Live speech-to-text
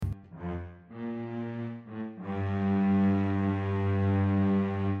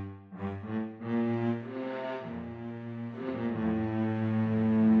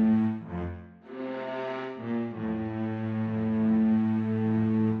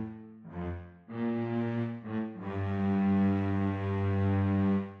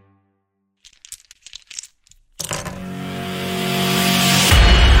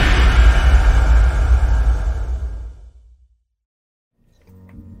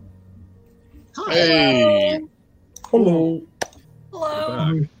Hey! Hello.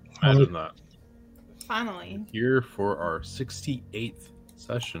 Hello. Imagine that. Finally. Here for our 68th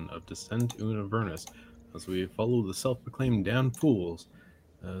session of Descent to Avernus, as we follow the self-proclaimed damned fools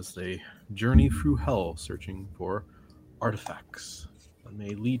as they journey through hell searching for artifacts that may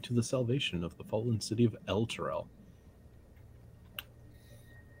lead to the salvation of the fallen city of Elturel.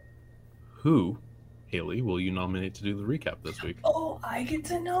 Who, Haley, will you nominate to do the recap this week? Oh, I get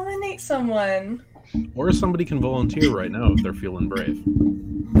to nominate someone. Or somebody can volunteer right now if they're feeling brave.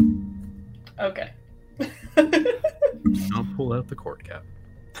 Okay. Now pull out the court cap.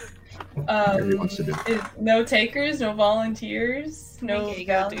 Everybody wants to do it. No takers, no volunteers, no. I think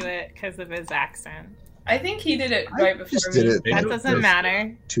he'll do it because of his accent. I think he did it I right before just me. did it That doesn't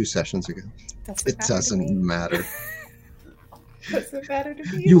matter. 2 sessions ago. It matter to doesn't me. matter. Doesn't matter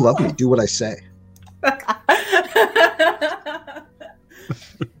to me. You love me. Do what I say.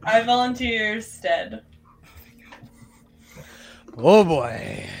 I volunteer Stead. Oh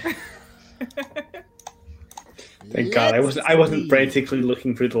boy. Thank God, I wasn't frantically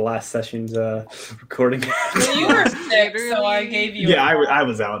looking through the last session's recording. Well, you were sick, so I gave you. Yeah, I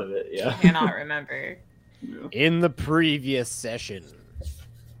was out of it. Yeah. Cannot remember. In the previous session,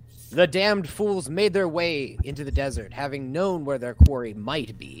 the damned fools made their way into the desert, having known where their quarry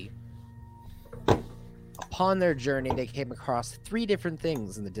might be. Upon their journey, they came across 3 different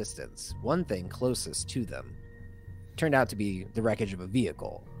things in the distance. One thing closest to them turned out to be the wreckage of a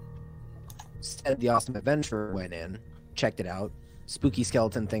vehicle. Instead, the awesome adventurer went in, checked it out. Spooky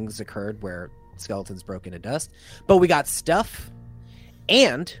skeleton things occurred where skeletons broke into dust. But we got stuff,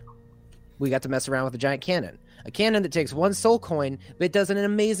 and we got to mess around with a giant cannon. A cannon that takes 1 soul coin, but it does an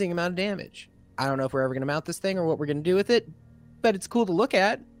amazing amount of damage. I don't know if we're ever going to mount this thing or what we're going to do with it, but it's cool to look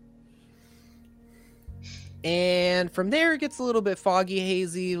at. And from there, it gets a little bit foggy,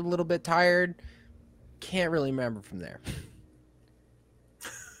 hazy, a little bit tired. Can't really remember from there.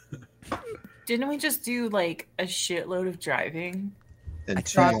 Didn't we just do like a shitload of driving? And I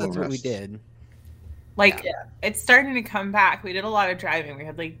 2 thought more that's what we rests. did. Like, Yeah. it's starting to come back. We did a lot of driving. We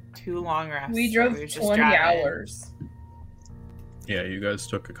had like 2 long rests. We so drove were just 20 driving. hours. Yeah, you guys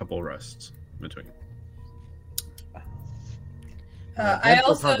took a couple rests between. I Multiple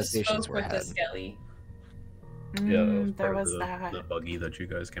also conversations spoke were with the had. Skelly. Yeah, that was there part was of that. the buggy that you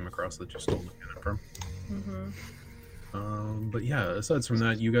guys came across that you stole the cannon from. Mm-hmm. But yeah, aside from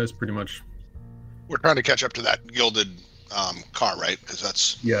that, you guys pretty much We're trying to catch up to that gilded car, right? Because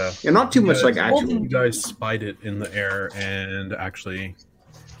that's yeah. Yeah, not too much guys- like actual. You guys spied it in the air and actually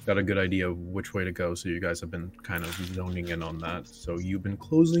got a good idea of which way to go. So you guys have been kind of zoning in on that. So you've been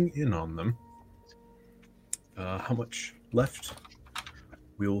closing in on them. How much left?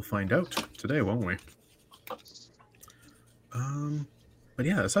 We will find out today, won't we? But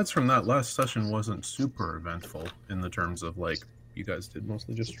yeah, aside from that, last session wasn't super eventful in the terms of like you guys did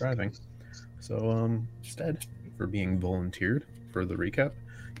mostly just driving. So instead, for being volunteered for the recap,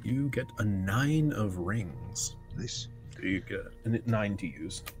 you get a 9 of rings. Nice. So you get a 9 to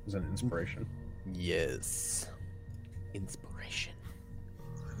use as an inspiration. Yes. Inspiration.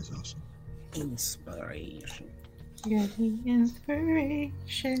 That is awesome. Inspiration. You're the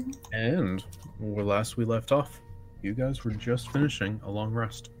inspiration. And where last we left off, you guys were just finishing a long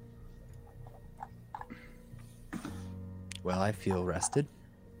rest. Well, I feel rested.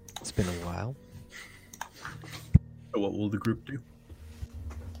 It's been a while. So what will the group do?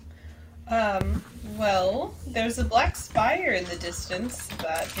 Well, there's a black spire in the distance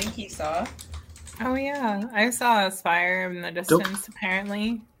that Dinky saw. Oh yeah, I saw a spire in the distance.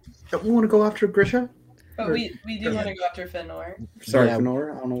 Apparently, Don't we want to go after Grisha? But Or- we do want to go after Fenor. Sorry, Yeah.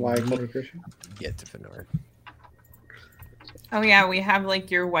 Fenora. I don't know why I called her Grisha. Get to Fenor. oh yeah, we have like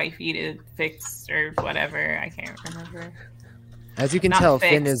your wifey to fix or whatever. I can't remember. As you can Not tell,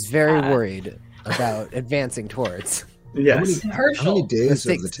 Finn fixed, is very uh, worried about advancing towards. Yes. How many Herschel, days of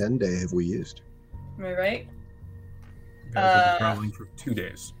Mistakes. the 10 day have we used? am I right? You guys have been traveling for 2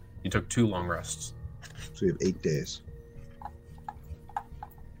 days. You took 2 long rests. So we have 8 days.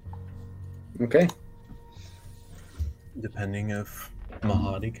 Okay. Depending if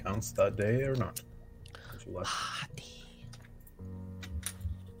Mahadi counts that day or not. That you left.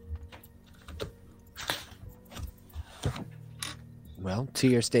 Well, to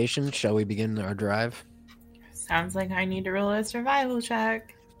your station, shall we begin our drive? Sounds like I need to roll a survival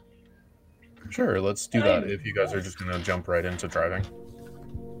check. Sure, let's do that if you guys are just going to jump right into driving.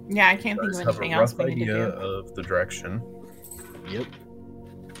 Yeah, I can't You think guys of have a anything else rough we need to idea do. of the direction, Yep.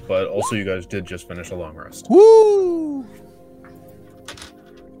 but also you guys did just finish a long rest. Woo!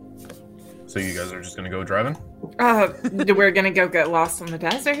 So you guys are just going to go driving? We're gonna go get lost in the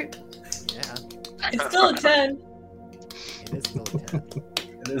desert. Yeah. It's still a 10. It is still a 10.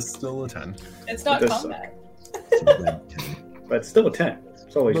 It is still a 10. It's not It does combat. But it's still a 10.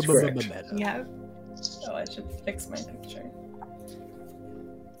 It's always correct. Meta. Yeah. Oh, I should fix my picture.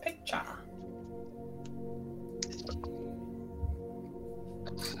 Picture.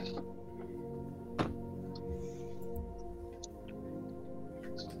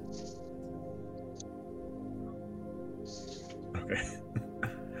 Okay.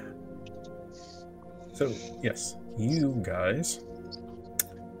 So, yes, you guys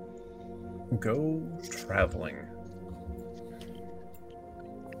go traveling.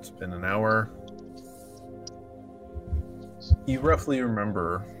 It's been an hour. You roughly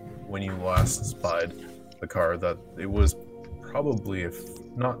remember when you last spied the car that it was probably, if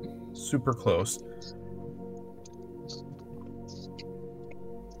not super close,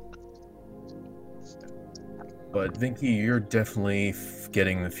 but Vinky, you're definitely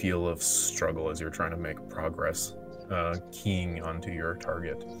getting the feel of struggle as you're trying to make progress, keying onto your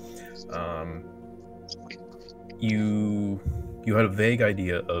target. You had a vague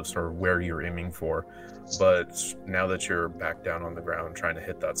idea of sort of where you're aiming for, but now that you're back down on the ground trying to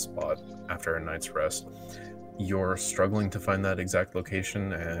hit that spot after a night's rest, you're struggling to find that exact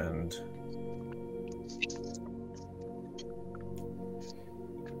location, and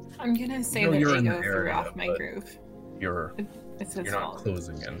I'm gonna say No, that you're in Dago the threw area, off my but- groove. you're It's his you're not fault.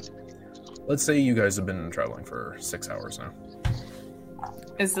 closing in. Let's say you guys have been traveling for 6 hours now.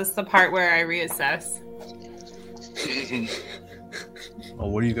 Is this the part where I reassess? Well,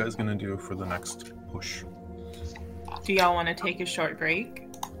 what are you guys gonna do for the next push? Do y'all want to take a short break?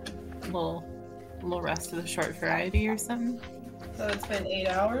 A little rest of the short variety or something? So it's been 8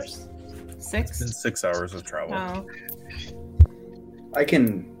 hours. It's been 6? 6 hours of travel. Oh,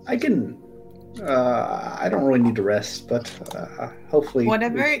 I don't really need to rest, but hopefully.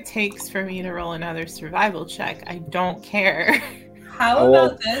 whatever it takes for me to roll another survival check, I don't care. How Oh, well-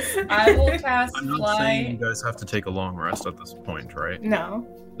 about this? I will cast I'm not saying you fly. guys have to take a long rest at this point, right? No.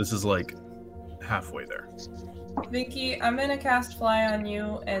 This is like halfway there. Vicky, I'm gonna cast fly on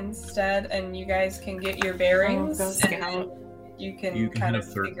you instead, and you guys can get your Oh, bearings. go and scout. you can You can kind hit a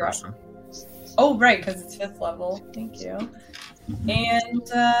of third figure out. person. Oh, right, because it's 5th level. Thank you. And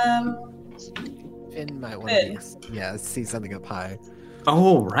Finn might want Finn. to see something up high.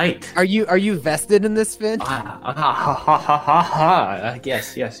 Oh, right. Are you vested in this, Finn?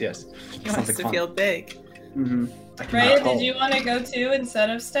 Yes. He wants to feel big. Mm-hmm. Raya, did you want to go too instead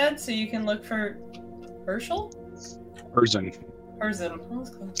of Stead so you can look for Herschel? Herzen. Herzen. That was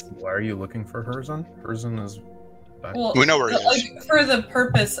close. Why are you looking for Herzen? Herzen is back. Well, We know where he is. like, for the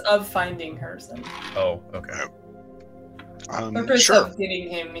purpose of finding Herzen. Oh, okay. Purpose Sure. of getting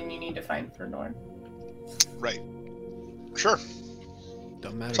him, and you need to find Fernor. Right. Sure.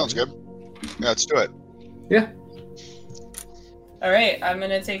 Don't matter. Sounds to me. good. Yeah, let's do it. All right, I'm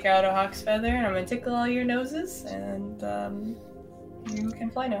gonna take out a hawk's feather, and I'm gonna tickle all your noses, and you can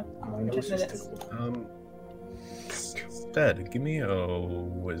fly now. My nose is tickled. Instead, give me a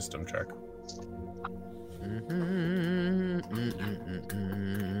wisdom check.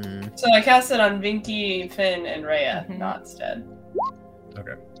 So I cast it on Vinky, Finn, and Rhea, Mhm. not Stead.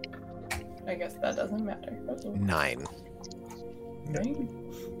 Okay. I guess that doesn't matter. Okay. 9. Right.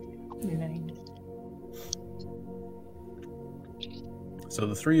 So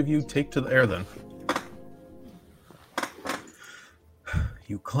the three of you take to the air then.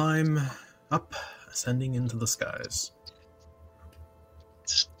 You climb up, ascending into the skies.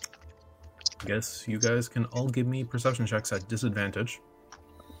 Guess you guys can all give me perception checks at disadvantage.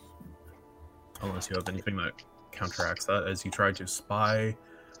 Unless you have anything that counteracts that as you try to spy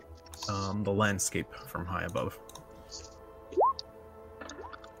the landscape from high above.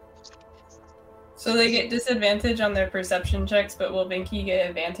 So they get disadvantage on their perception checks, but will Vinky get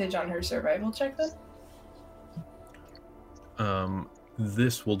advantage on her survival check then?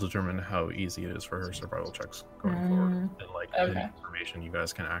 This will determine how easy it is for her survival checks going forward, and like Okay. the information you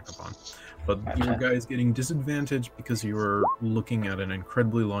guys can act upon. But Gotcha. you guys getting disadvantage because you were looking at an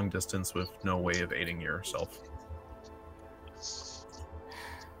incredibly long distance with no way of aiding yourself.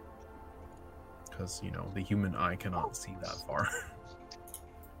 Because, you know, the human eye cannot see that far.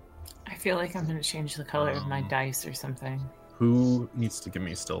 I feel like I'm gonna change the color of my Um, dice or something. Who needs to give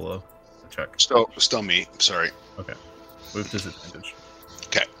me still a check? Still me. Sorry. Okay. With disadvantage.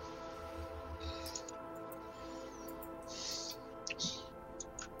 Okay.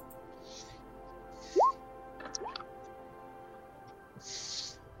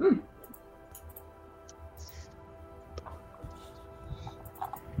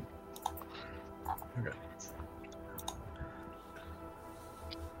 Okay.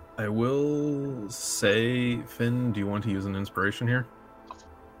 I will say, Finn, do you want to use an inspiration here?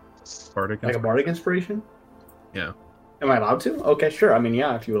 Bardic Like a bardic inspiration? Yeah. Am I allowed to? Okay, sure. I mean,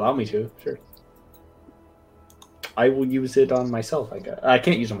 yeah, if you allow me to, sure. I will use it on myself, I guess. I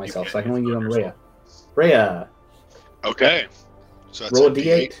can't use it on myself, so I can only use it on Rhea. Rhea, Okay. So that's roll a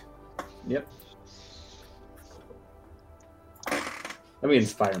d8. Yep. Let me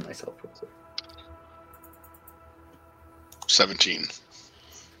inspire myself real quick. 17.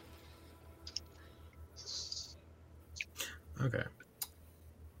 Okay.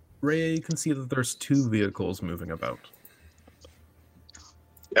 Ray, you can see that there's 2 vehicles moving about.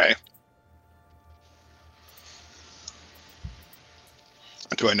 Okay.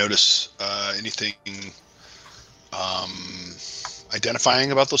 Do I notice anything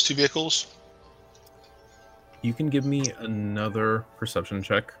identifying about those 2 vehicles? You can give me another perception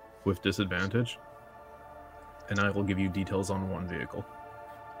check with disadvantage, and I will give you details on one vehicle.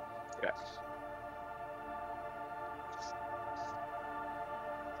 Okay.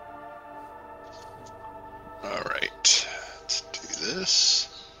 All right. Let's do this.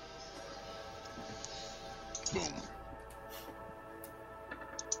 Boom.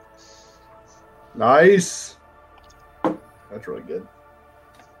 Nice. That's really good.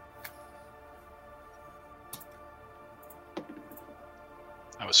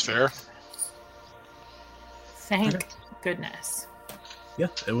 That was fair. Thank goodness. Yeah,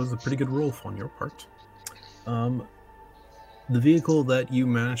 it was a pretty good roll on your part. The vehicle that you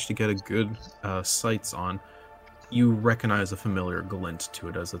managed to get a good sights on, you recognize a familiar glint to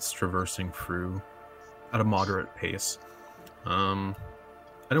it as it's traversing through at a moderate pace. I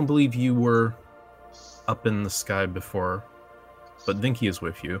don't believe you were up in the sky before, but Vinky is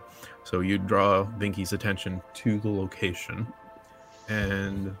with you, so you draw Vinky's attention to the location,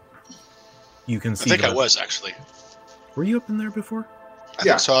 and you can see. I think I was actually. Were you up in there before? I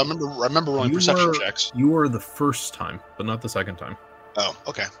think so. I remember rolling perception checks. You were the first time, but not the second time. Oh,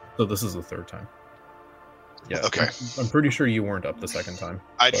 okay. So this is the third time. Yeah. Okay. I'm pretty sure you weren't up the second time.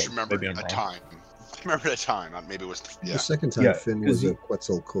 I just but remember maybe I'm a wrong. time. I remember a time. Maybe it was. Yeah. The second time, Yeah, Finn 'cause was a you-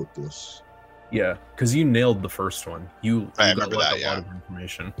 Quetzalcoatlus. Yeah, because you nailed the first one. You I got remember like that, a yeah. lot of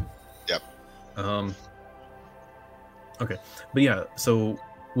information. Yep. Okay, but yeah, so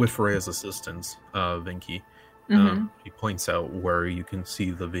with Freya's assistance, Vinky, he points out where you can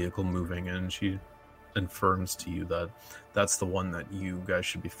see the vehicle moving, and she infirms to you that that's the one that you guys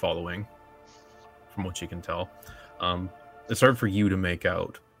should be following, from what you can tell. It's hard for you to make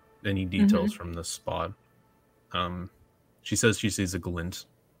out any details from this spot. She says she sees a glint,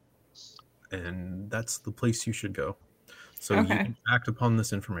 and that's the place you should go. So you can act upon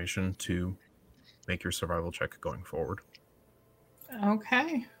this information to make your survival check going forward.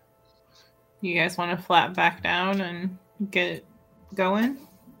 Okay. You guys want to flat back down and get going?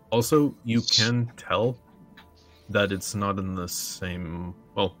 Also, you can tell that it's not in the same...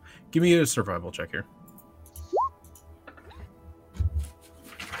 Well, give me a survival check here.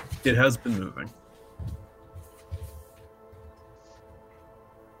 It has been moving.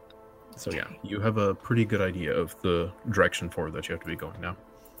 So yeah, you have a pretty good idea of the direction forward that you have to be going now.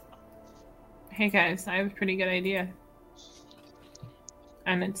 Hey guys, I have a pretty good idea.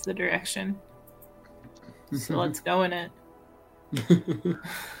 And it's the direction. So let's go in it.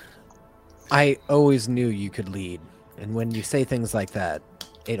 I always knew you could lead, and when you say things like that,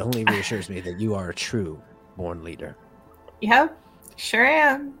 it only reassures me that you are a true born leader. Yep, sure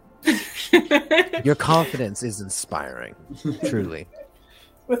am. Your confidence is inspiring, truly.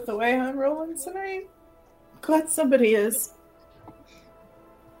 With the way I'm rolling tonight, glad somebody is.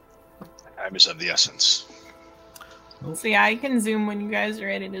 Time is of the essence. So yeah, I can zoom when you guys are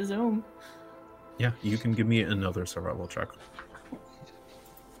ready to zoom. Yeah, you can give me another survival check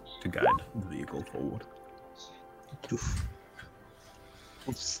to guide the vehicle forward. Oof.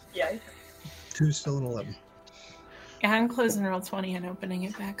 Yeah. 2 still an 11. Yeah, I'm closing roll 20 and opening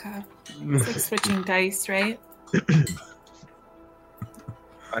it back up. It's like switching dice, right?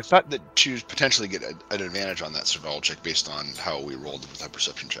 I thought that she would potentially get an advantage on that survival check based on how we rolled with our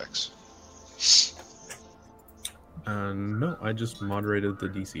perception checks. No, I just moderated the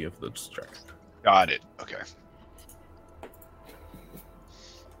DC of this check. Got it. Okay.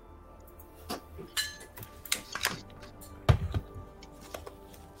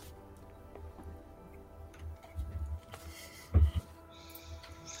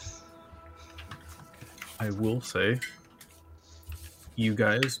 I will say, you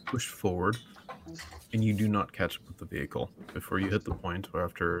guys push forward, and you do not catch up with the vehicle before you hit the point where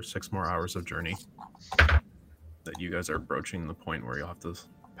after 6 more hours of journey, that you guys are approaching the point where you'll have to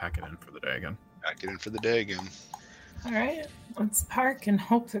pack it in for the day again. Back it in for the day again. All right. Let's park and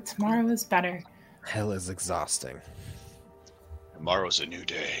hope that tomorrow is better. Hell is exhausting. Tomorrow's a new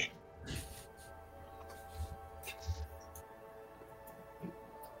day.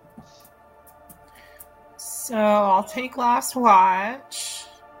 So I'll take last watch.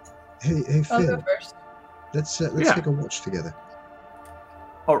 Hey, I'll go Finn. first. Let's Yeah. take a watch together.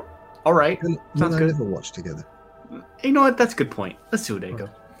 All right. You Sounds and I good. never watch together. You know what? That's a good point. Let's do it,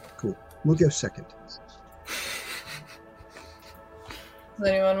 Dago. Cool. We'll go second. Does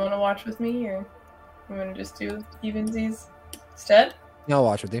anyone want to watch with me, or I'm gonna just do evensies instead? Yeah, I'll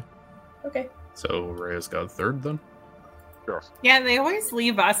watch with you. Okay. So Rhea's got third then? Yeah, they always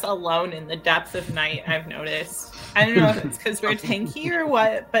leave us alone in the depth of night, I've noticed. I don't know if it's because we're tanky or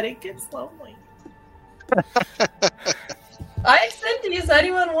what, but it gets lonely. I said, does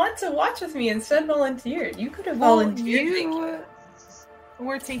anyone want to watch with me? Instead, volunteered. You could have Well, volunteered. you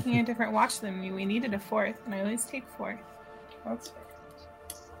were taking a different watch than me. We needed a fourth, and I always take fourth. That's fair.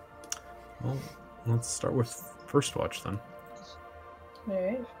 Well, let's start with first watch then. All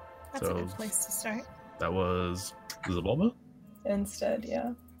right. That's So- a good place to start. That was Zabulba. Instead,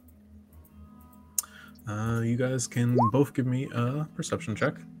 yeah. You guys can both give me a perception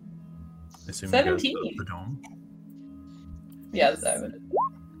check. I assume you guys 17. the dome. Yeah, that would.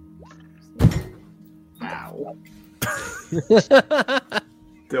 Ow.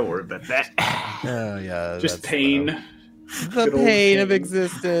 Don't worry about that. Oh yeah. Just that's pain. The Good old pain of pain.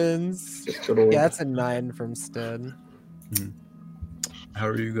 existence. Just good old. Yeah, that's a 9 from Stead. How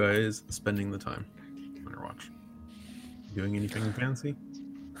are you guys spending the time on your watch? Doing anything fancy?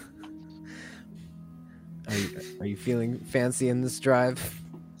 Are you feeling fancy in this drive?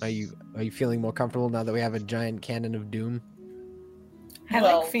 Are you feeling more comfortable now that we have a giant cannon of doom? I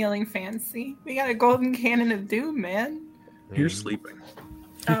Well- like feeling fancy. We got a golden cannon of doom, man. You're sleeping.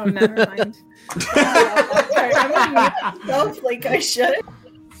 Oh, never mind. Sorry, I'm gonna mute myself like I should.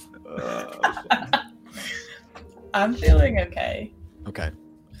 I'm feeling okay. Okay.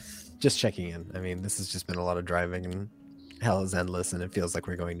 Just checking in. I mean, this has just been a lot of driving and hell is endless and it feels like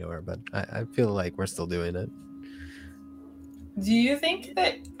we're going nowhere, but I feel like we're still doing it. Do you think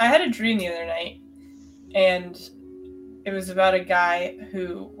that I had a dream the other night, and it was about a guy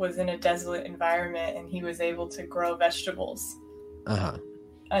who was in a desolate environment and he was able to grow vegetables Uh-huh.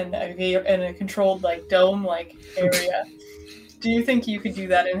 in a controlled like dome like area. Do you think you could do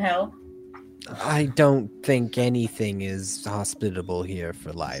that in hell? I don't think anything is hospitable here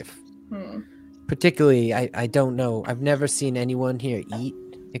for life. Hmm. Particularly, I don't know. I've never seen anyone here eat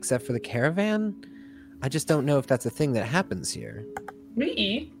except for the caravan. I just don't know if that's a thing that happens here. We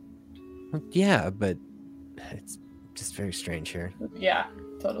eat. Yeah, but it's just very strange here. Yeah,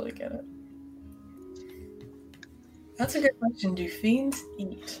 totally get it. That's a good question. Do fiends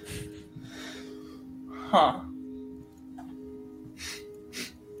eat? Huh.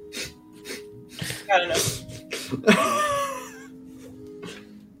 I don't know.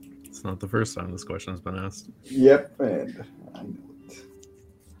 It's not the first time this question has been asked. Yep, and I know it.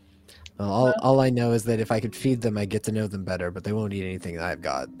 Well, all I know is that if I could feed them, I get to know them better, but they won't eat anything that I've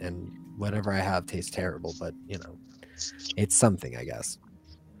got, and whatever I have tastes terrible, but, you know, it's something, I guess.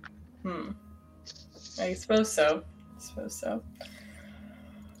 I suppose so.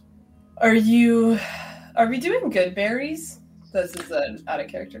 Are we doing good berries? This is an out of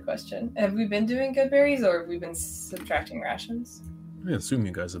character question. Have we been doing good berries, or have we been subtracting rations? I assume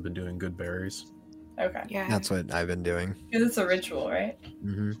you guys have been doing good berries. Okay. Yeah. That's what I've been doing. Because it's a ritual, right?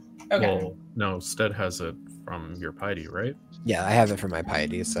 Hmm. Okay. Well, no, Stead has it from your piety, right? Yeah, I have it for my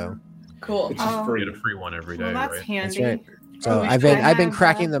piety, so Cool. Which is Oh. You free. get a free one every day, Well, that's right? handy. right. So we I've should been have,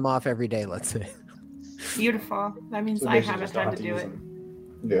 cracking them off every day, let's say. Beautiful. That means So I basically haven't just not had to have do use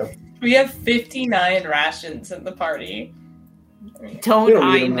it. them. Yeah. We have 59 rations in the party. Don't We don't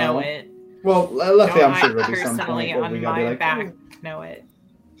I need them know now. it? Well, luckily, Don't I'm sure I there'll be some personally point where on we gotta be my like, back know it?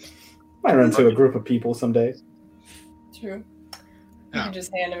 might run into a group of people someday. True. You Yeah. can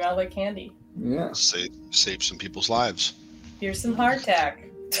just hand them out like candy. Yeah. Save some people's lives. Here's some hardtack.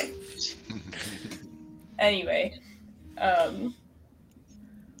 Anyway,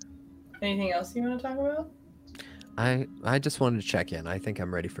 anything else you want to talk about? I just wanted to check in. I think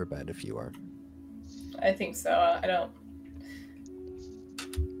I'm ready for bed if you are. I think so. I don't.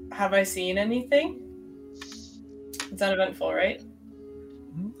 Have I seen anything? It's uneventful, right?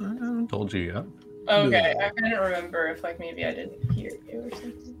 I haven't told you yet. Okay, I couldn't remember if like maybe I didn't hear you or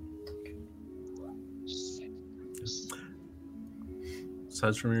something.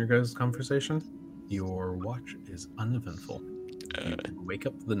 Aside from your guys' conversation, your watch is uneventful. You can wake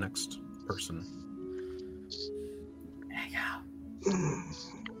up the next person. There you go.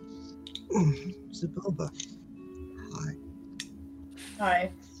 Zabulba. Hi.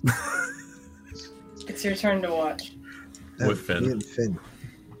 Hi. It's your turn to watch. With Finn. Me and Finn.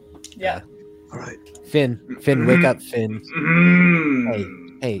 Yeah. All right. Finn, wake up, Finn.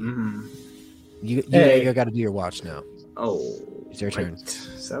 Hey, Mhm. you Hey. got to do your watch now. Oh, It's your turn. right.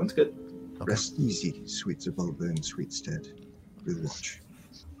 Sounds good. Okay. Rest easy, sweet Zabulba and sweet Stead. We'll watch.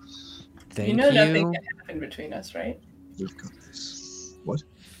 Thank You know nothing can happen between us, right? We've got this. What?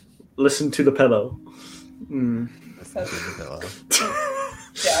 Listen to the pillow. Mm. That's the pillow.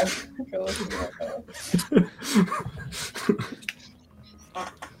 Yeah, I'm gonna listen to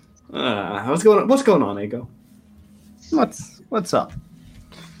that. What's going on, Ego? What's up?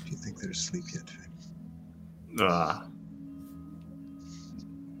 Do you think they're asleep yet, Finn?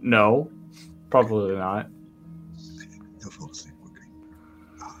 No, probably not. They'll fall asleep quickly.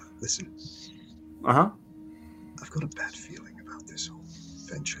 Listen, I've got a bad feeling about this whole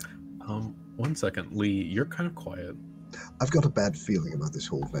venture. 1 second, Lee. You're kind of quiet. I've got a bad feeling about this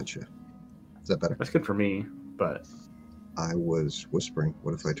whole venture. Is that better? That's good for me, but I was whispering.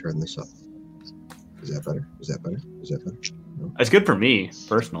 What if I turn this up? Is that better? Is that better? Is that better? No? it's good for me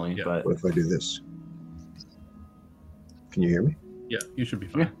personally. Yeah. But What if I do this? Can you hear me? Yeah, you should be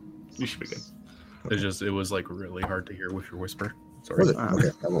fine. Yeah. you should be good. It's just, it was like really hard to hear with your whisper. Sorry. Was it? Ah.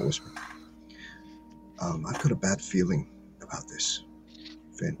 Okay, I won't whisper. I've got a bad feeling about this,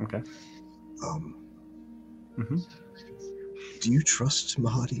 Finn. Okay. Mhm. Do you trust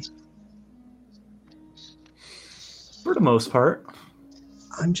Mahadi? For the most part,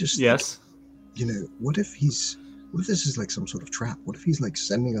 I'm just yes. what if this is like some sort of trap? What if he's like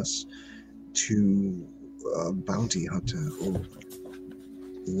sending us to a bounty hunter, or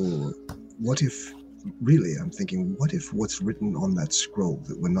what if? Really, I'm thinking, what if what's written on that scroll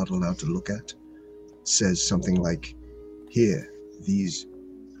that we're not allowed to look at says something like, "Here,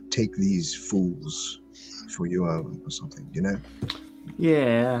 take these fools for your own," or something,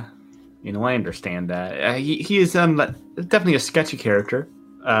 Yeah, I understand that. He is definitely a sketchy character,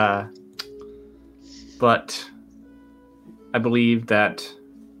 but I believe that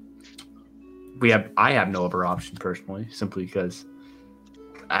I have no other option personally, simply because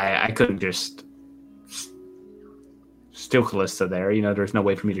I couldn't just steal Callista there. There's no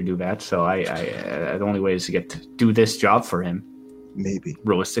way for me to do that. So the only way is to get to do this job for him. Maybe.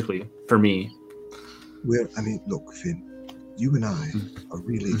 Realistically, for me. Look, Finn, you and I are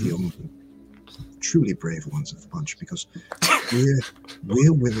really the only truly brave ones of the bunch, because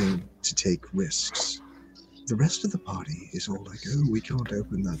we're willing to take risks. The rest of the party is all like, "Oh, we can't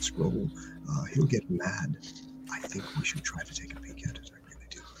open that scroll. He'll get mad." I think we should try to take a peek at it. I really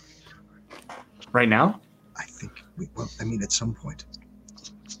do. Right now? I think at some point.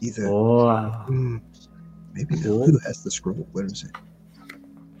 Either maybe now. Who has the scroll? Where is it?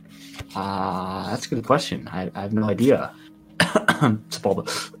 That's a good question. I have no idea. Zabulba.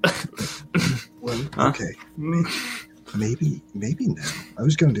 Well, okay. Maybe now. I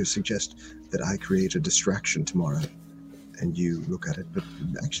was going to suggest that I create a distraction tomorrow and you look at it, but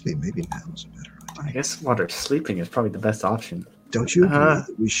actually maybe now is a better idea. I guess while they're sleeping is probably the best option. Don't you agree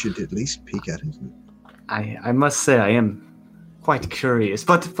that we should at least peek at it? I must say I am quite curious,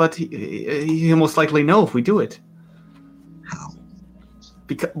 but he'll most likely know if we do it. How?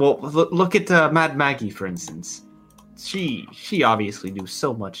 Because look at Mad Maggie, for instance. She obviously knew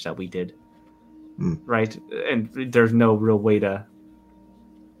so much that we did, right? And there's no real way to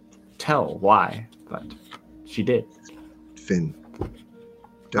tell why, but she did. Finn,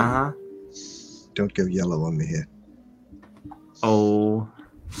 don't go yellow on me here. Oh,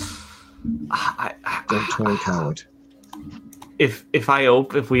 don't turn coward. If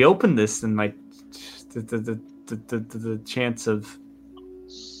we open this, then the chance of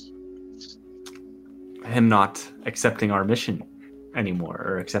him not accepting our mission anymore,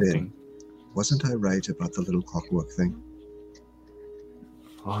 or accepting. Finn, wasn't I right about the little clockwork thing?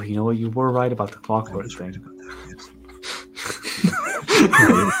 Oh, you know what? You were right about the I clockwork was thing. right about that, yes.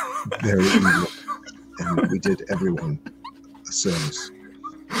 Very evil. And we did everyone a service.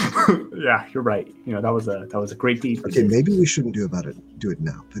 Yeah, you're right. That was a great deed. Okay, maybe we shouldn't do it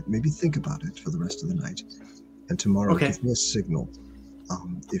now, but maybe think about it for the rest of the night. And tomorrow, give me a signal.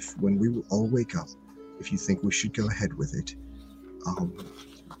 If when we all wake up, if you think we should go ahead with it,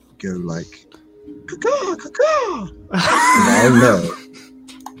 go like, "Caw, caw."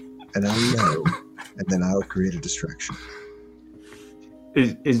 And I'll know, and then I'll create a distraction.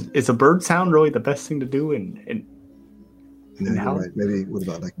 Is a bird sound really the best thing to do? No, you're right. Maybe what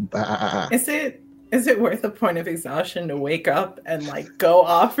about like, bah? Is it worth a point of exhaustion to wake up and go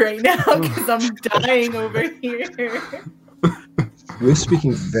off right now? Because I'm dying over here. We're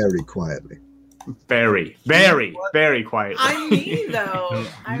speaking very quietly. Very, very, very quietly. I'm me though. You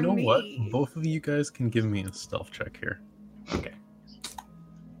I'm know me. what? Both of you guys can give me a stealth check here. Okay.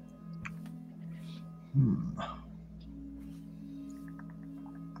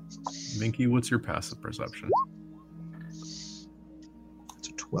 Minky, what's your passive perception? It's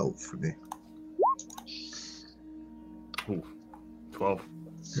a 12 for me. Ooh, 12.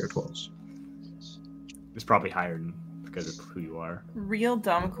 Pair of 12s. It's probably higher than because of who you are. Real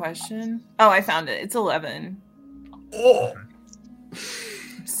dumb question. Oh, I found it. It's 11. Oh!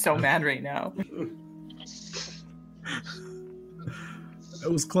 I'm so mad right now.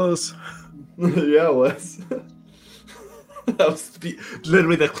 That was close. Yeah, it was. That was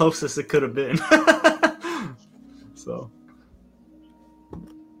literally the closest it could have been. So.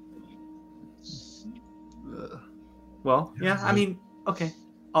 Well, yeah, I mean, okay.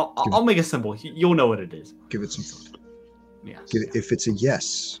 I'll make it simple. You'll know what it is. Give it some thought. Yeah. If it's a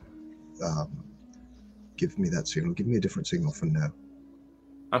yes, give me that signal. Give me a different signal for no.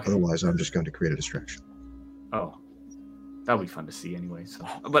 Okay. Otherwise, I'm just going to create a distraction. Oh, that'll be fun to see anyway. So,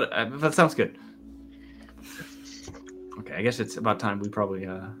 but that sounds good. Okay, I guess it's about time we probably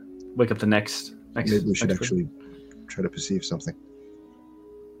wake up the next. Maybe we should next actually try to perceive something.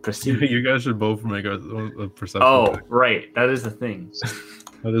 perceive. You guys should both make a perception Oh, check. right. That is the thing.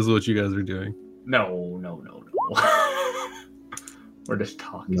 That is what you guys are doing. No. We're just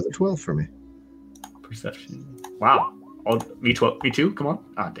talking. Another 12 for me. Perception. Wow. Oh, me too? Come on.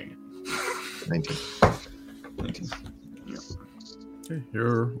 Ah, dang 19. it. Okay,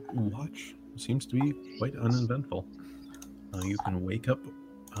 your watch seems to be quite uneventful. You can wake up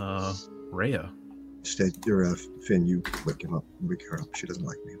Rhea. Finn, you wake her up. She doesn't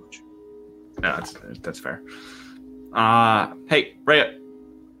like me much. No, that's fair. Hey, Rhea.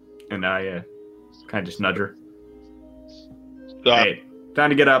 And I kind of just nudge her. Hey, time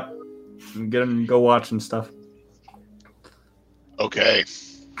to get up and go watch and stuff. Okay.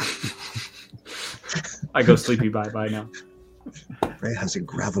 I go sleepy bye now. Ray has a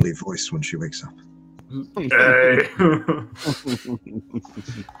gravelly voice when she wakes up. Hey.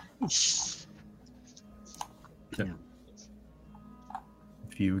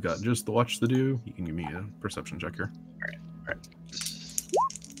 If you got just the watch to do, you can give me a perception check here. All right.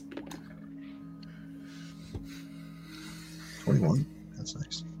 21. That's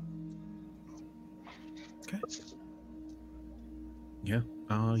nice. Okay. Yeah,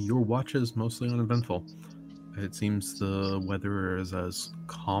 your watch is mostly uneventful. It seems the weather is as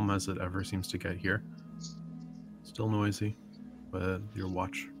calm as it ever seems to get here. Still noisy, but your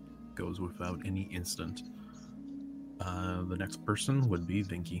watch goes without any incident. The next person would be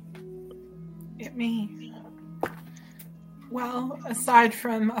Vinky. It me. Well, aside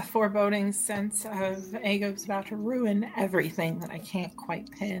from a foreboding sense of Ago's about to ruin everything that I can't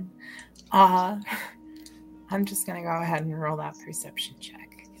quite pin, I'm just going to go ahead and roll that perception check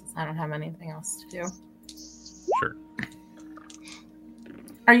because I don't have anything else to do. Sure.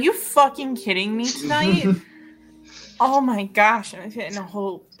 Are you fucking kidding me tonight? Oh my gosh, I'm hitting a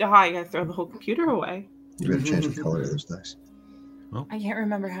whole... Oh, I gotta throw the whole computer away. You better change the color of those dice. I can't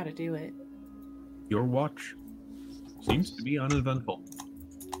remember how to do it. Your watch seems to be uneventful.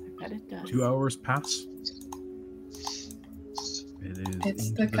 I bet it does. 2 hours pass. It is It's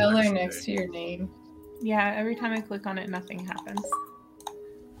into the color next next day. to your name. Yeah, every time I click on it, nothing happens.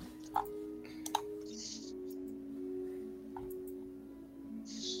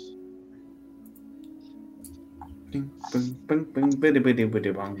 So what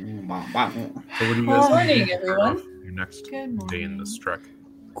do you guys Good want morning, to do everyone. for your next Good morning. day in this trek?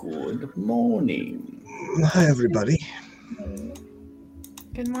 Good morning. Hi, everybody.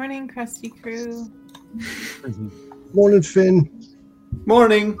 Good morning, Krusty Crew. Morning, Finn.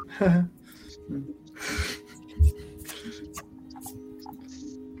 Morning.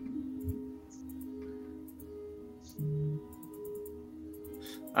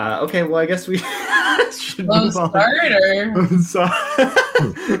 Okay, well, I guess we should Slow move on. starter.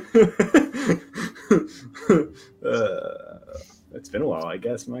 It's been a while, I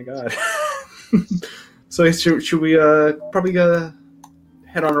guess. My God. So should we probably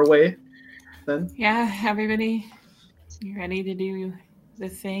head on our way then? Yeah, everybody, you ready to do the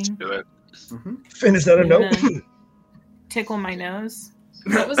thing? Do it. Finn, is that a no? Yeah. Tickle my nose.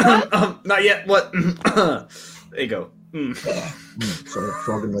 What was that? Not yet. What? There you go. Sorry,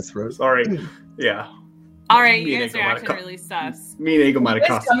 frog in my throat. Sorry. Yeah. All right, Me you and guys are Echo might acting have really sus. Me and Eagle might You have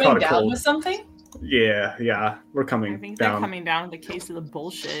guys caught coming a down cold. with something? Yeah. We're I coming think they're down. coming down with the case of the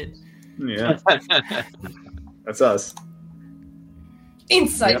bullshit. Yeah. That's us.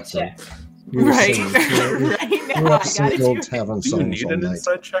 Insight Yep. check. We were Right, singing, right we now. were I up singing gotta old do tavern Do you songs need all an night.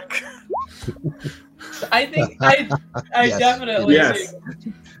 inside check? I think I Yes. definitely Yes.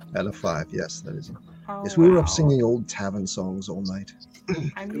 do. Out of 5, yes, that is it. Oh, Yes, we were wow. up singing old tavern songs all night.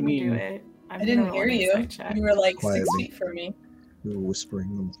 I'm gonna mean, do it. I'm I didn't gonna hear roll an you. insight check. You were like Quietly. 6 feet from me. We were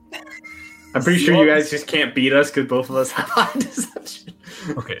whispering them. I'm pretty sure you guys just can't beat us because both of us have high deception.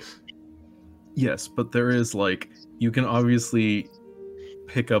 Okay. Yes, but there is like you can obviously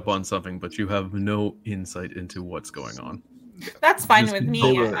pick up on something, but you have no insight into what's going on. That's fine Just with me.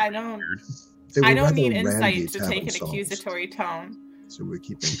 they were- I don't. Weird. They were I don't rather need randy insight to tavern take an songs, accusatory tone. So we're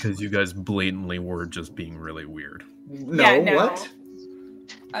keeping. Because you guys blatantly were just being really weird. No, Yeah, no. what?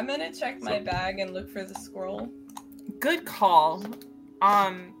 I'm gonna check my bag and look for the scroll. Good call.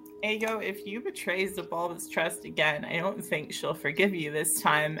 Ego, if you betray Zabalba's trust again, I don't think she'll forgive you this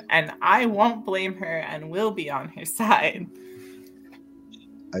time, and I won't blame her and will be on her side.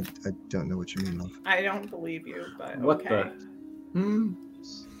 I don't know what you mean, love. I don't believe you, but What okay. the?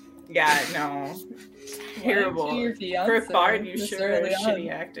 Yeah, no. Terrible. Why don't you your For a fiance bard, you this sure are a early on?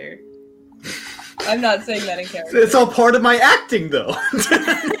 shitty actor. I'm not saying that in character. It's all part of my acting, though.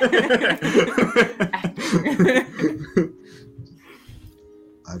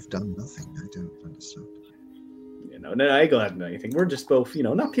 I've done nothing. I don't understand. No, I ain't gonna have anything. We're just both,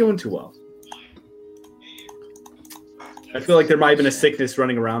 not feeling too well. I feel like there might have been a sickness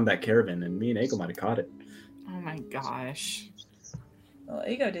running around that caravan, and me and Ego might have caught it. Oh my gosh. Well,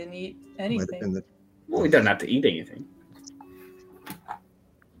 Ego didn't eat Might have been anything. the Well, we don't have to eat anything.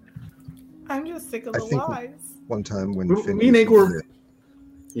 I'm just sick of I the think- lies. one time when Me Finn and was Egg were-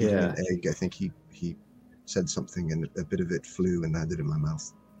 eating Yeah. an egg. I think he said something and a bit of it flew and landed in my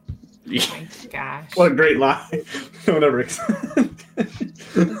mouth. Oh my gosh. What a great lie. Whatever. It's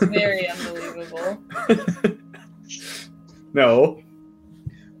very unbelievable. No.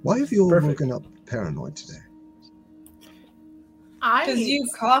 Why have you all Perfect. woken up paranoid today? Because you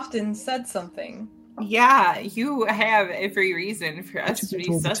coughed and said something. Yeah, you have every reason for us you to do be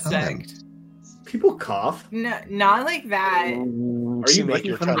all the time. suspect. People cough. No, not like that. Are you Seemed like making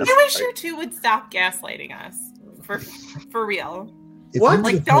you're fun trying of to- I wish you two would stop gaslighting us. For real. If What? you Like,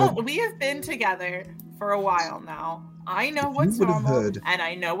 would have don't. We have been together for a while now. I know If what's you would have normal, heard and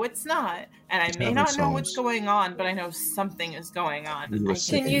I know what's not, and I may tavern not know what's songs, going on, but I know something is going on. We were I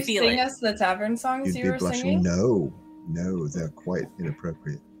singing. Can you feel sing it. us the tavern songs you'd you be were blushing. singing? No, they're quite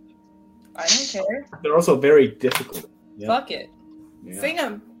inappropriate. I don't care. They're also very difficult. Yeah. Fuck it. Yeah. Sing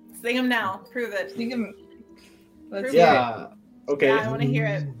them now. Prove it. Sing 'em. Let's Prove hear Yeah. Okay. Yeah, I want to hear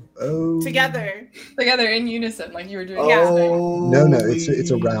it Oh, together. it. Together in unison, like you were doing. Yeah. Oh. No,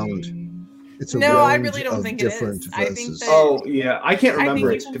 it's a round. It's a No, I round really don't of think it is. different I think verses. that- Oh yeah, I can't I remember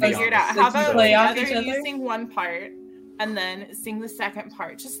think it you to can be figure it honest. out. How Did you about play off together each other? you sing one part and then sing the second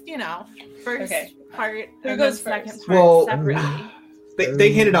part? Just first Okay. part Who and goes then second first? part Well, separately.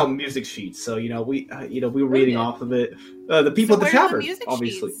 They handed out music sheets, so we were reading did? off of it. The people So at the where are tavern, music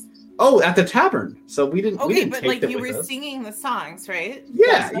obviously. sheets? Oh, at the tavern. So we didn't. we Okay, didn't but take like them you with were us. singing the songs, right?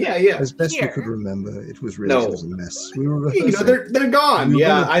 Yeah. As best we Here. could remember, it was really No. just a mess. We were rehearsing. They're gone. We were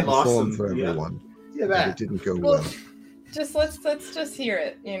Yeah, gonna I lost perform them. for Yeah, everyone. yeah, but it that. didn't go Well, well. Just let's just hear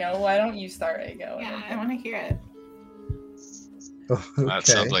it. Why don't you start, Ego? Yeah, I want to hear it. Okay. That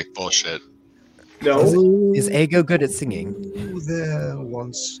sounds like bullshit. No. Oh, Is Ego good at singing? there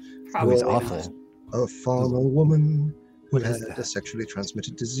once Oh, Probably he's Well, not. awful. a farmer woman who What is had that? a sexually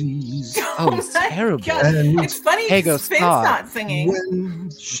transmitted disease. Oh, he's my terrible. God. And It's funny. Hey, go Finn's stop. not singing. when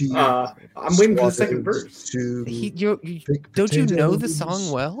she I'm waiting for the second swatted verse. to pick Don't you know the potatoes.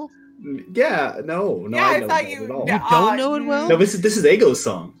 song well? Yeah. No. Yeah, I don't thought know you- at all. yeah. Don't know it well? No, this is Ego's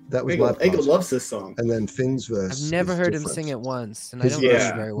song. That was my Ego part. loves this song. And then Finn's verse. I've never is heard him different. sing it once, and I His don't know verse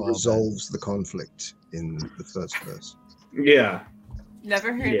him very well. but- resolves the conflict in the first verse. Yeah.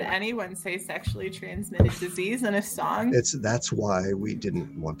 Never heard Yeah. anyone say sexually transmitted disease in a song. That's why we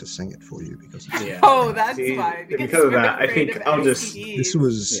didn't want to sing it for you because it's, Yeah. Oh, that's See, why. because of we're that, I afraid think of I'll just- STDs. this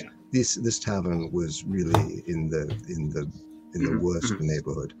was Yeah. this tavern was really in the worst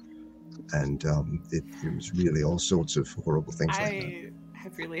neighborhood, and it was really all sorts of horrible things like that. I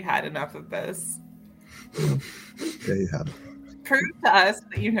have really had enough of this. There you have it. Prove to us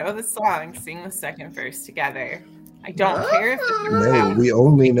that you know the song. Sing the second verse together. I don't care if it's No, we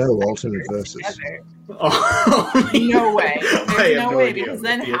only know alternate verses. together. Oh, No way. I There's have no way idea because what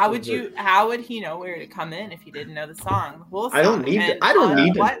then the how would answer is. how would he know where to come in if he didn't know the song? The whole song. I don't need to- And I don't on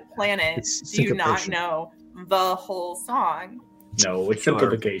need to- what planet It's do you not syncopation. know the whole song? No, it's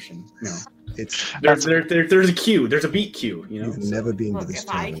simplification. No, It's there's a cue. There's a beat cue. you've never been to Look, this if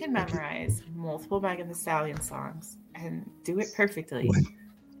I tavern. can Okay. memorize multiple Megan Thee Stallion songs and do it perfectly, When-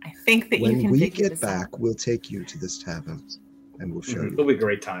 I think that you When can we figure get this back, out. we'll take you to this tavern, and we'll show It'll you. be a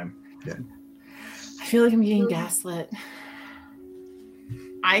great time. I feel like I'm being gaslit.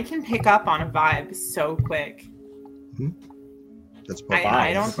 I can pick up on a vibe so quick. That's part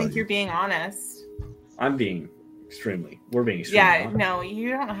I don't think you're being honest. We're being extremely Yeah, honest. no, you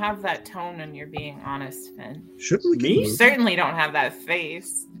don't have that tone when you're being honest, Finn. Shouldn't we? Me? You certainly don't have that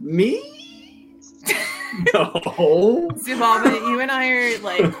face. Me? No. Zubalba, you and I are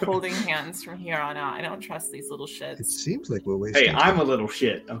like holding hands from here on out. I don't trust these little It shits. seems like we're wasting. Hey, I'm a little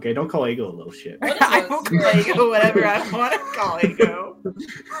shit. Okay, don't call Ego a little shit. What is I this? will call Ego whatever I want to call Ego.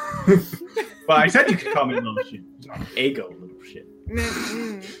 Well, I said you could call me a little shit. Ego, a little shit.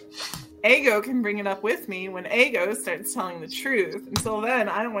 Ego can bring it up with me when Ego starts telling the truth. Until then,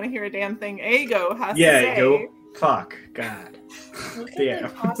 I don't want to hear a damn thing Ego has to say. Ego. Fuck. God. What could Yeah.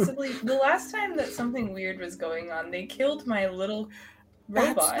 they possibly? The last time that something weird was going on, they killed my little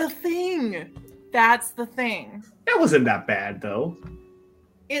robot. That's the thing. That's the thing. That wasn't that bad, though.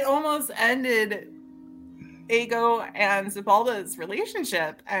 It almost ended Ego and Zabalba's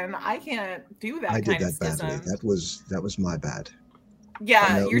relationship, and I can't do that I did kind of that badly. schism. That was my bad. Yeah,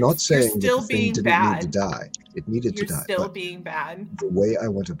 I'm not saying you're still that the thing being didn't bad. need to die. It needed You're to die. still but being bad. the way I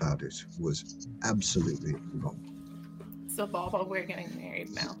went about it was absolutely wrong. Zabalba, we're getting married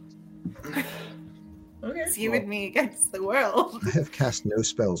now. Okay. It's you and me against the world. I have cast no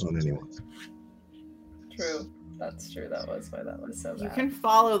spells on anyone. True. That's true. That was why that was so You bad. can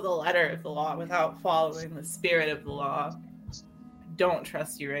follow the letter of the law without following the spirit of the law. Don't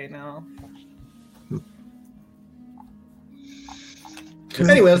trust you right now.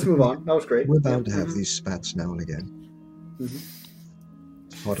 Anyway, let's move on. That was great. We're bound to have these spats now and again.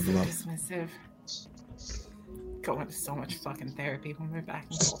 It's part of So love. dismissive. Going to so much fucking therapy when we're back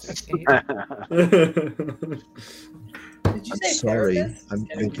in Culture State. Did you I'm say sorry. therapist? I'm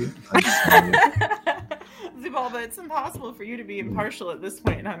Just thinking. I'm sorry. Zubalba, it's impossible for you to be impartial at this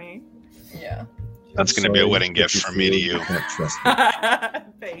point, honey. Yeah. That's I'm going to be a sorry wedding that gift you from me to feel you. can't trust me.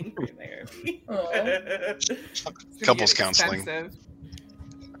 Thank you, therapy. Aw. It's gonna Couples get counseling. expensive.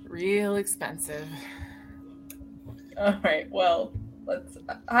 Real expensive. All right. Well, let's.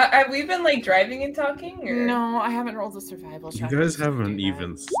 Have we been like driving and talking? Or? No, I haven't rolled a survival You check. guys I should haven't do that.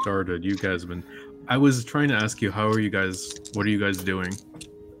 even started. You guys have been. I was trying to ask you, how are you guys? What are you guys doing?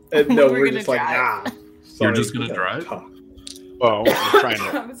 No, We're we're gonna just like, drive. nah. You're Sorry, just gonna we drive? talk. Well, we're trying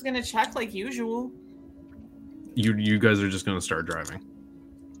to. I was gonna check like usual. You guys are just gonna start driving.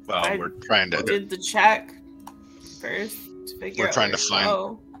 Well, I we're trying I to. did the check first to figure We're out trying where to find-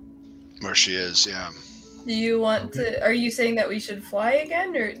 go. Where she is, yeah. Do you want to? Are you saying that we should fly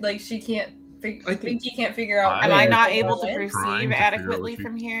again, or like she can't? I think- Finky can't figure out. Am Yeah, I not where able to we're perceive Trying to figure out adequately what you-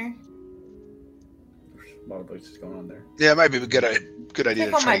 from here? A lot of voices going on there. Yeah, it might be a good idea Pick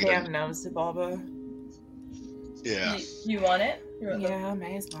to on try my and get damn nose, Zabalba. Yeah. You want it? You want Yeah,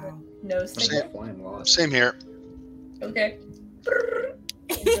 may as well. the no signal? Flying a lot. Same here. Okay.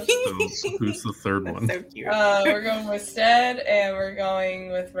 So who's the third That's one? so cute. We're going with Stead, and we're going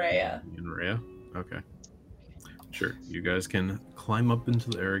with Rhea. And Rhea? Okay. Sure. You guys can climb up into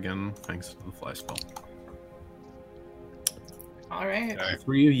the air again thanks to the fly spell. All right. Okay. The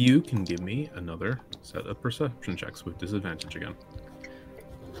three of you can give me another set of perception checks with disadvantage again.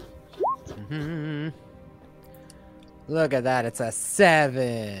 Mhm. Look at that, it's a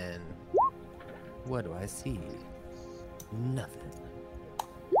 7. What do I see? Nothing.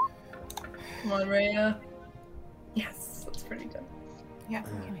 Come on, Rhea. Yes, that's pretty good. Yeah,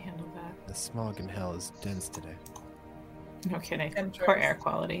 we can handle that. The smog in hell is dense today. No kidding. Chemtrails. Poor air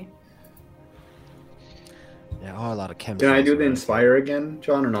quality. Yeah, a lot of chemicals. Can I do the around. inspire again,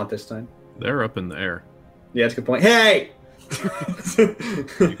 John, or not this time? They're up in the air. Yeah, that's a good point. Hey!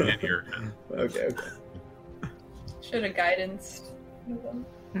 You can't hear it. Okay. Should have guidance.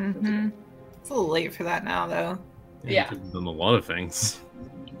 Mm-hmm. It's a little late for that now, though. Yeah. You could have done a lot of things.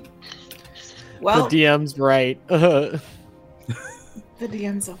 Well, The DM's right. Yeah. the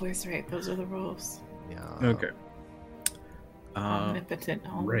DM's always right. Those are the rules. Okay. Omnipotent.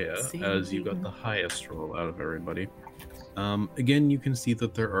 Rhea, all-seeing as you got being. the highest roll out of everybody. Again, you can see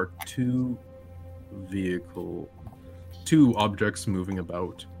that there are two objects moving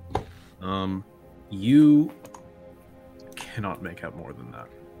about. You cannot make out more than that.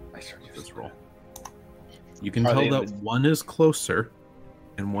 With this roll. You can Are tell they in that the- one is closer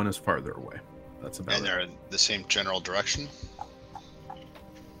and one is farther away. That's about And it. they're in the same general direction.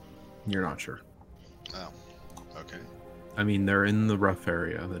 You're not sure. Oh, okay. I mean, they're in the rough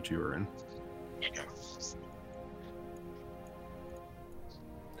area that you were in. Okay.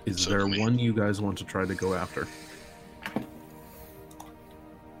 Is So there can we- one you guys want to try to go after?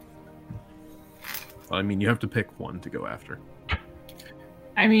 I mean, you have to pick one to go after.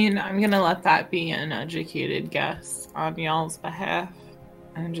 I mean, I'm going to let that be an educated guess on y'all's behalf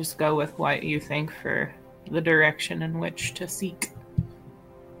and just go with what you think for the direction in which to seek.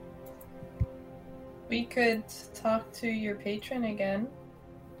 We could talk to your patron again.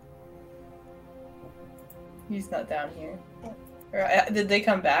 He's not down here. Or, did they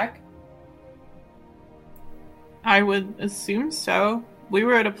come back? I would assume so. We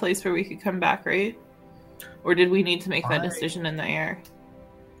were at a place where we could come back, right? Or did we need to make that decision in the air?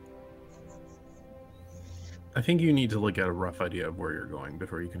 I think you need to get a rough idea of where you're going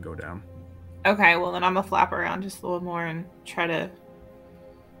before you can go down. Okay, well then I'm gonna flap around just a little more and try to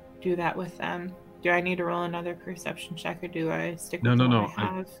do that with them. Do I need to roll another perception check, or do I stick with what I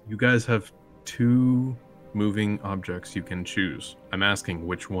have? You guys have 2 moving objects you can choose. I'm asking,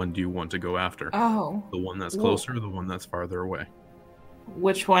 which one do you want to go after? Oh. The one that's closer or the one that's farther away?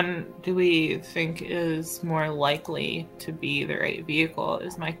 Which one do we think is more likely to be the right vehicle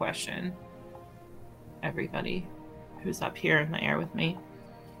is my question. Everybody who's up here in the air with me.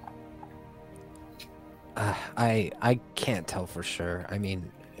 I can't tell for sure. I mean,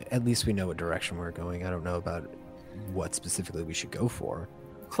 at least we know what direction we're going. I don't know about what specifically we should go for.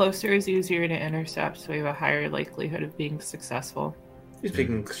 Closer is easier to intercept, so we have a higher likelihood of being successful. If we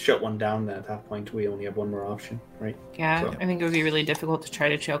can shut one down, at that point we only have one more option, right? Yeah, So- I think it would be really difficult to try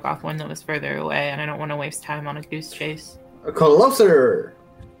to choke off one that was further away, and I don't want to waste time on a goose chase. Closer!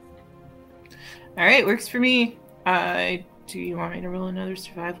 Alright, works for me. Do you want me to roll another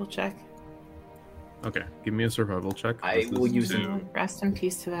survival check? Okay, give me a survival check. I will use it. Rest in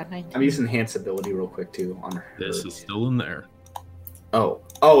peace to that 19. I'm using enhance ability real quick too on her. This is still in the air.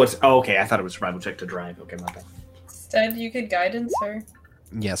 Okay. I thought it was survival check to drive. Okay, my bad. Instead, you could guidance her.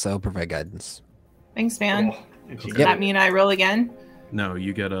 Yes, I'll provide guidance. Thanks, man. And she Does Yep. that mean I roll again? No,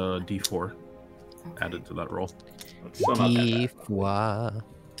 you get a D4 added to that roll. So not that bad. D4.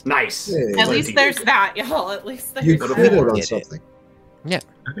 Nice. Hey. At least there's that, y'all. At least there's You What a crit that. on Get it. something.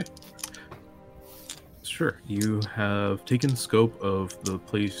 Sure, you have taken scope of the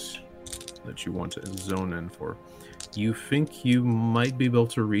place that you want to zone in for. You think you might be able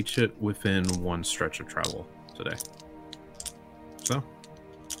to reach it within one stretch of travel today. So,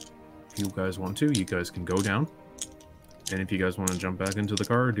 if you guys want to, you guys can go down. And if you guys want to jump back into the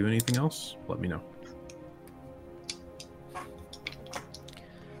car or do anything else, let me know.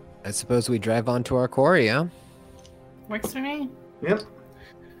 I suppose we drive on to our quarry, huh? Works for me. Yep.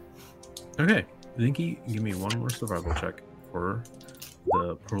 Okay, Zinky, give me one more survival check for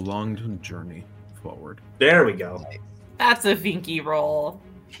the prolonged journey forward. There we go. That's a Vinky roll.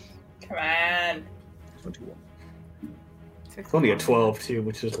 Come on. 21. It's only a 12 too,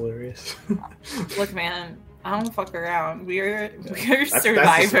 which is hilarious. Look, man, I don't fuck around. We're That's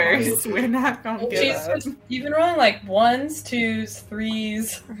survivors. just We're not gonna give up. You've been rolling like 1s, 2s,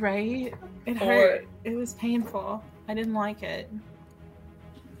 3s. Right? It Or- hurt. It was painful. I didn't like it.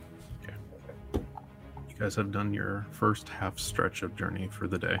 You guys have done your first half stretch of journey for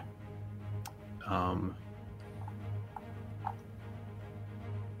the day.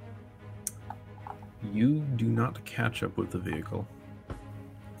 You do not catch up with the vehicle.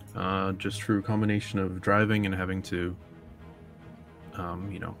 Just through a combination of driving and having to,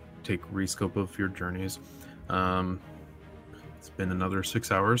 take rescope of your journeys. It's been another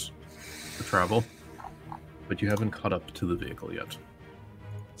 6 hours to travel, but you haven't caught up to the vehicle yet.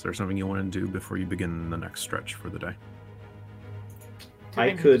 Is there something you want to do before you begin the next stretch for the day? Do I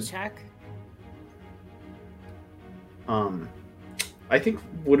need to could- check. I think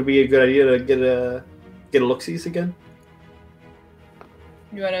would it be a good idea to get a look-sees again?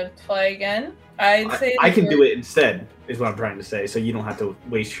 You want to fly again? I'd say I can do it instead, is what I'm trying to say, so you don't have to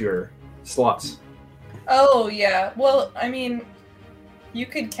waste your slots. Oh yeah. Well, I mean, you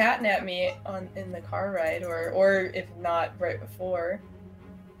could catnap me in the car ride, or if not, right before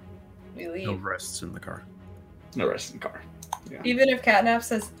we leave. No rests in the car. No rest in the car. Even if catnap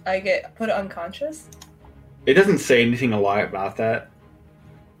says I get put unconscious. It doesn't say anything a lot about that.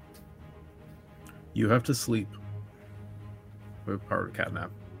 You have to sleep with part of catnap.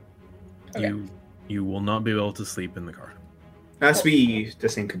 Okay. You will not be able to sleep in the car. It has to be the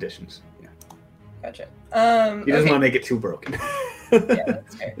same conditions. Yeah. Gotcha. He doesn't Okay. want to make it too broken. Yeah,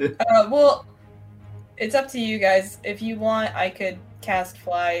 that's fair. Well, it's up to you guys. If you want, I could cast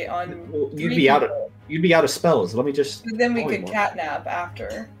fly on. Well, you'd 3 be out of people. you'd be out of spells. Let me just. Then we Oh, could more. catnap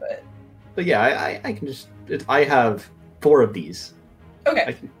after, but But yeah, I can just. I have 4 of these.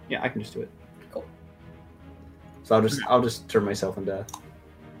 okay. I can just do it. Cool. So I'll just turn myself into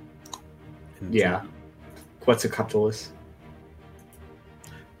Into Quetzalcoatlus.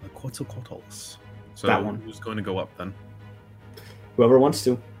 the Quetzalcoatlus. So That one. who's going to go up then? Whoever wants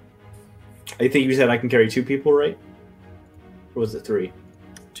to. I think you said I can carry 2 people, right? Or was it 3?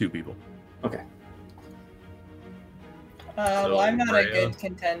 2 people. Okay. Well, I'm not a Rhea. good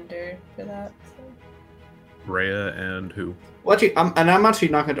contender for that. So. Rhea and who? Well, actually, I'm actually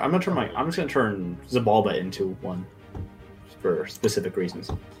not gonna. I'm just gonna turn Zabalba into one for specific reasons.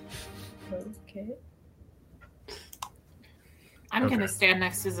 Okay. I'm Okay. gonna stand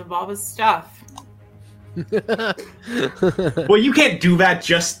next to Zabalba's stuff. Well, you can't do that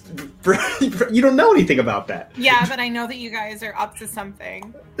just for, you don't know anything about that. Yeah, but I know that you guys are up to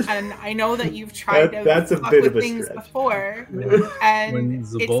something, and I know that you've tried to That's a fuck bit with of a things stretch. before, When and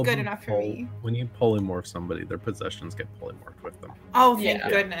it's Zabalba good enough for me. When you polymorph somebody, their possessions get polymorphed with them. Oh, thank Yeah.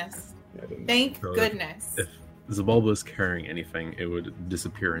 goodness! Yeah, I didn't- Thank So goodness! If Zabalba is carrying anything, it would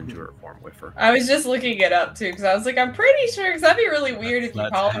disappear into her form with her. I was just looking it up too because I was like, I'm pretty sure because that'd be really weird if you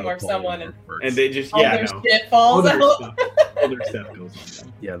That's how polymorph someone and polymorph works. And they just all yeah, their no. shit All falls their out. stuff, all their stuff goes on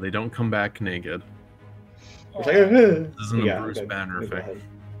them. Yeah, they don't come back naked. It's like, This isn't yeah, a Bruce okay, Banner go effect. ahead.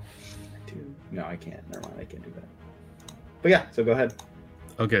 No, I can't. Never mind. I can't do that. But yeah, so go ahead.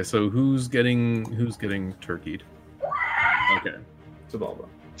 Okay, so who's getting turkeyed? Okay, Zabalba.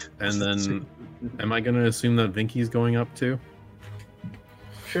 and then am I gonna assume that Vinky's going up too?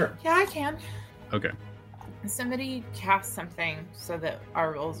 Sure. Yeah, I can. Okay. Somebody cast something so that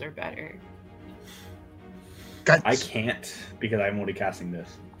our rolls are better. Guidance. I can't because I'm only casting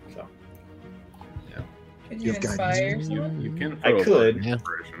this. So Could You you have inspire guidance. someone? You can. I throw a could. bardic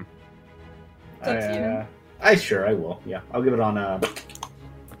inspiration. It's up to you. I will. Yeah, I'll give it on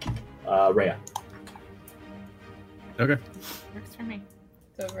Rhea. Okay. Works for me.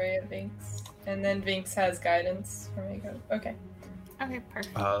 So Rhea Vinks. And then Vinks has guidance for me. Okay. Okay,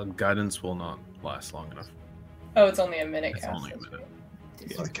 perfect. Guidance will not last long enough. Oh, it's only a minute It's cast. only a that's minute.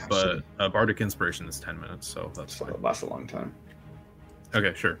 right. Like, But bardic inspiration is 10 minutes, so that's So fine. it lasts a long time.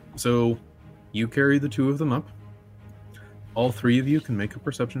 Okay, sure. So you carry the 2 of them up. All 3 of you can make a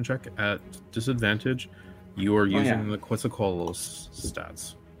perception check at disadvantage. You are using yeah. the Quetzalcoatlus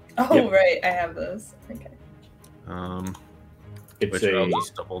stats. Oh, Yep. right. I have those. Okay. It's Which I'll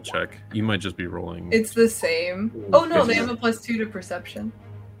just double check. You might just be rolling. It's the same. Oh, no. They It's- have a +2 to perception.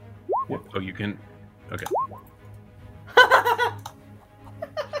 Oh, you can. Okay.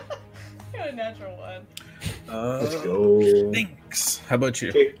 Got a natural one. Let's go. Thanks. How about you?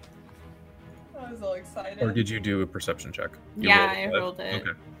 Okay. I was all excited. Or did you do a perception check? You Yeah, rolled a I five? rolled it.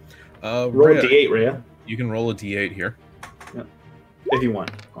 Okay. Roll Rhea, a d8, Rhea, you can roll a d8 here. if you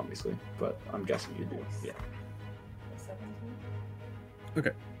want, obviously. But I'm guessing you do. Yeah.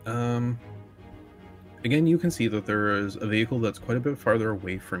 17. Again, you can see that there is a vehicle that's quite a bit farther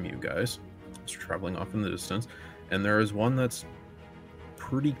away from you guys. It's traveling off in the distance, and there is one that's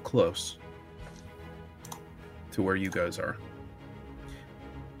pretty close to where you guys are.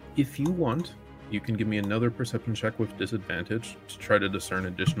 If you want, you can give me another perception check with disadvantage to try to discern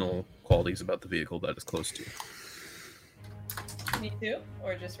additional qualities about the vehicle that is close to you. Me too?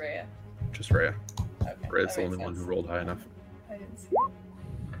 Or just Rhea? Just Rhea. Okay. Rhea's that the makes only one who sense. rolled high enough. I didn't see it.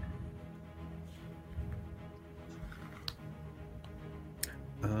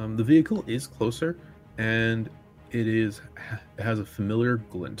 The vehicle is closer, and it has a familiar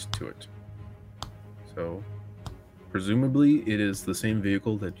glint to it. So, presumably, it is the same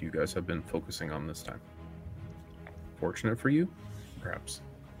vehicle that you guys have been focusing on this time. Fortunate for you, perhaps.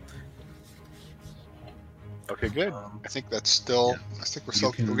 Okay, good. I think that's still. I think we're You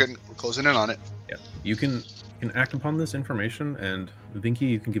still. can- We're closing in on it. Yeah, you can act upon this information, and Vinky,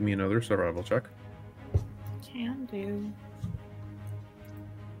 you can give me another survival check. Can do.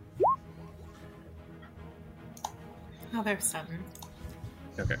 Oh, there's 7.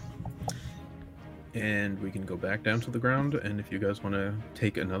 Okay. And we can go back down to the ground, and if you guys want to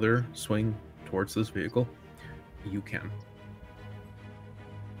take another swing towards this vehicle, you can.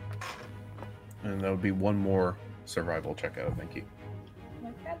 And that would be one more survival check out of Vinky.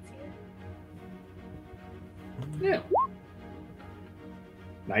 My cat's here. Yeah.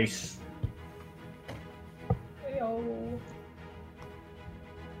 Nice. Heyo.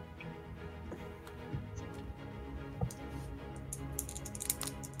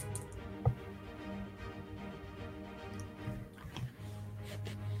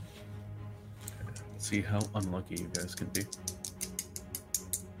 Let's see how unlucky you guys could be.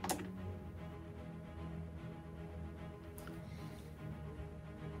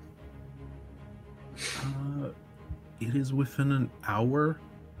 It is within an hour's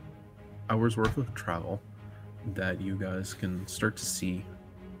worth of travel that you guys can start to see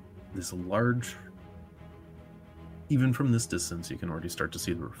this large even from this distance, you can already start to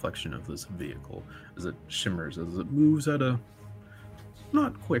see the reflection of this vehicle as it shimmers, as it moves at a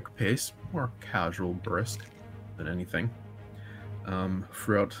not quick pace, more casual, brisk than anything,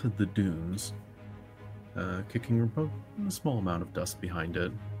 throughout the dunes, kicking a small amount of dust behind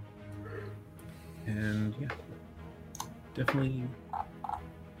it. And yeah, definitely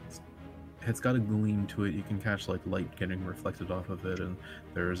it's got a gleam to it. You can catch like light getting reflected off of it, and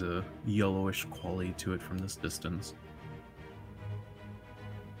there's a yellowish quality to it from this distance.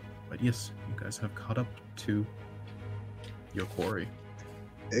 But yes, you guys have caught up to your quarry.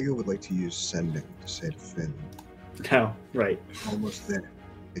 Ego would like to use sending to say to Finn, No, right. almost there.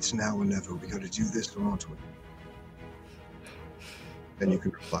 It's now or never. We gotta do this or onto it. Then you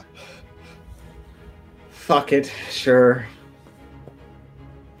can reply. Fuck it. Sure.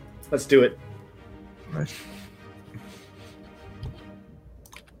 Let's do it. Right.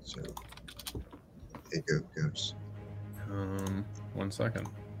 So, Ego goes. 1 second.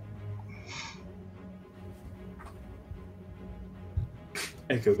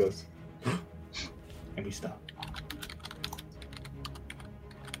 Echo goes. And we stop.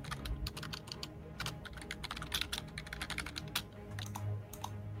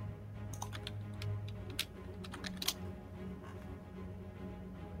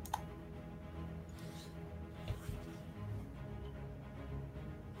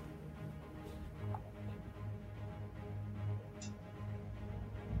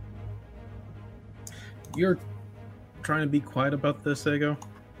 You're trying to be quiet about this, Ego?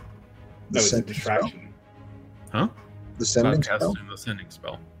 That was a sending distraction. Huh? The sending Not spell? casting the sending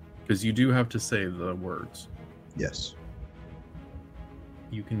spell. Because you do have to say the words. Yes.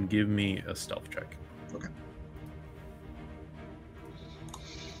 You can give me a stealth check.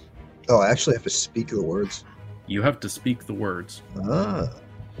 Oh, I actually have to speak the words. You have to speak the words. Ah.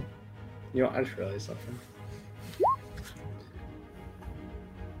 You know, I just realized something.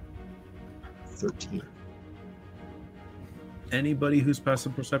 13. Anybody whose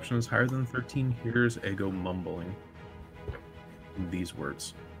passive perception is higher than 13 hears Ego mumbling these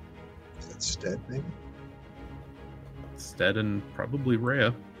words. Is that Stead, maybe? Stead and probably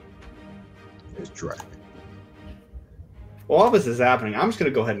Rhea. There's Drag. While all this is happening, I'm just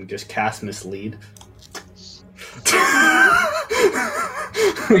gonna go ahead and just cast Mislead.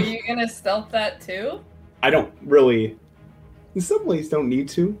 Are you gonna stealth that too? I don't really. In some ways, don't need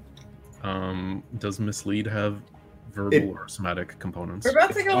to. Does Mislead have verbal or somatic components? We're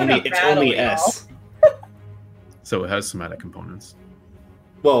about to go Only, into it's battle, only y'all. S. So it has somatic components.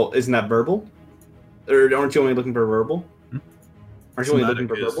 Well, isn't that verbal? Or aren't you only looking for verbal? Hmm? Aren't you only Somatic looking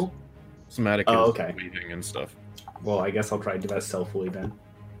for is- verbal? Somatic Oh, is okay. weaving and stuff. Well, I guess I'll try to do that stealthily then.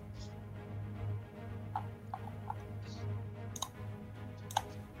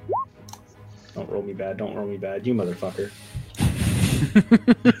 Don't roll me bad, don't roll me bad, you motherfucker.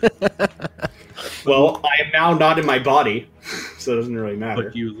 Well, I am now not in my body, so it doesn't really matter.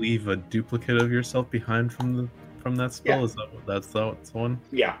 But you leave a duplicate of yourself behind from that spell? Yeah. Is that what that's the one?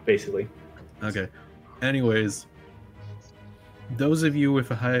 Yeah, basically. Okay. Anyways, those of you with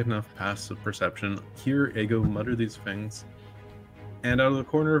a high enough passive perception hear Ego mutter these things, and out of the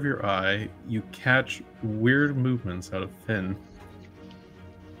corner of your eye, you catch weird movements out of Finn.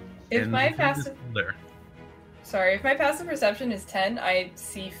 If and my Finn is passive still there. Sorry, if my passive perception is 10, I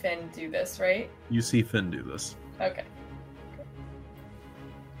see Finn do this, right? You see Finn do this. Okay.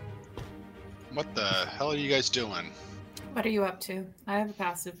 What the hell are you guys doing? What are you up to? I have a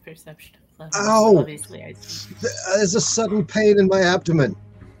passive perception of 11. Ow! Obviously, I see. There's a sudden pain in my abdomen.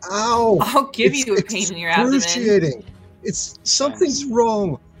 Ow! I'll give It's you a pain in your abdomen. excruciating. It's something's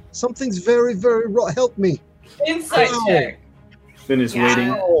wrong. Something's very, very wrong. Help me. Insight Ow. check. Finn is Yeah. waiting.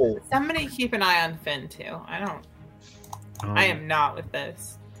 Oh, Somebody keep an eye on Finn too. I am not with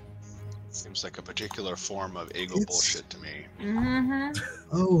this. Seems like a particular form of ego It's- bullshit to me. Mm-hmm.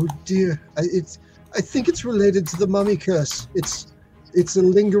 oh dear. I think it's related to the mummy curse. It's a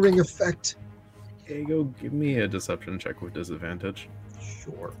lingering effect. Ego, give me a deception check with disadvantage.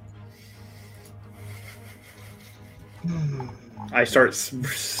 Sure. I start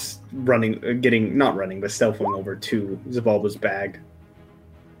running, not running, but stealthing over to Zabalba's bag.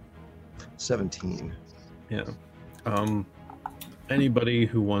 17. Yeah. Anybody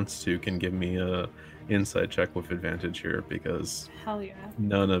who wants to can give me a insight check with advantage here because Hell yeah.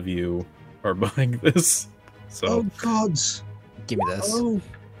 none of you are buying this. So Oh gods. Give me this. Oh.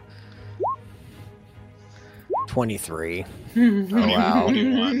 23. Oh wow.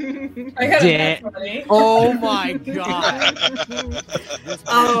 I got a Damn. nat 20. Oh my god.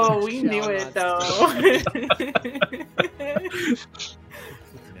 Oh, we knew Shall it not though.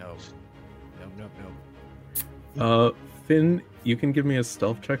 No. No. Finn, you can give me a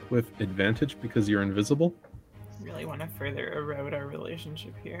stealth check with advantage because you're invisible. Really want to further erode our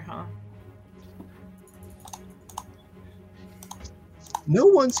relationship here, huh? No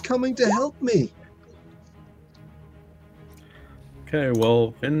one's coming to help me. Okay,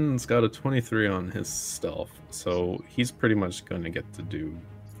 well, Finn's got a 23 on his stealth, so he's pretty much going to get to do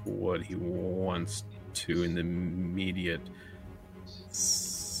what he wants to in the immediate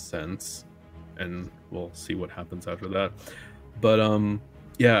sense, and we'll see what happens after that. But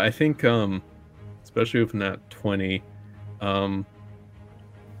yeah, I think especially with nat 20,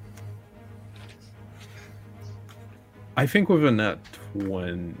 I think with a nat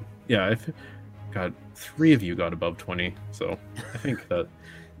 20, yeah, God, 3 of you got above 20, so I think that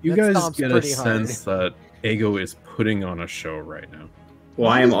you That guys stomps get a pretty hard. sense that Ego is putting on a show right now. Well,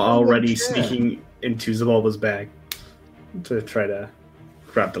 I am Why is already no one there? sneaking into Zabalba's bag to try to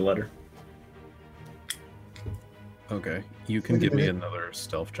grab the letter. Okay, you can Wait a give me minute. another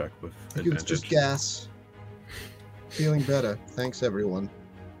stealth check with I think it's just advantage. gas. Feeling better. Thanks, everyone.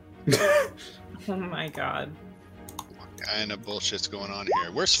 Oh my god. What kind of bullshit's going on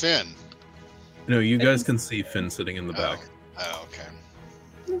here? Where's Finn? No, you guys can see Finn sitting in the back. Oh, okay.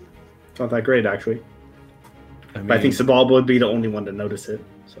 It's not that great, actually. I mean, But I think Zabalba would be the only one to notice it.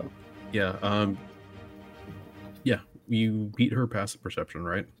 So yeah, yeah, you beat her passive perception,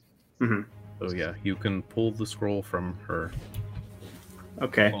 right? Mhm. So yeah, you can pull the scroll from her.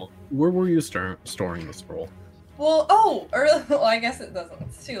 okay. Well, where were you storing the scroll? Well, well, I guess it doesn't.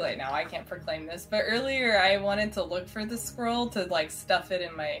 It's too late now. I can't proclaim this. But earlier, I wanted to look for the scroll to like stuff it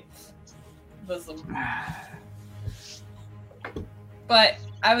in my bosom. But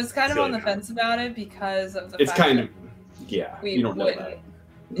I was kind of on the fence about it because of the It's fact kind that of yeah. we You don't know wouldn't.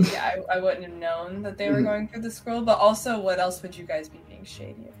 that. Yeah, I wouldn't have known that they were going through the scroll. But also, what else would you guys be being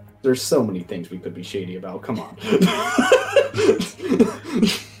shady about? There's so many things we could be shady about. Come on.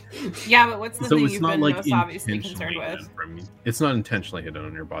 Yeah, but what's the So thing it's you've not been like most obviously concerned intentionally with? hidden from you. It's not intentionally hidden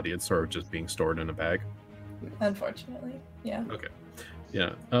on your body. It's sort of just being stored in a bag. Unfortunately, yeah.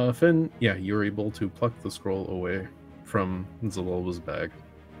 Yeah, Finn. Yeah, you're able to pluck the scroll away from Zabalba's bag.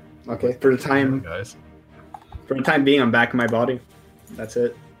 Okay. For the time being, I'm back in my body. That's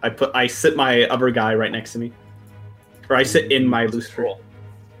it. I sit my other guy right next to me, or I sit in my loose scroll.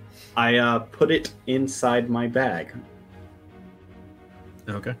 I put it inside my bag.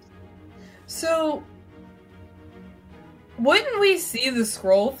 Okay. So, wouldn't we see the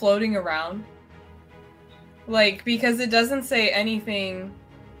scroll floating around? Like, because it doesn't say anything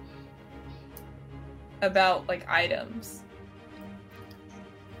about, like, items.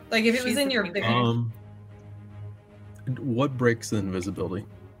 Like, if it was She's in the your... queen. What breaks the invisibility?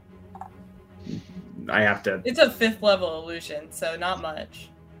 I have to. It's a 5th level illusion, so not much.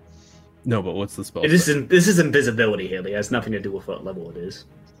 No, but what's the spell? This is invisibility, Haley. It has nothing to do with what level it is.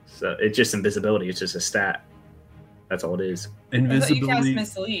 So it's just invisibility. It's just a stat. That's all it is. I thought you cast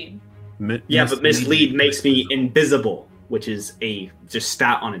Invisibility. Mislead. Yeah, but mislead makes me invisible, which is a just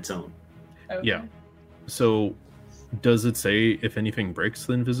stat on its own. Okay. Yeah. So, does it say if anything breaks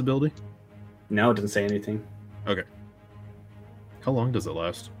the invisibility? No, it doesn't say anything. Okay. How long does it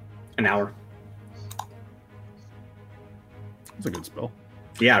last? An hour. It's a good spell.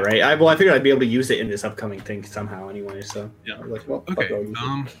 Yeah, right. I figured I'd be able to use it in this upcoming thing somehow anyway. So Yeah. I was like, well, fuck Okay. it,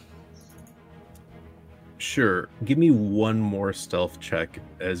 I'll use it. Sure. Give me one more stealth check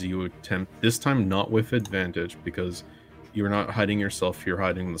as you attempt. This time, not with advantage because you're not hiding yourself. You're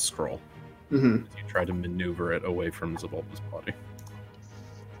hiding the scroll. Mhm. You try to maneuver it away from Zabalba's body.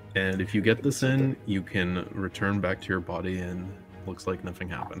 And if you get this in, you can return back to your body, and looks like nothing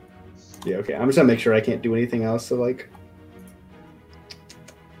happened. Yeah, okay. I'm just gonna make sure I can't do anything else to like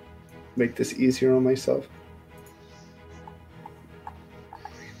make this easier on myself.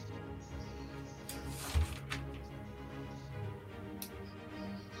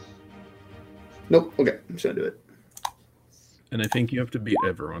 Nope. Okay, I'm just gonna do it. And I think you have to beat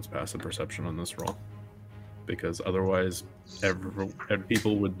everyone's passive perception on this roll, because otherwise, every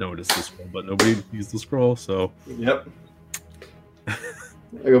people would notice the scroll, but nobody sees the scroll. So Yep. I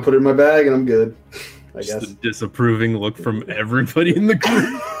go put it in my bag and I'm good. I just guess. a disapproving look from everybody in the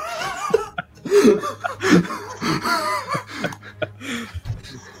group.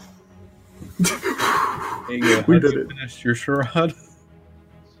 Hey, We have did you it. finished your charade?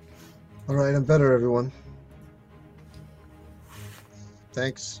 All right, I'm better, everyone.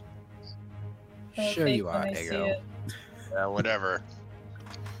 Thanks. I'll Sure take you when are, I see Ego. it. Yeah, whatever.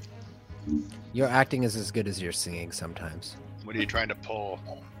 Your acting is as good as your singing sometimes. What are you trying to pull?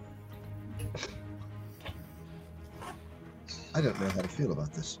 I don't know how to feel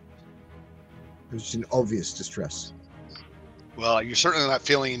about this. There's an obvious distress. Well, you're certainly not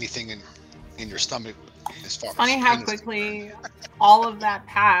feeling anything in your stomach as far Funny as how pain is quickly all of that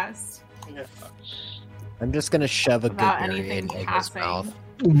passed I'm just gonna shove a good without berry anything in Ego's passing. mouth.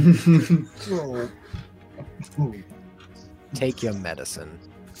 Oh. Oh, Take your medicine.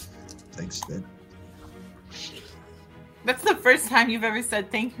 thanks, Ned. That's the first time you've ever said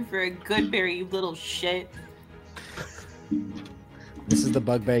thank you for a good berry, you little shit. This is the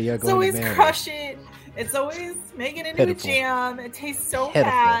bugbear you're It's going always to marry. crush it. It's always make it into Pitiful. a jam. It tastes so Pitiful.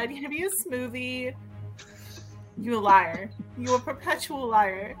 bad. You have you a smoothie. You a liar. You a perpetual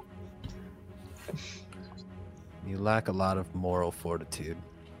liar. You lack a lot of moral fortitude.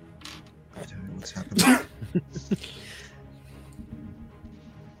 I don't know what's happening.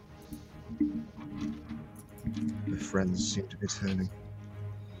 My friends seem to be turning.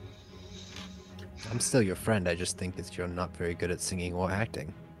 I'm still your friend. I just think that you're not very good at singing or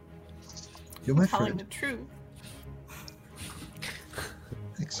acting. You're my Telling friend. the truth.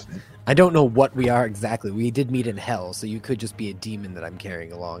 Thanks, Ned. I don't know what we are exactly. We did meet in hell, so you could just be a demon that I'm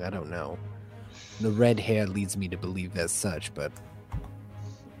carrying along. I don't know. The red hair leads me to believe as such, but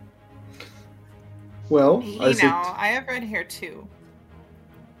Well, You as know, it, I have red hair too.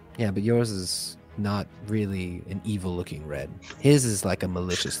 yeah, but yours is not really an evil-looking red. His is like a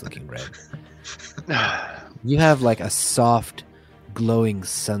malicious-looking red. You have like a soft, glowing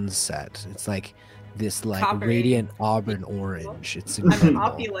sunset. It's like this like Coppery. radiant auburn orange. It's I'm incredible.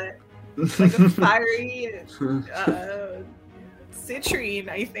 opulent. Like a fiery citrine,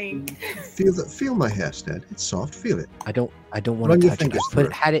 I think. Feel my hair, Ned. It's soft. Feel it. I don't want Run to your touch it. fingers I through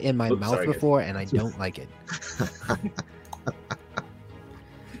it. had it in my Oops, mouth sorry, guys. before, and I don't like it.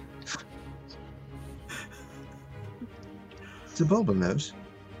 It's a bulba nose.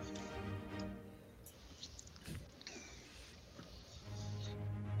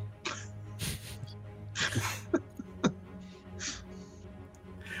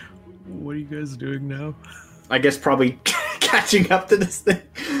 What are you guys doing now? I guess probably catching up to this thing.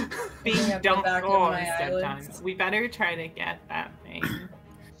 Being Up the don't back of go my eyelids. sometimes. We better try to get that thing.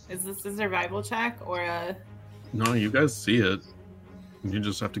 Is this a survival check or a No, you guys see it. You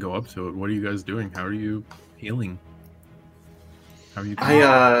just have to go up to it. What are you guys doing? How are you healing? How are you?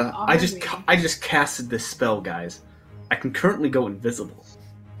 I just casted this spell, guys. I can currently go invisible,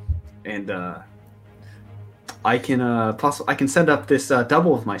 and I can send up this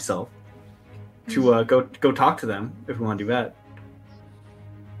double of myself to go talk to them if we want to do that.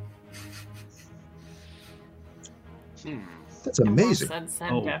 That's I almost amazing. said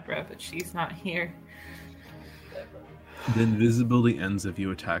send Oh. Deborah, but she's not here. The invisibility ends if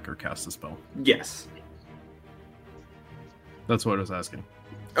you attack or cast a spell. Yes. That's what I was asking.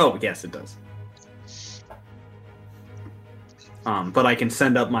 Oh, yes, it does. But I can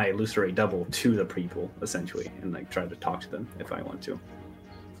send up my illusory double to the people essentially, and like try to talk to them if I want to.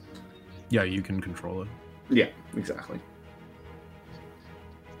 Yeah, you can control it. Yeah, exactly.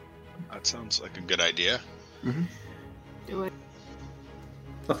 That sounds like a good idea. Do it.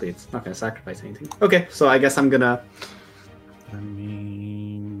 Luckily, it's not going to sacrifice anything. Okay, so I guess I'm gonna. I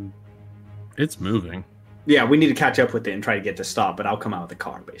mean, it's moving. Yeah, we need to catch up with it and try to get to stop, but I'll come out of the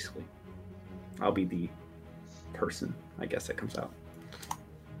car basically. I'll be the person, I guess, that comes out.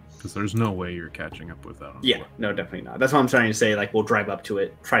 Because there's no way you're catching up with that. on Yeah, foot. no, definitely not. That's what I'm trying to say. Like, we'll drive up to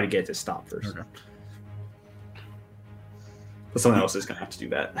it, try to get it to stop first. Okay. But someone else is going to have to do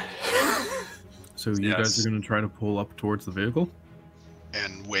that. So you guys Yes. are going to try to pull up towards the vehicle?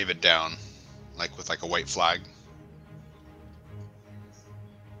 And wave it down, like with like a white flag.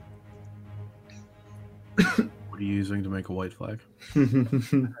 What are you using to make a white flag?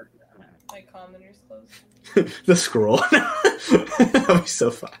 My commoner's clothes. The scroll. That would be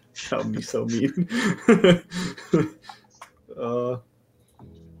so fun. That would be so mean.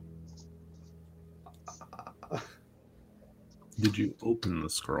 Did you open the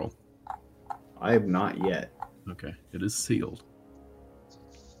scroll? I have not yet. Okay, it is sealed.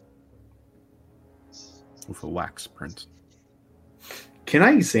 With a wax print. Can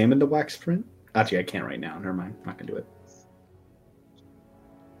I examine the wax print? Actually, I can't right now. Never mind. I'm not going to do it.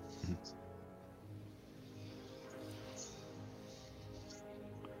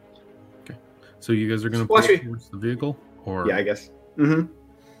 So you guys are going to pull Watch me. towards the vehicle? Or Yeah, I guess.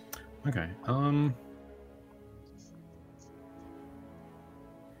 Mm-hmm. Okay.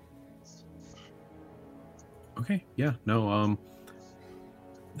 Okay, yeah, no,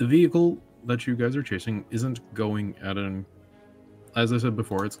 the vehicle that you guys are chasing isn't going at an, as I said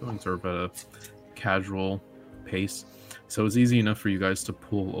before, it's going sort of at a casual pace. So it's easy enough for you guys to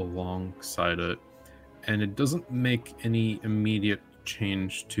pull alongside it. And it doesn't make any immediate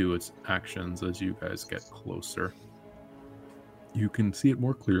change to its actions as you guys get closer. You can see it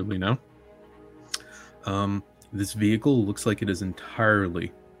more clearly now. This vehicle looks like it is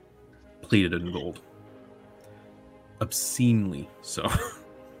entirely plated in gold. Obscenely so.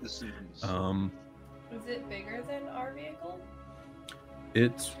 Is it bigger than our vehicle?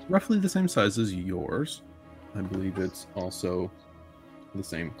 It's roughly the same size as yours. I believe it's also the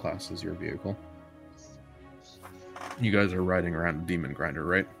same class as your vehicle. You guys are riding around a Demon Grinder,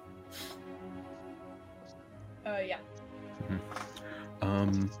 right? Yeah.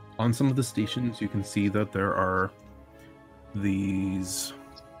 On some of the stations, you can see that there are these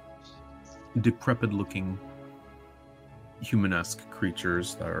decrepit-looking human-esque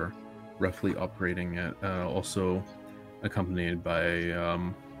creatures that are roughly operating at, also accompanied by,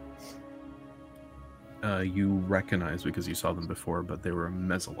 you recognize because you saw them before, but they were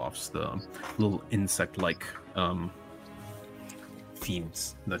Mezzalofts, the little insect-like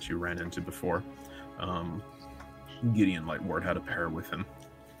fiends that you ran into before. Gideon Lightward had a pair with him.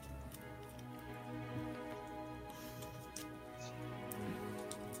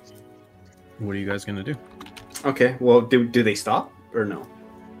 What are you guys gonna do? Okay, well, do they stop or no?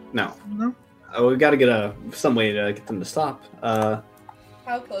 No. Oh, we got to get some way to get them to stop. How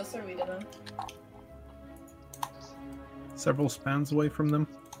close are we to them? Several spans away from them.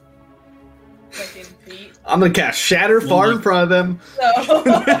 Like in feet? I'm gonna cast Shatter far in front of them.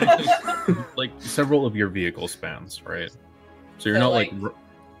 No. Like several of your vehicle spans, right? So you're So, not like-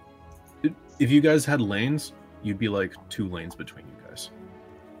 if you guys had lanes, you'd be like 2 lanes between you guys.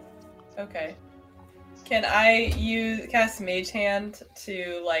 Okay. Can I cast Mage Hand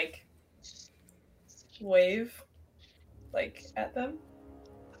to like wave like at them?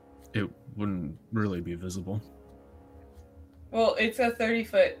 It wouldn't really be visible. Well, it's a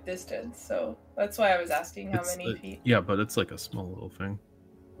 30-foot distance, so that's why I was asking how many feet. Yeah, but it's like a small little thing.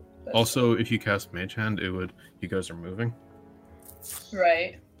 That's Also, if you cast Mage Hand, you guys are moving.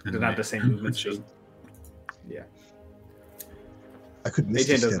 right. They're not the same movement It's just- speed. Yeah. I could Mage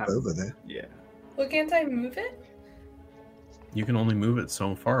misty Hand doesn't step have- over there. Yeah. Well, can't I move it? You can only move it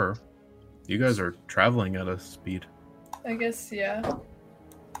so far. You guys are traveling at a speed. I guess, yeah.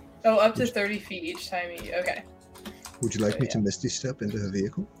 Oh, up to 30 feet each time you... Okay. Would you like me Yeah. to misty step into her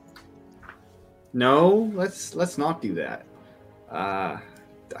vehicle? No, let's not do that. I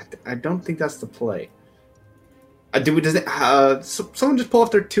don't think that's the play. Someone just pull off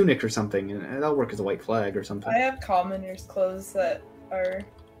their tunic or something, and that'll work as a white flag or something. I have commoners' clothes that are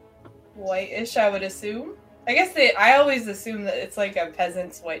whitish, I would assume. I guess I always assume that it's like a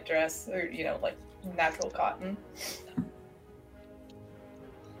peasant's white dress, or, like natural cotton.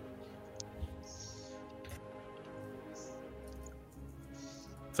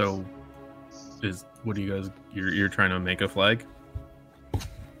 So, what do you guys? You're trying to make a flag?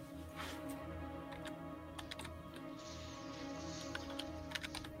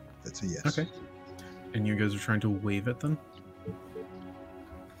 That's a yes. Okay. And you guys are trying to wave it then?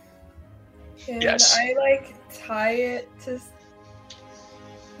 Can Yes. I, tie it to...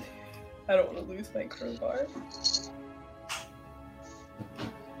 I don't want to lose my crowbar.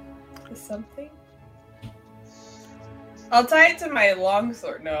 To something? I'll tie it to my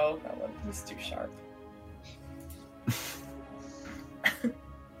longsword. No, that one was too sharp.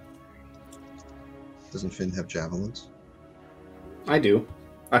 Doesn't Finn have javelins? I do.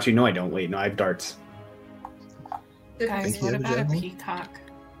 Actually, no, I don't. Wait, no, I have darts. Guys, Think you what have a about a javelin? peacock?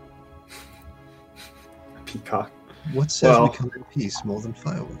 Peacock. What says Well- we come in peace more than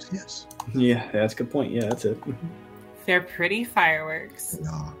fireworks? Yes. Yeah, that's a good point. Yeah, that's it. They're pretty fireworks. They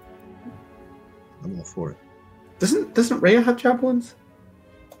are. I'm all for it. Doesn't Rhea have javelins?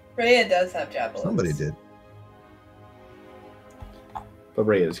 Rhea does have javelins. Somebody did. But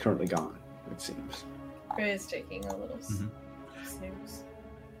Rhea is currently gone, it seems. Rhea's taking a little Mhm. snooze.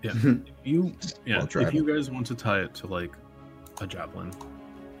 If you guys want to tie it to like a javelin,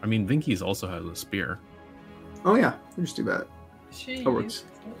 I mean Vinky's also has a spear. Oh yeah, we just do that. She That works. used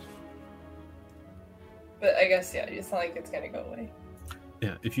it. But I guess, yeah, it's not like it's gonna go away.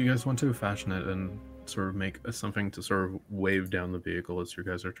 Yeah, if you guys want to fashion it and sort of make something to sort of wave down the vehicle as you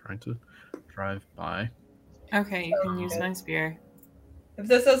guys are trying to drive by. Okay, you can use my spear. If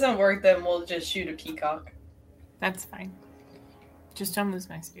this doesn't work, then we'll just shoot a peacock. That's fine. Just don't lose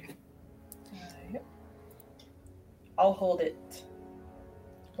my spear. I'll hold it.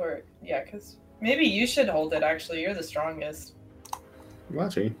 Or, yeah, because maybe you should hold it, actually. You're the strongest. Well,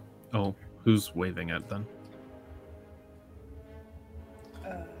 actually, Oh, who's waving it then?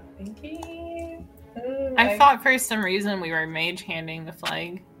 Pinky? I thought for some reason we were mage handing the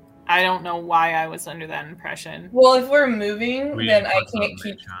flag. I don't know why I was under that impression. Well, if we're moving, then I talked about can't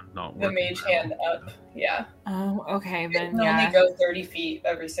keep mage hand not the working mage very hand well. up. Yeah. Oh, okay, It then can yeah. only go 30 feet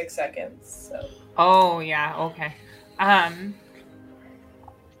every 6 seconds. So. Oh, yeah, okay. Then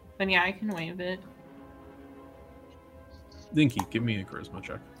yeah, I can wave it. Dinky, give me a charisma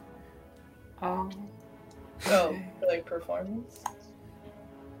check. Oh. Oh, Okay. for like performance?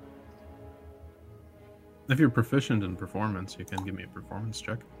 If you're proficient in performance, you can give me a performance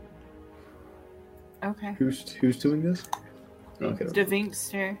check. Okay. Who's doing this? Okay.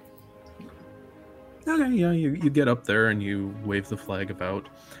 Devinkster. Okay, yeah, you get up there and you wave the flag about.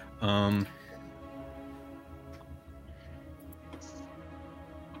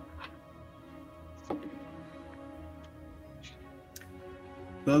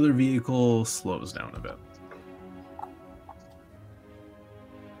 The other vehicle slows down a bit.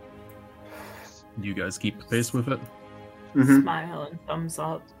 You guys keep the pace with it? Mm-hmm. Smile and thumbs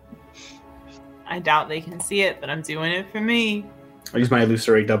up. I doubt they can see it, but I'm doing it for me. I use my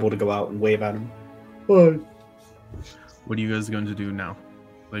illusory double to go out and wave at him. Bye. What are you guys going to do now?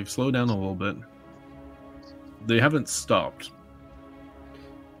 They've slowed down a little bit. They haven't stopped.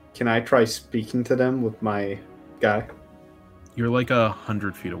 Can I try speaking to them with my guy? You're like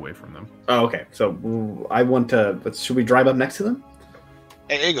 100 feet away from them. Oh, okay. So I want to. Should we drive up next to them?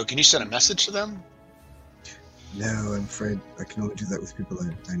 Hey, Ego, can you send a message to them? No, I'm afraid I can only do that with people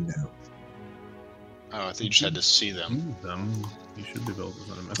I know. Oh, I think you just had to see them. You should be able to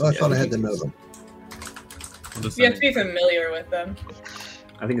send a message. Oh, I thought I had to know them. You have to be familiar with them.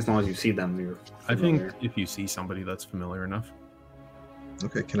 I think as long as you see them, you're. I think familiar. if you see somebody that's familiar enough.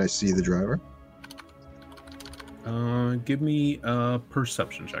 Okay, can I see the driver? Give me a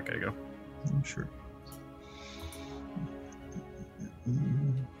perception check, Ego. Oh, sure.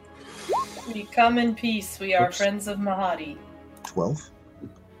 We come in peace. We are Oops. friends of Mahadi. 12?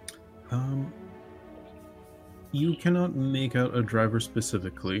 You cannot make out a driver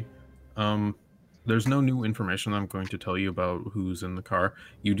specifically. There's no new information I'm going to tell you about who's in the car.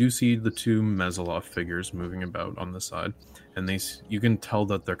 You do see the two Mezalov figures moving about on the side, and you can tell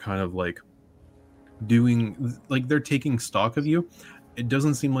that they're kind of like they're taking stock of you. It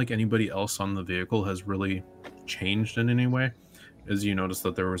doesn't seem like anybody else on the vehicle has really changed in any way, as you notice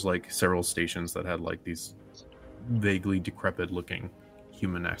that there was like several stations that had like these vaguely decrepit looking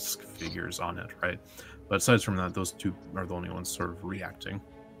human-esque figures on it, right? But aside from that, those two are the only ones sort of reacting.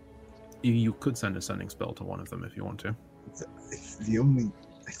 You could send a sending spell to one of them if you want to. I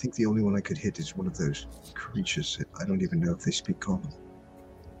think the only one I could hit is one of those creatures. I don't even know if they speak common.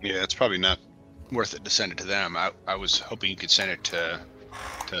 Yeah, it's probably not worth it to send it to them. I was hoping you could send it to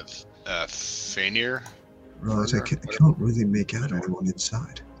Fainir. Right, I can't really make out anyone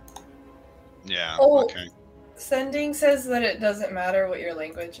inside. Yeah, Oh. okay. Sending says that it doesn't matter what your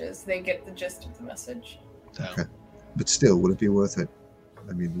language is. They get the gist of the message. So, Okay. But still, would it be worth it?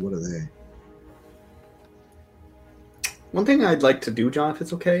 I mean, what are they? One thing I'd like to do, John, if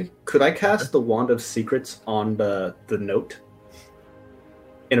it's okay, could I cast the Wand of Secrets on the note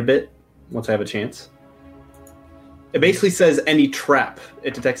in a bit, once I have a chance? It basically says any trap.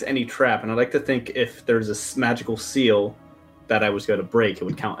 It detects any trap, and I'd like to think if there's a magical seal that I was going to break, it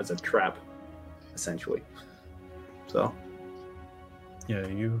would count as a trap, essentially. So, Yeah,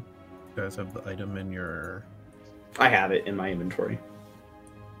 you guys have the item in your... I have it in my inventory.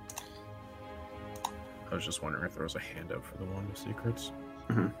 I was just wondering if there was a handout for the Wand of Secrets.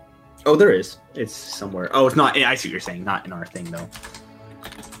 Oh, there is. It's somewhere. Oh, it's not. I see what you're saying. Not in our thing, though.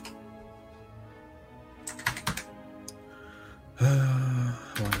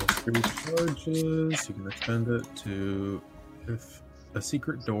 Wand of 3 charges. You can expend it to if a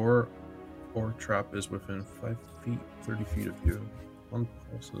secret door or trap is within 5 feet, 30 feet of you. 1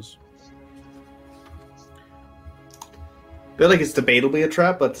 pulses. I feel like it's debatably a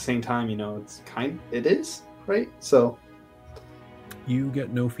trap, but at the same time, it is, right? So, You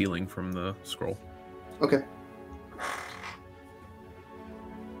get no feeling from the scroll. okay.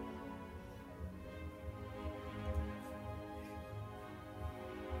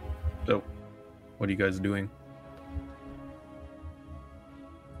 So, what are you guys doing?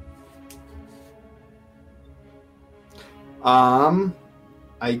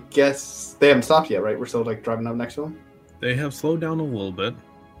 I guess they haven't stopped yet, right? We're still driving up next to them. They have slowed down a little bit.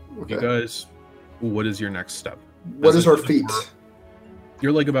 Okay. You guys, what is your next step? What is our it- feet?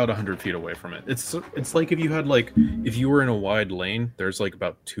 You're about 100 feet away from it. It's like if you had if you were in a wide lane, there's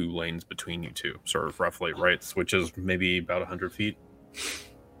about 2 lanes between you two, sort of roughly, right? Which is maybe about 100 feet.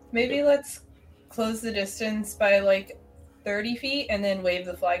 Maybe let's close the distance by 30 feet and then wave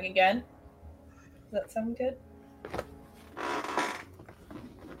the flag again. Does that sound good?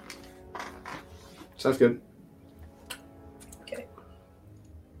 Sounds good. Okay.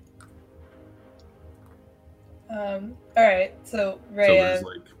 All right. So So Rhea. there's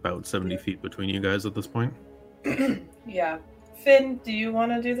like about 70 feet between you guys at this point. Yeah. Finn, do you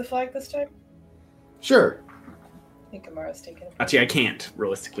want to do the flag this time? Sure. I think Amara's taking it. Actually, I can't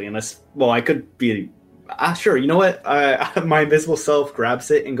realistically, unless I could be. Sure. You know what? My invisible self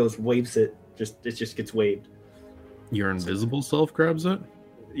grabs it and goes waves it. It just gets waved. Your invisible self grabs it?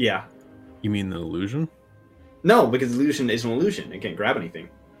 Yeah. You mean the illusion? No, because illusion is an illusion. It can't grab anything.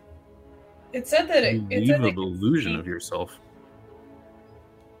 It said that You it leave said the it can illusion speak- of yourself.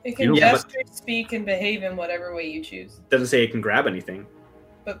 It You can don't- gesture, speak, and behave in whatever way you choose. Doesn't say it can grab anything.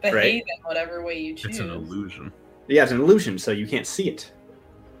 But behave in whatever way you choose. It's an illusion. Yeah, it's an illusion, so you can't see it,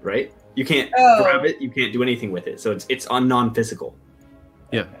 right? You can't Oh. grab it. You can't do anything with it. So it's non-physical.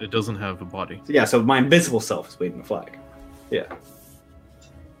 Yeah, it doesn't have a body. So yeah, so my invisible self is waving the flag. Yeah.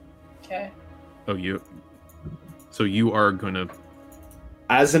 Okay. Oh, so you are going to...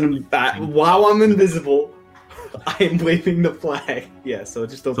 While I'm invisible, I am waving the flag. Yeah, so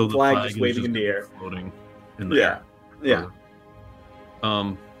just the So flag just is waving in the air. floating in the Yeah. air.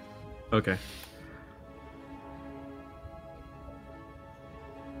 Yeah. Okay.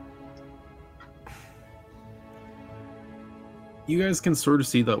 You guys can sort of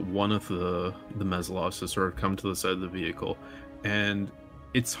see that one of the Meslovs has sort of come to the side of the vehicle, and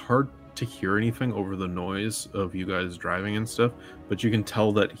it's hard to hear anything over the noise of you guys driving and stuff, but you can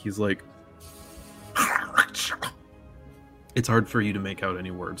tell that he's like... It's hard for you to make out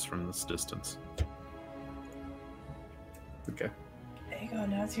any words from this distance. Okay. There you go.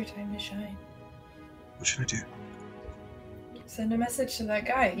 Now's your time to shine. What should I do? Send a message to that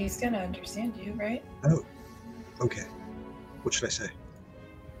guy. He's gonna understand you, right? Oh, okay. What should I say?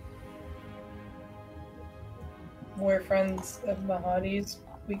 We're friends of Mahadi's.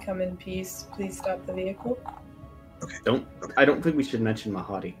 We come in peace. Please stop the vehicle. Okay. I don't think we should mention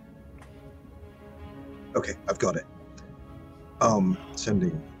Mahadi. Okay, I've got it.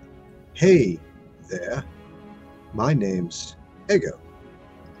 Sending. Hey there. My name's Ego.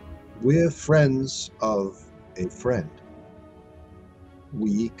 We're friends of a friend.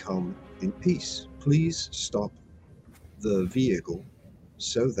 We come in peace. Please stop the vehicle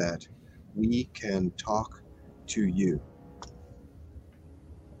so that we can talk to you.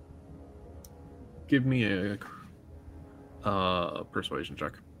 Give me a persuasion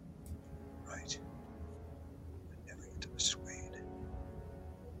check. Right. I never get to persuade.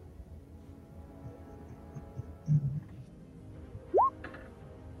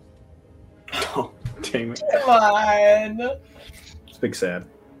 Oh, dang it. Come on. It's big sad.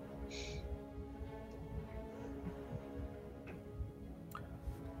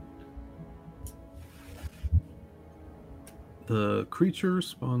 The creature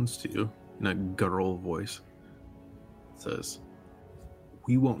responds to you in a guttural voice. It says,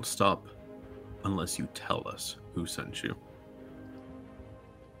 "We won't stop unless you tell us who sent you."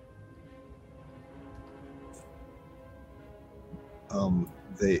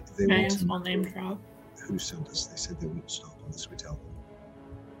 They May want as to well know name drop. who sent us. They said they won't stop unless we tell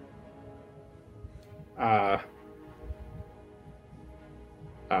them.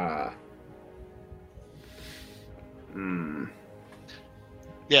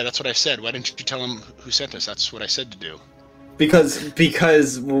 Yeah, that's what I said. Why didn't you tell him who sent us? That's what I said to do.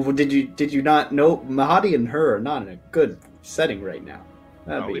 Because well, did you not know Mahadi and her are not in a good setting right now?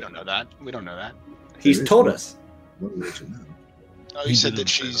 No, we don't know that. We don't know that. He's told us. What way to know? Oh, he He said didn't that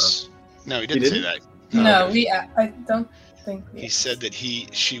say she's. No, he He didn't say didn't? that. No, I don't think we. He said that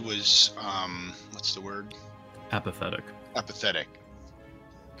she was what's the word? Apathetic. Apathetic.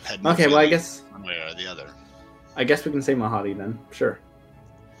 Had no Okay, well I feeling guess one way or the other. we can say Mahadi then. Sure.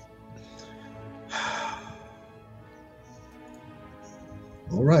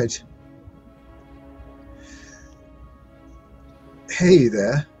 All right. Hey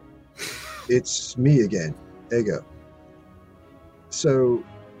there. It's me again, Ego. So,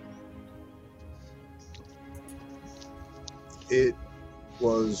 it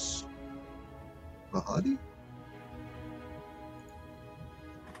was Mahadi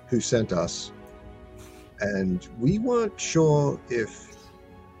who sent us, and we weren't sure if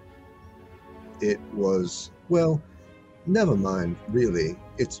it was, well, never mind, really.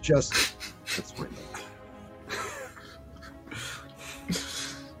 It's just, that's right.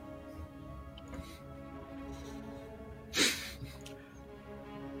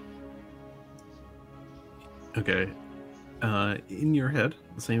 Okay. In your head,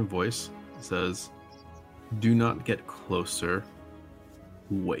 the same voice says, "Do not get closer.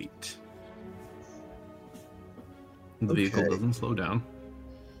 Wait." The vehicle Okay. doesn't slow down.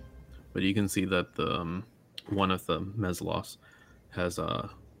 But you can see that the one of the Mesloths has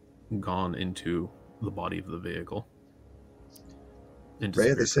gone into the body of the vehicle.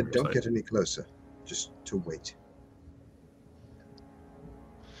 Rhea, they said don't get any closer, just to wait.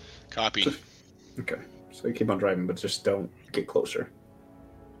 Copy. Okay, so you keep on driving, but just don't get closer.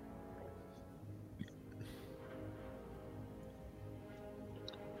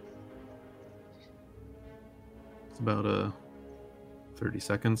 It's about 30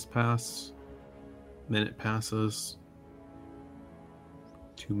 seconds pass, minute passes,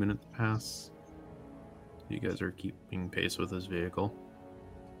 2 minutes pass. You guys are keeping pace with this vehicle.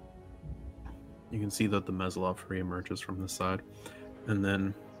 You can see that the Mesloth reemerges from the side, and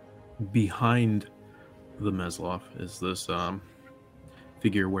then behind the Mesloth is this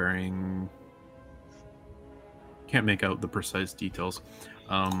figure wearing... Can't make out the precise details,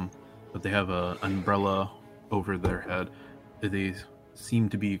 but they have an umbrella over their head. They seem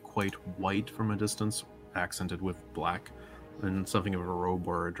to be quite white from a distance, accented with black, and something of a robe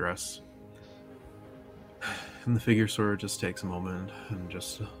or a dress. And the figure sort of just takes a moment and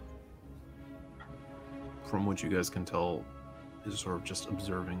just, from what you guys can tell, is sort of just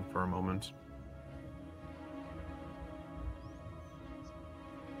observing for a moment.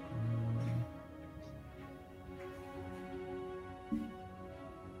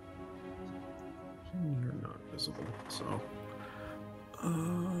 You're not visible, so...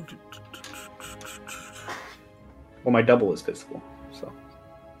 Well, my double is visible, so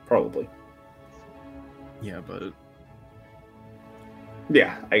probably. Yeah, but...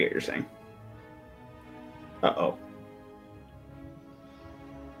 Yeah, I get what you're saying. Uh-oh.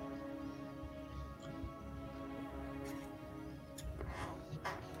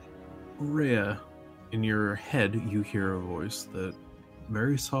 Rhea, in your head, you hear a voice that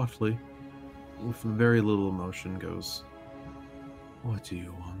very softly, with very little emotion, goes, "What do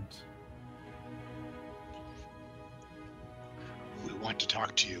you want?" We want to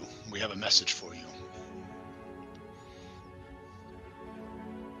talk to you. We have a message for you.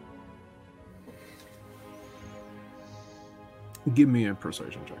 Give me a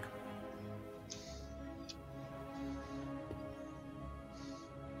persuasion check.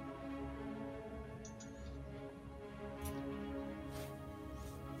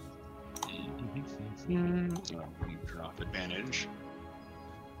 Drop advantage.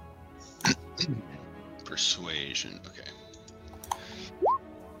 Persuasion. Okay.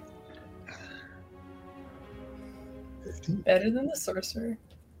 15. Better than the sorcerer.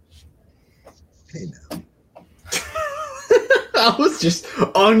 Hey now. That was just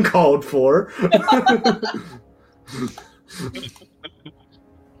uncalled for.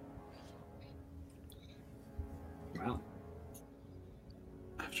 Wow.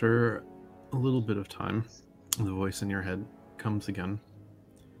 After a little bit of time, the voice in your head comes again.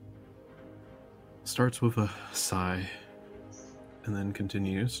 Starts with a sigh, and then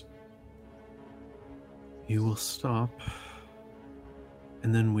continues. You will stop,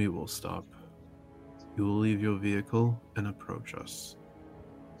 and then we will stop. You will leave your vehicle and approach us.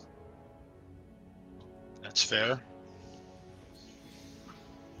 That's fair.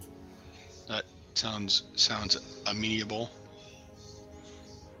 That sounds amenable.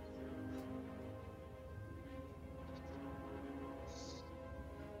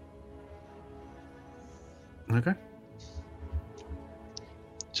 Okay.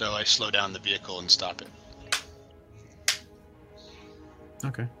 So I slow down the vehicle and stop it.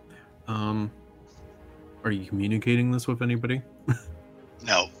 Okay. Are you communicating this with anybody?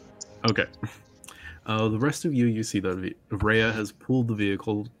 No. Okay. The rest of you see that Rhea has pulled the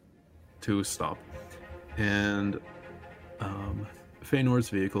vehicle to a stop, and Feanor's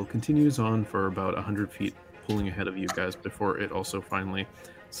vehicle continues on for about 100 feet, pulling ahead of you guys before it also finally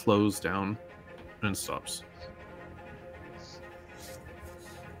slows down and stops.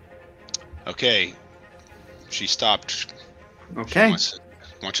 Okay. She stopped. Okay. She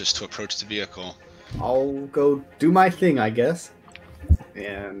wants us to approach the vehicle. I'll go do my thing, I guess.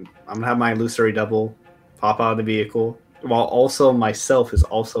 And I'm gonna have my illusory double pop out of the vehicle, while also myself is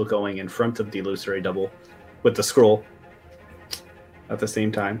also going in front of the illusory double with the scroll at the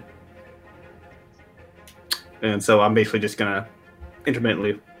same time. And so I'm basically just gonna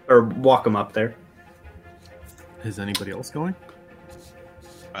intermittently or walk them up there. Is anybody else going?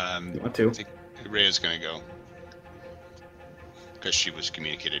 You want to? I think Rhea's gonna go. Because she was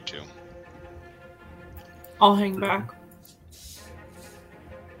communicated to. I'll hang back.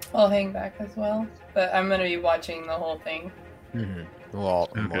 I'll hang back as well, but I'm gonna be watching the whole thing. Mm-hmm. Well,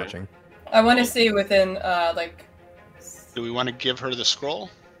 I'm Okay. watching. I want to stay within like. Do we want to give her the scroll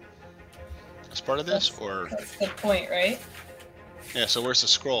as part of this, That's- or That's the point, right? yeah? So where's the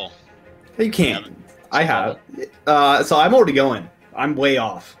scroll? You can't. I have. So I'm already going. I'm way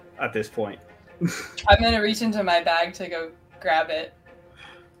off at this point. I'm gonna reach into my bag to go grab it.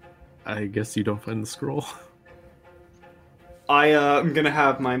 I guess you don't find the scroll. I'm gonna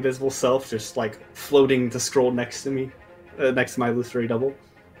have my invisible self just like floating the scroll next to me, next to my illusory double.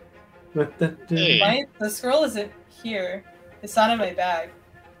 Hey. The scroll isn't here. It's not in my bag.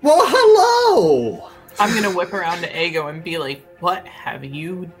 Well, hello! I'm gonna whip around to Ago and be like, "What have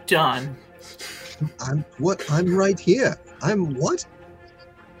you done?" I'm right here. I'm what?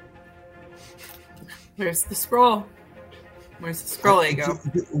 Where's the scroll? Where's the scroll, Ago?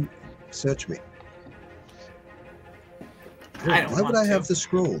 Search me. I don't Why would want I to. have the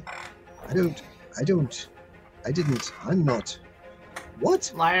scroll? I didn't. I'm not.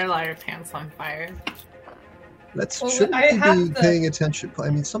 What? Liar, liar, pants on fire. Shouldn't I we have be the- paying attention? I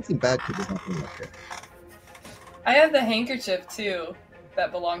mean, something bad could be happening up here. I have the handkerchief too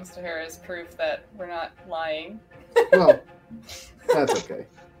that belongs to her as proof that we're not lying. Well, that's okay.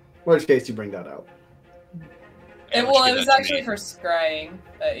 Worst case, you bring that out. Yeah, It why don't you was give that to actually me? for scrying,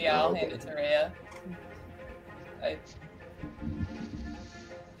 but yeah, Oh, I'll okay. hand it to Rhea.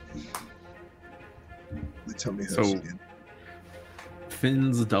 My tummy hurts So- again.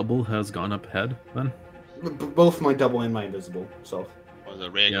 Finn's double has gone up ahead, then? Both my double and my invisible self. Well,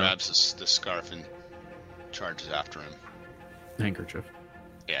 the Ray Yeah. grabs the scarf and charges after him. Handkerchief.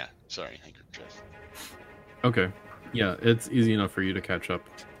 Yeah, sorry, handkerchief. Okay. Yeah, it's easy enough for you to catch up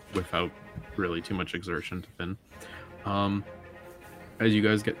without really too much exertion to Finn. As you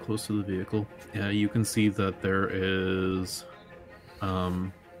guys get close to the vehicle, you can see that there is...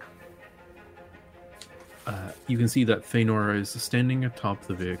 you can see that Feanor is standing atop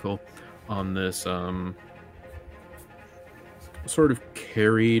the vehicle on this sort of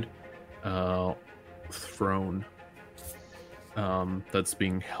carried throne that's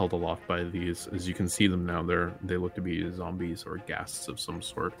being held aloft by these. As you can see them now, they look to be zombies or ghasts of some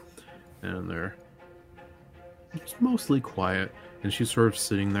sort, and they're mostly quiet. And she's sort of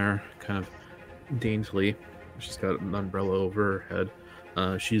sitting there, kind of daintily. She's got an umbrella over her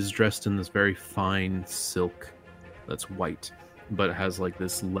head. She's dressed in this very fine silk that's white, but it has like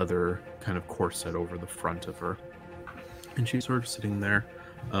this leather kind of corset over the front of her. And she's sort of sitting there.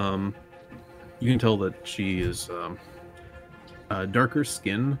 You can tell that she is darker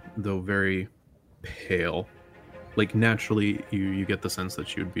skin, though very pale. Like naturally, you get the sense that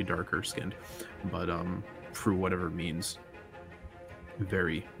she would be darker skinned, but for whatever means,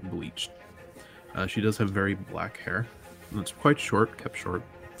 very bleached. She does have very black hair. It's quite short, kept short.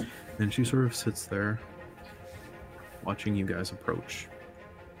 And she sort of sits there watching you guys approach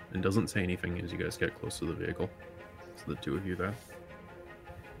and doesn't say anything as you guys get close to the vehicle. It's the two of you there.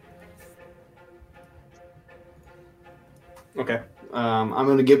 Okay. I'm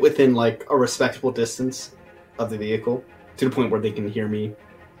going to get within like a respectable distance of the vehicle to the point where they can hear me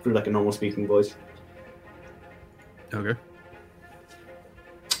through like a normal speaking voice. Okay.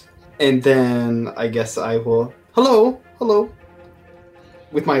 And then I guess I will... Hello.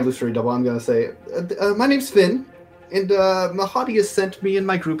 With my illusory double, I'm going to say, my name's Finn, and Mahadi has sent me and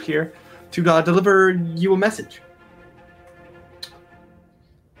my group here to deliver you a message.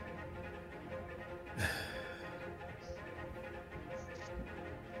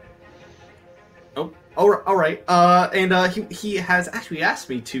 Oh, all right. And he has actually asked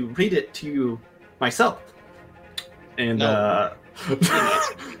me to read it to you myself. And No. He didn't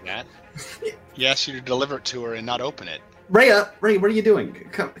ask you to do that. He asked you to deliver it to her and not open it. Ray, what are you doing?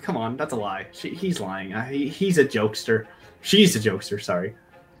 Come on, that's a lie. He's lying. He's a jokester. She's a jokester. Sorry.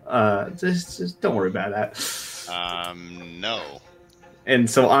 Just don't worry about that. No. And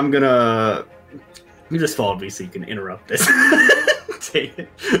so I'm gonna. You just followed me so you can interrupt this. Take it.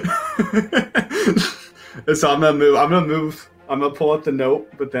 So I'm gonna move. I'm gonna pull out the note,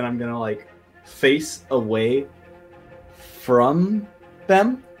 but then I'm gonna like face away from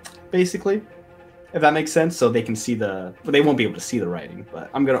them, basically. If that makes sense, so they can see they won't be able to see the writing, but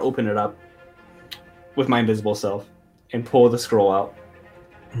I'm gonna open it up with my invisible self and pull the scroll out.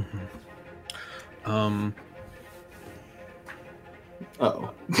 Mm-hmm.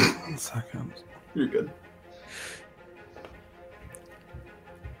 Uh-oh. 1 second. You're good.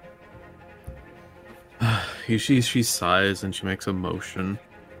 She sighs and she makes a motion,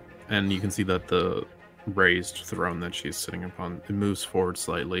 and you can see that the raised throne that she's sitting upon, it moves forward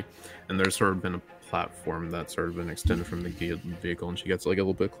slightly, and there's sort of been a platform that's sort of been extended from the vehicle, and she gets like a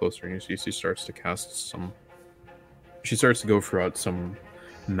little bit closer, and you see she starts to cast some. She starts to go throughout some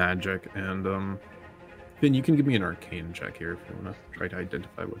magic, and Finn, you can give me an arcane check here if you want to try to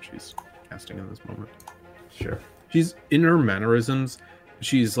identify what she's casting in this moment. Sure. She's in her mannerisms.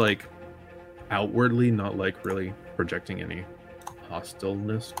 She's like outwardly, not like really projecting any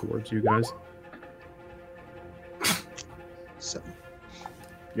hostileness towards you guys. 7.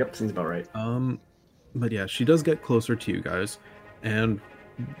 Yep, seems about right. But yeah, she does get closer to you guys, and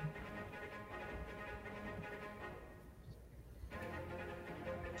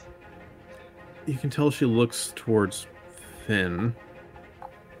you can tell she looks towards Finn,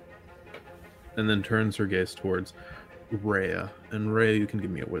 and then turns her gaze towards Rhea. And Rhea, you can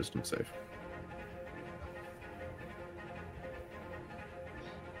give me a wisdom save.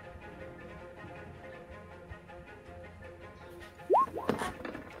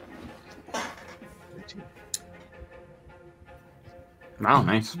 Wow,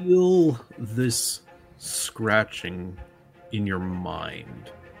 nice. Feel this scratching in your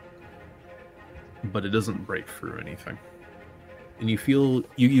mind, but it doesn't break through anything. And you feel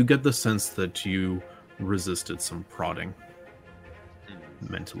you get the sense that you resisted some prodding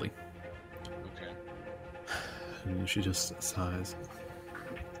mentally. Okay. And she just sighs.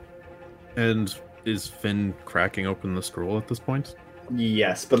 And is Finn cracking open the scroll at this point?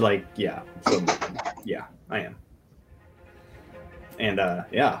 Yes, but like, yeah. So, yeah, I am. And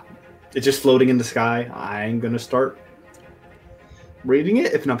yeah, it's just floating in the sky. I'm gonna start reading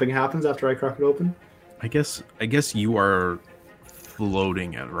it if nothing happens after I crack it open. I guess you are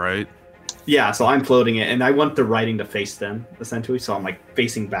floating it, right? Yeah, so I'm floating it, and I want the writing to face them, essentially. So I'm like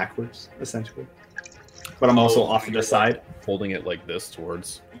facing backwards, essentially. But I'm also off to the side. Holding it like this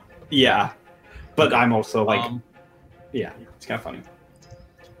towards. Yeah, but I'm also like, yeah, it's kind of funny.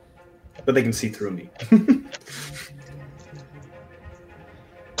 But they can see through me.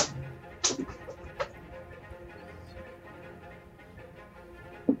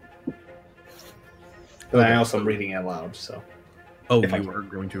 But I also am reading it aloud, so. Oh, If I you can. are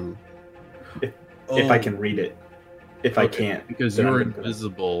going to. If I can read it. If I can't. Because then I'm you're gonna-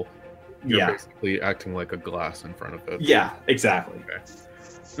 invisible. You're Yeah. basically acting like a glass in front of it. Yeah, exactly. Okay.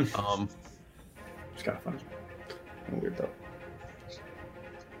 It's kind of funny. Weird though.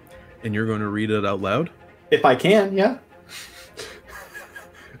 And you're going to read it out loud? If I can, yeah.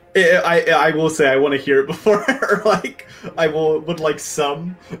 I will say I want to hear it before, or like I would like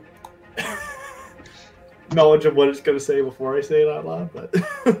some knowledge of what it's going to say before I say it out loud. But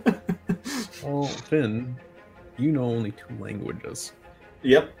Well, Finn, you know only 2 languages.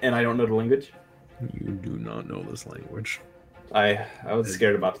 yep, and I don't know the language. You do not know this language. I was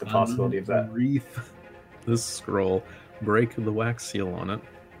scared about the possibility of that. Wreath this scroll, break the wax seal on it,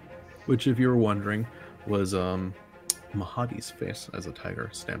 which, if you're wondering, was Mahadi's face as a tiger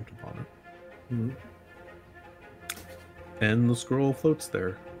stamped upon it. Mhm. And the scroll floats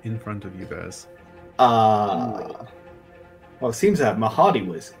there in front of you guys. Well, it seems that Mahadi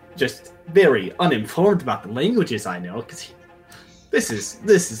was just very uninformed about the languages I know, because this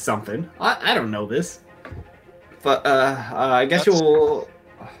is something I don't know this, but I guess you'll.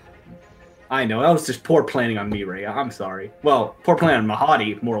 I know that was just poor planning on me, Ray. I'm sorry. Well, poor planning on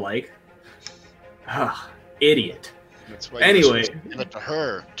Mahadi, more like. Idiot. That's why Anyway. you're give it to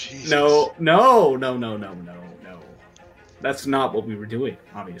her. Jesus. No. That's not what we were doing,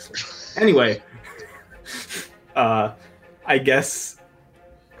 obviously. Anyway, I guess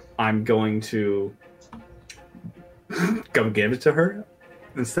I'm going to go give it to her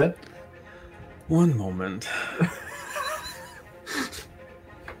instead. One moment.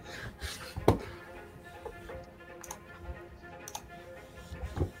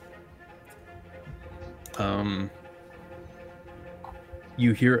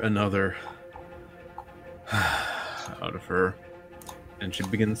 You hear another out of her, and she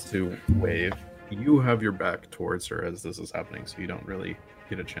begins to wave. You have your back towards her as this is happening, so you don't really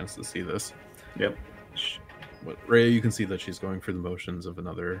get a chance to see this. Yep. But Rhea, you can see that she's going through the motions of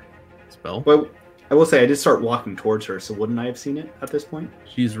another spell. Well, I will say I did start walking towards her, so wouldn't I have seen it at this point?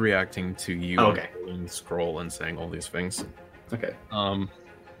 She's reacting to you Okay. holding the scroll and saying all these things. Okay.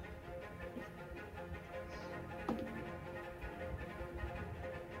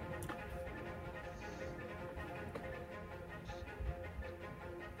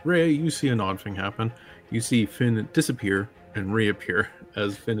 Rhea, you see an odd thing happen. You see Finn disappear and reappear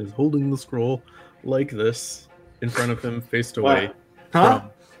as Finn is holding the scroll like this in front of him, faced away. Huh? from-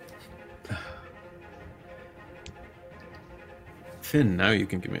 Finn, now you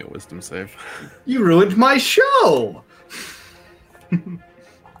can give me a wisdom save. You ruined my show!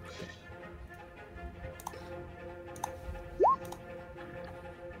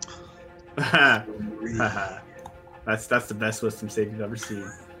 That's the best wisdom save you've ever seen.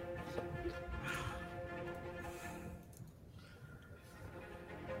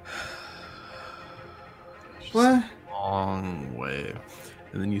 What? Long way.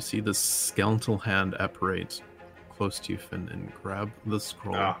 And then you see this skeletal hand apparate close to you, Finn, and grab the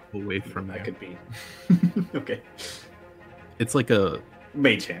scroll away from you. That could be. Okay. It's like a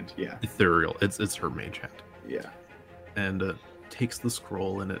mage hand, yeah. Ethereal. It's her mage hand. Yeah. And takes the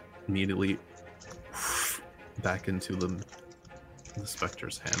scroll and it immediately back into the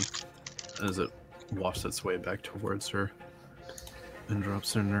specter's hand as it wafts its way back towards her and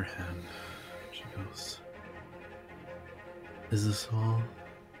drops it in her hand. She goes, "Is this all?"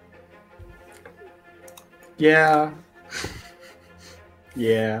 Yeah.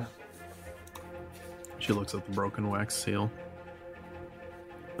 Yeah. She looks at the broken wax seal,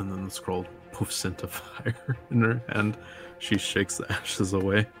 and then the scroll poofs into fire in her hand. She shakes the ashes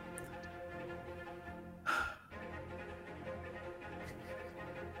away.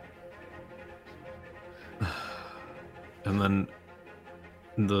 And then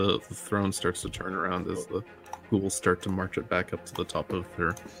the throne starts to turn around as the ghouls start to march it back up to the top of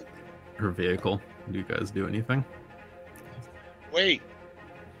her vehicle. Do you guys do anything? Wait.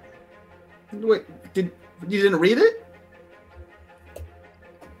 You didn't read it?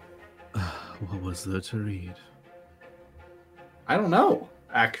 What was there to read? I don't know,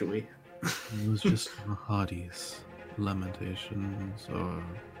 actually. It was just Mahadi's lamentations, or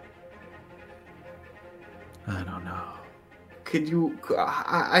I don't know. Could you?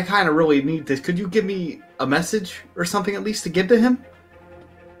 I kind of really need this. Could you give me a message or something at least to give to him?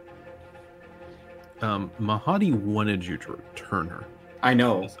 Mahadi wanted you to return her. I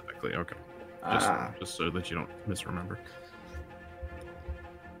know. Specifically, okay. Just so that you don't misremember.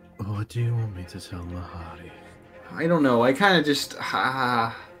 What do you want me to tell Mahadi? I don't know. I kind of just.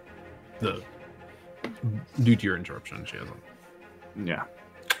 Due to your interruption, she hasn't. Yeah.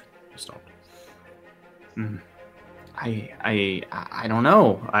 Stopped. I don't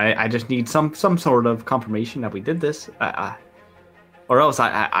know. I just need some sort of confirmation that we did this. Or else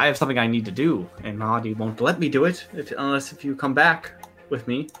I have something I need to do, and Mahadi won't let me do it unless if you come back with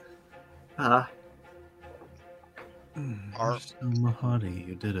me. Mahadi,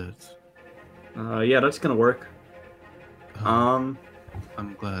 you did it. Yeah, that's gonna work. I'm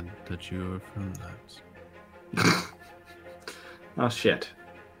glad that you affirmed that. Oh shit.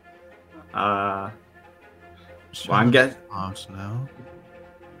 Well, So I'm getting. now.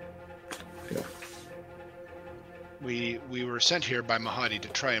 We were sent here by Mahadi to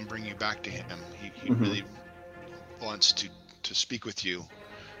try and bring you back to him. He really wants to speak with you.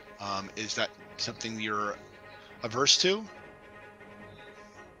 Is that something you're averse to?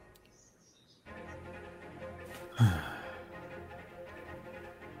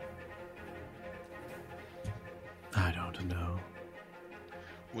 I don't know.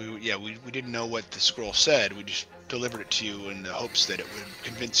 We didn't know what the scroll said. We just delivered it to you in the hopes that it would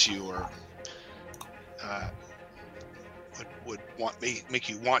convince you or would make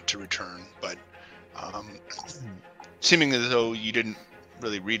you want to return. But seeming as though you didn't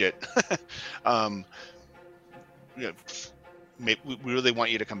really read it, we really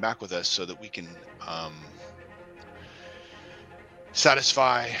want you to come back with us so that we can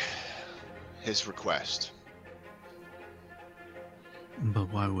satisfy his request.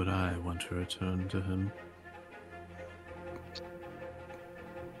 But why would I want to return to him?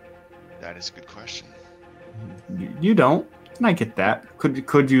 That is a good question. You don't, and I get that.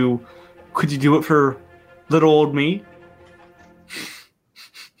 Could you do it for little old me?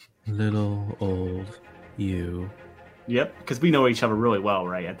 Little old you. Yep, because we know each other really well,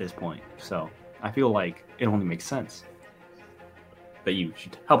 right, at this point. So I feel like it only makes sense that you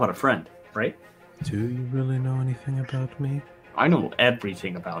should help out a friend, right? Do you really know anything about me? I know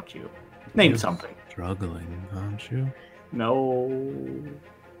everything about you. Name You're something. Struggling, aren't you? No.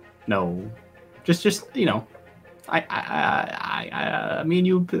 Just you know, I me and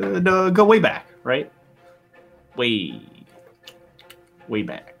you go way back, right? Way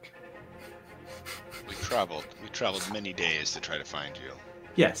back. We traveled many days to try to find you.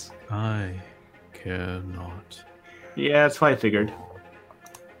 Yes. I care not. Yeah, that's what I figured.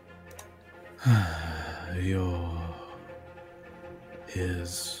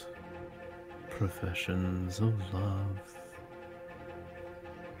 His professions of love.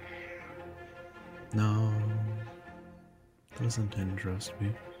 No, doesn't interest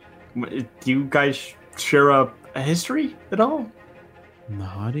me. Do you guys share a history at all?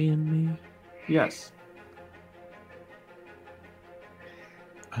 Mahadi and me? Yes.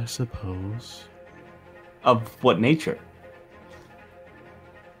 I suppose. Of what nature?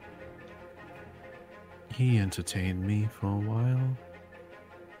 He entertained me for a while.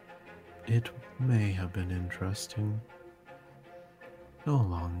 It may have been interesting. No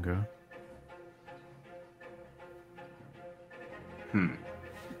longer.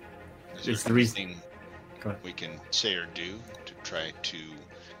 Is there It's the reason. anything Go ahead. we can say or do to try to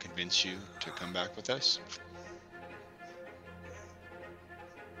convince you to come back with us?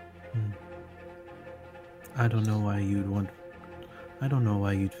 I don't know why you'd want. I don't know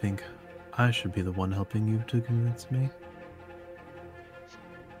why you'd think I should be the one helping you to convince me.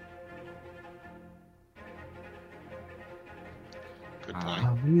 Good point.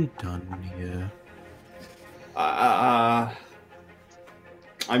 Are we done here? I'm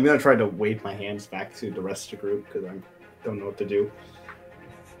gonna try to wave my hands back to the rest of the group because I don't know what to do.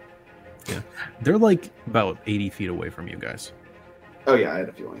 They're like about 80 feet away from you guys. Oh yeah, I had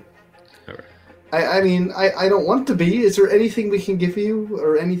a feeling. Okay. I mean, I don't want to be. Is there anything we can give you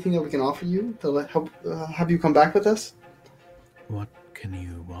or anything that we can offer you to help have you come back with us? What can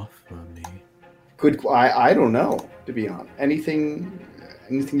you offer me? I don't know, to be honest. Anything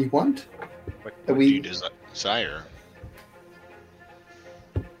you want? What That do we- you desire?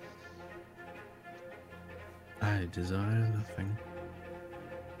 I desire nothing.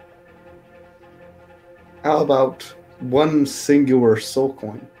 How about one singular soul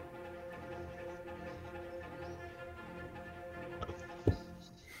coin?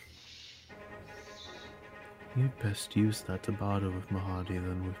 You'd best use that to barter with Mahadi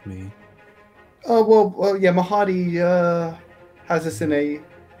than with me. Oh, well, yeah, Mahadi has us in a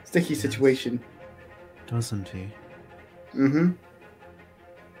sticky situation. Doesn't he? Mm-hmm.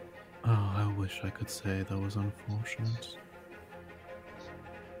 Oh, I wish I could say that was unfortunate.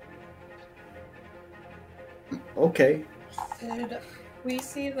 Okay. Did we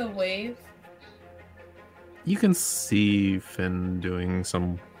see the wave? You can see Finn doing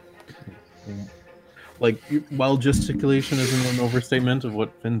some, like, while gesticulation isn't an overstatement of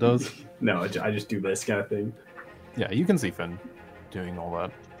what Finn does. No, I just do this kind of thing. Yeah, you can see Finn doing all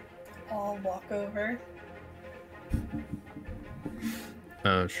that. I'll walk over.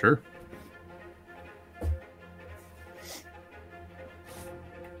 Sure.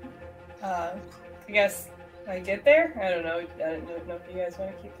 I guess I get there. I don't know. I don't know if you guys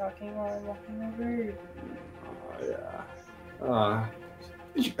want to keep talking while I'm walking over.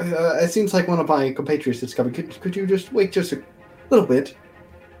 It seems like one of my compatriots is coming. Could you just wait just a little bit?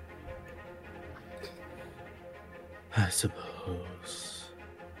 I suppose.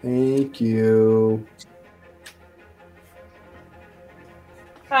 Thank you.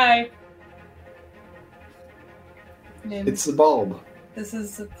 Hi. Name. It's the bulb.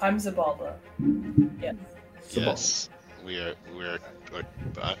 I'm Zabalba. Yes. Yes, we are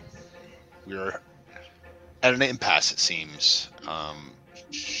at an impasse. It seems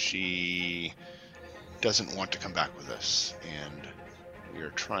she doesn't want to come back with us, and we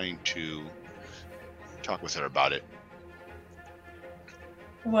are trying to talk with her about it.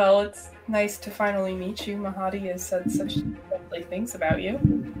 Well, it's nice to finally meet you. Mahadi has said such lovely things about you.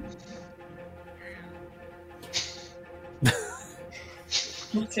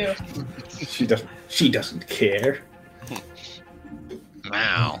 Me too. She doesn't care.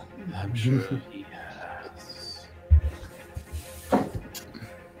 Now, I'm sure he has.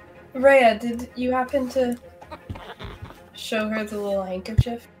 Rhea, did you happen to show her the little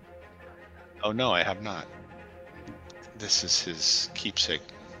handkerchief? oh no, I have not. This is his keepsake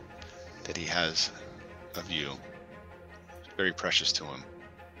that he has of you. It's very precious to him.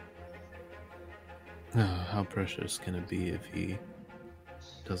 How precious can it be if he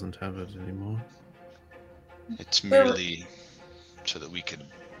doesn't have it anymore? It's merely so that we could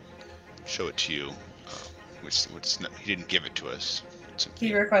show it to you. He didn't give it to us.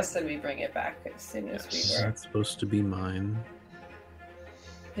 He requested we bring it back as soon as Yes. we were. That's supposed to be mine.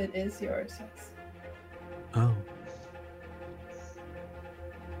 It is yours, yes. Oh.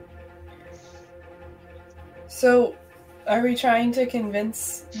 So, are we trying to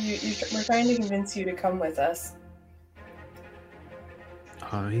convince you? We're trying to convince you to come with us.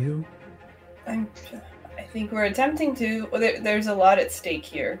 Are you? I think we're attempting to. Well, there's a lot at stake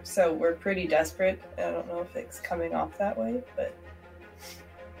here, so we're pretty desperate. I don't know if it's coming off that way, but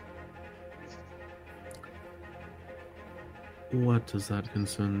What does that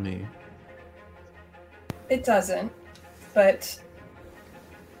concern me? it doesn't. But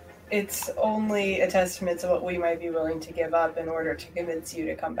it's only a testament to what we might be willing to give up in order to convince you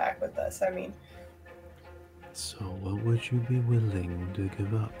to come back with us. I mean, So what would you be willing to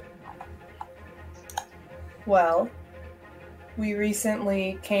give up? well, we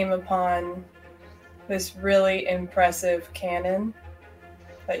recently came upon this really impressive cannon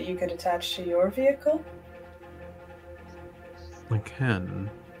that you could attach to your vehicle. I can.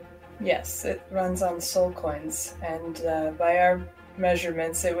 Yes, it runs on soul coins, and by our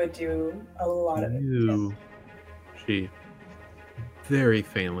measurements, it would do a lot of it. You. She very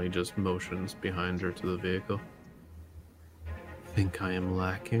faintly just motions behind her to the vehicle. Think I am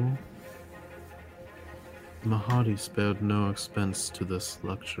lacking? Mahadi spared no expense to this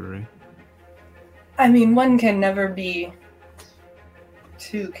luxury. I mean, one can never be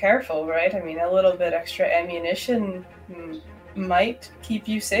too careful, right? I mean, a little bit extra ammunition might keep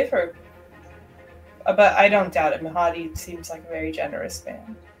you safer. But I don't doubt it. Mahadi seems like a very generous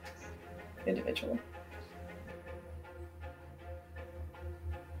individual.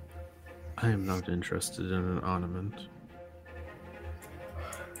 I am not interested in an ornament.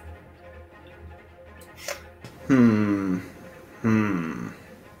 Well,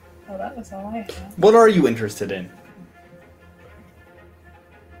 that was all I had. What are you interested in?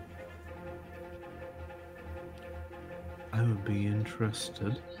 I would be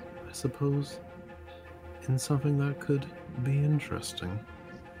interested, I suppose, in something that could be interesting.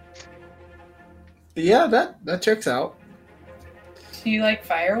 Yeah, that checks out. Do you like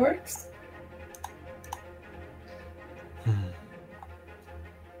fireworks?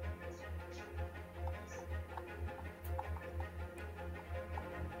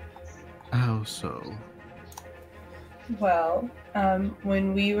 How so? Well,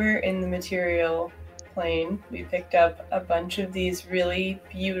 when we were in the material plane, we picked up a bunch of these really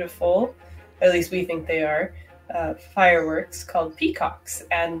beautiful, at least we think they are, fireworks called peacocks.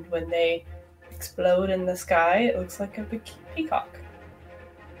 And when they explode in the sky, it looks like a big peacock.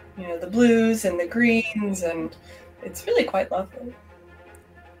 You know, the blues and the greens, and it's really quite lovely.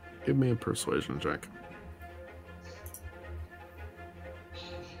 Give me a persuasion check.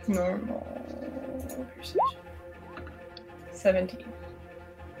 Normal persuasion. 17.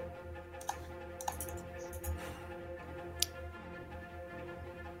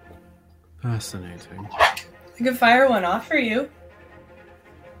 Fascinating. I could fire one off for you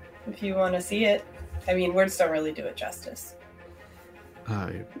if you want to see it. I mean, words don't really do it justice.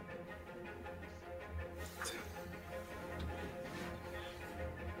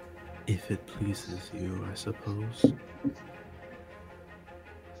 If it pleases you, I suppose.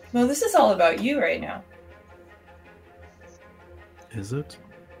 Well, this is all about you right now. Is it?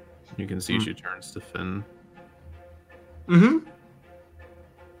 You can see she turns to Finn. Mm-hmm.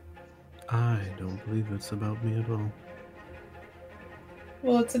 I don't believe it's about me at all.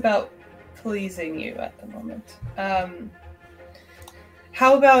 Well, it's about pleasing you at the moment.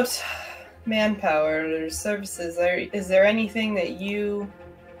 How about manpower or services? Is there anything that you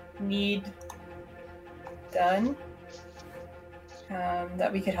need done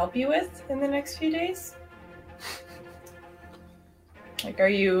that we could help you with in the next few days? Like,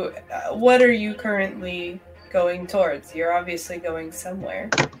 what are you currently going towards? You're obviously going somewhere.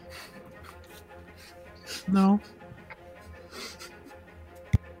 No.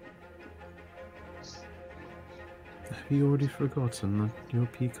 Have you already forgotten that you're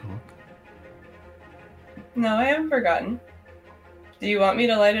peacock? No, I haven't forgotten. Do you want me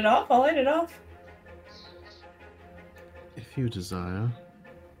to light it off? I'll light it off. If you desire.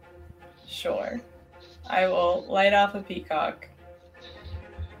 Sure. I will light off a peacock.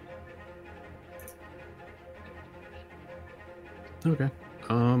 Okay.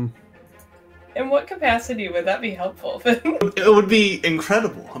 In what capacity would that be helpful? It would be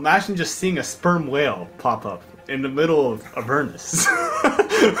incredible. Imagine just seeing a sperm whale pop up in the middle of Avernus.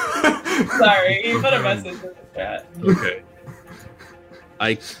 Sorry, you put a message in the chat. Okay.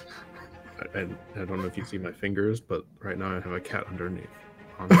 I don't know if you see my fingers, but right now I have a cat underneath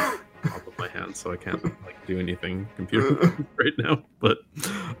on top of my hand, so I can't do anything computer right now. But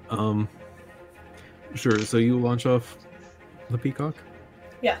sure. So you launch off the peacock?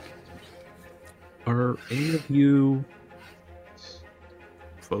 Yeah. Are any of you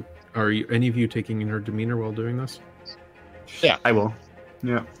any of you taking in her demeanor while doing this? Yeah, I will.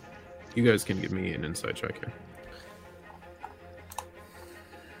 Yeah. You guys can give me an insight check here.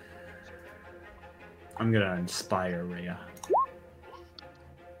 I'm gonna inspire Rhea.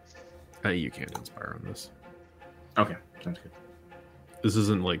 You can't inspire on this. Okay, sounds good. This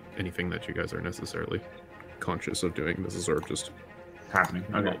isn't like anything that you guys are necessarily conscious of doing. This is sort of just Happening.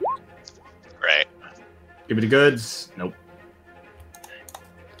 Okay. Right. Give me the goods. Nope.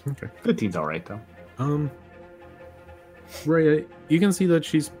 okay. 15's all right though. Rhea, you can see that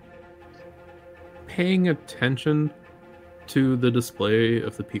she's paying attention to the display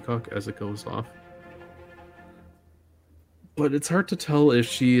of the peacock as it goes off. But it's hard to tell if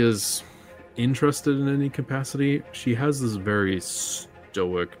she is interested in any capacity. She has this very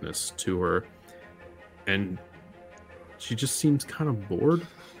stoicness to her, and she just seems kind of bored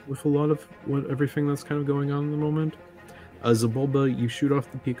with a lot of everything that's kind of going on in the moment. Zabulba, you shoot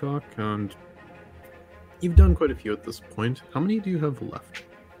off the peacock, and You've done quite a few at this point. How many do you have left?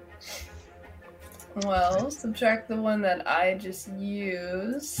 Well, subtract the one that I just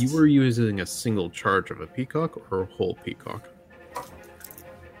used. You were using a single charge of a peacock or a whole peacock?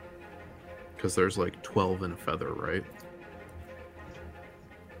 Because there's like 12 in a feather, right?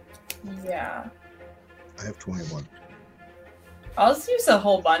 Yeah. I have 21. I'll just use a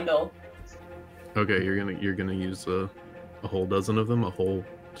whole bundle. Okay, you're gonna use a whole dozen of them, a whole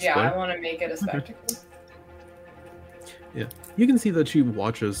display? Yeah, I want to make it a spectacle. Yeah, you can see that she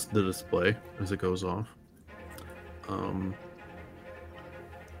watches the display as it goes off.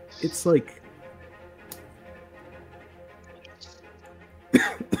 It's like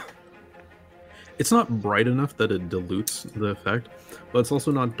it's not bright enough that it dilutes the effect, but it's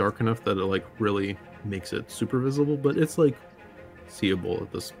also not dark enough that it like really makes it super visible. But it's like seeable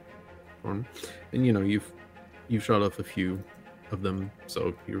at this point, and you know you've shot off a few of them,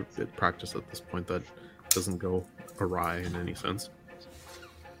 so you're at practice at this point. That doesn't go awry in any sense.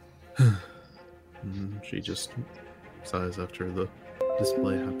 She just sighs after the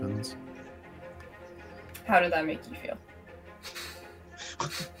display happens. How did that make you feel?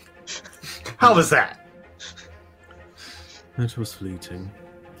 How was that? It was fleeting,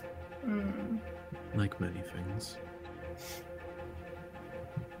 Mm. like many things.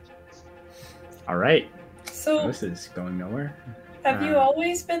 All right. So, This is going nowhere. have you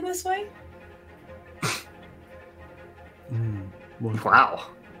always been this way? What? Wow.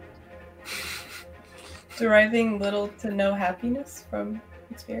 Deriving little to no happiness from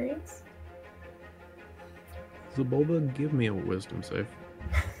experience? Zabulba, give me a wisdom save.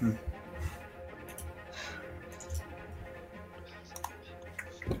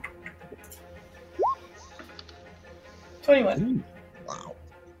 21. Wow.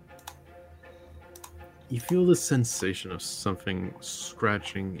 You feel the sensation of something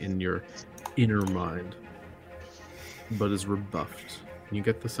scratching in your inner mind, but is rebuffed. You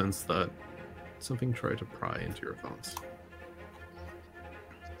get the sense that something tried to pry into your thoughts.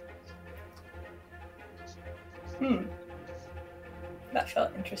 That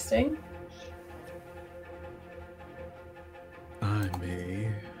felt interesting. I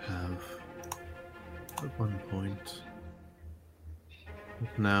may have at one point,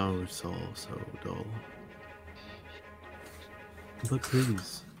 but now it's all so dull. But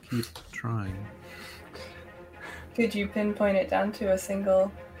please, keep trying. Could you pinpoint it down to a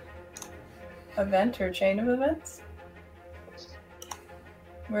single event or chain of events?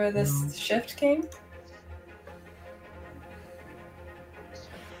 Where this shift came?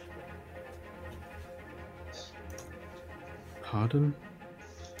 Pardon?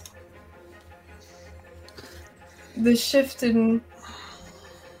 The shift in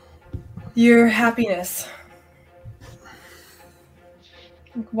your happiness.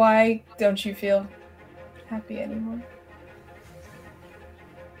 Why don't you feel happy anymore?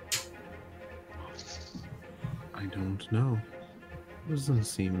 I don't know. Doesn't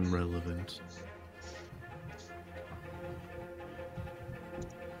seem relevant.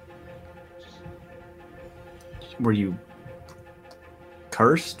 Were you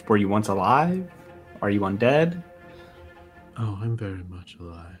cursed? Were you once alive? Are you undead? Oh, I'm very much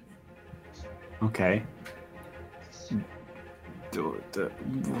alive. Okay.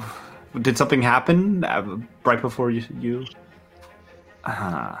 Did something happen right before you?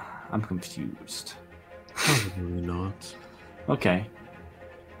 I'm confused. Probably not. Okay.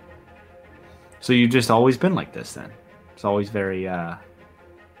 So you've just always been like this then? It's always very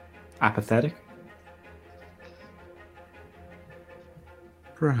apathetic?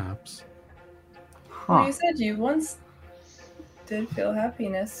 Perhaps. Well, Huh. you said you once did feel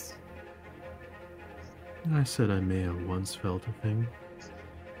happiness. I said I may have once felt a thing.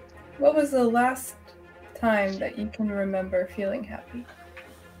 What was the last time that you can remember feeling happy?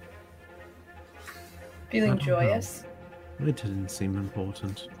 I Feeling don't know. joyous? It didn't seem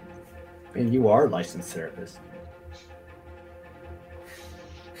important. I mean, you are a licensed therapist.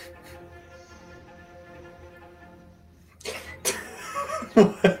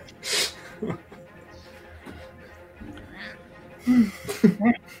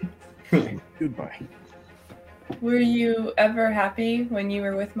 Goodbye. Were you ever happy when you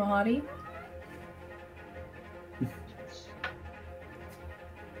were with Mahadi?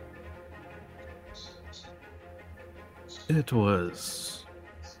 It was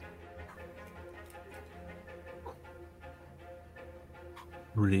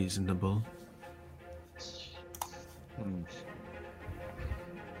reasonable.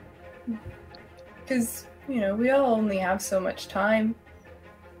 Because, we all only have so much time.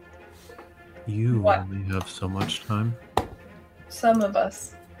 You What? only have so much time. Some of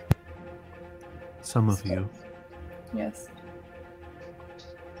us. Some of you. Yes.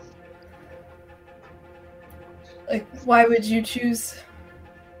 Like, why would you choose?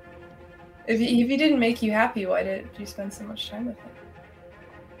 If he didn't make you happy, why did you spend so much time with him?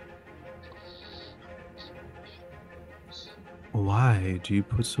 Why do you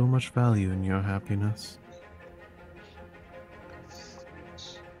put so much value in your happiness?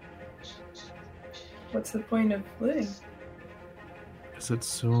 What's the point of living? Is it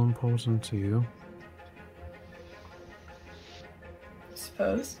so important to you? I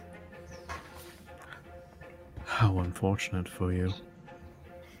suppose. How unfortunate for you.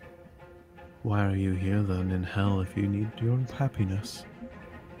 Why are you here then in hell if you need your own happiness?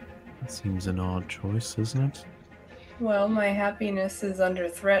 That seems an odd choice, isn't it? Well, my happiness is under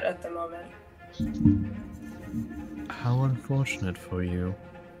threat at the moment. How unfortunate for you,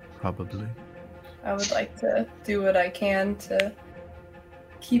 probably. I would like to do what I can to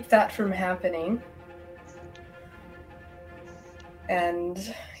keep that from happening.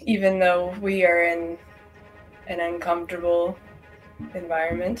 And even though we are in an uncomfortable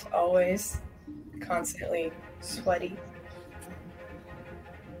environment, always constantly sweaty,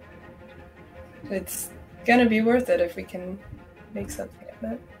 it's gonna be worth it if we can make something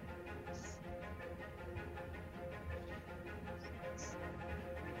of it.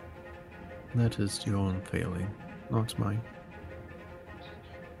 That is your own failing, not mine.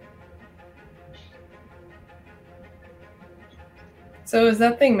 So is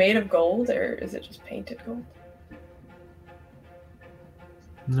that thing made of gold, or is it just painted gold?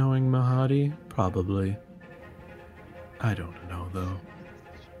 Knowing Mahadi, probably. I don't know, though.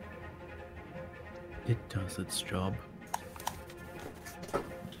 It does its job.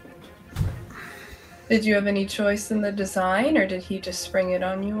 Did you have any choice in the design, or did he just spring it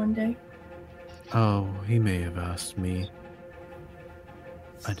on you one day? Oh, he may have asked me.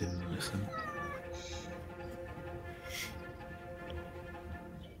 I didn't listen.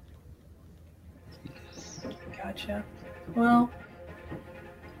 Gotcha. Well,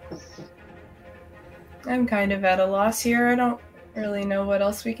 I'm kind of at a loss here. I don't really know what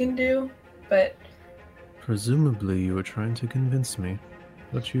else we can do, but... Presumably you were trying to convince me,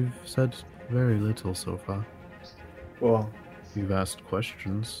 but you've said very little so far. Well, you've asked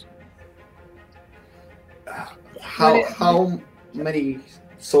questions. How many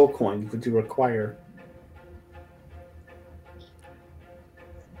soul coins would you require?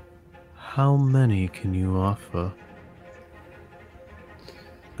 How many can you offer?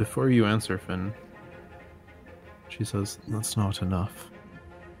 Before you answer, Finn, she says, that's not enough.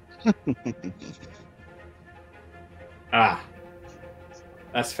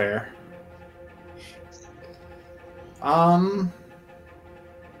 That's fair.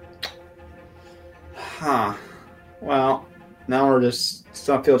 Well, now we're just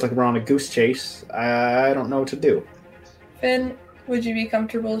still feels like we're on a goose chase. I don't know what to do. Finn, would you be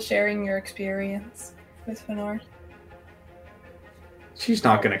comfortable sharing your experience with Fenor? She's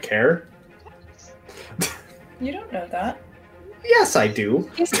not gonna care. You don't know that. Yes, I do.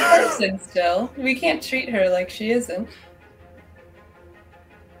 She's a person still. We can't treat her like she isn't.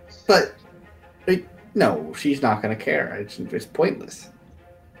 But no, she's not gonna care. It's pointless.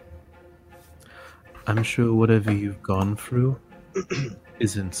 I'm sure whatever you've gone through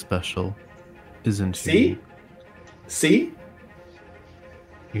isn't special, isn't See? See?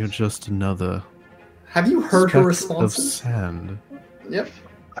 You're just another. Have you heard her speck responses? of sand. Yep.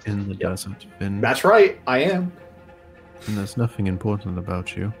 In the desert, Finn. That's right. I am. And there's nothing important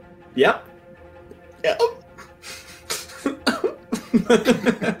about you. Yep. Yep.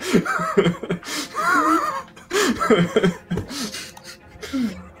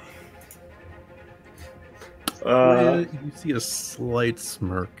 You see a slight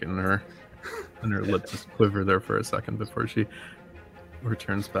smirk in her, and her lip just quiver there for a second before she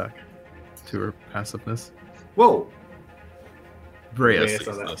returns back to her passiveness. Whoa. Brea Yeah, sees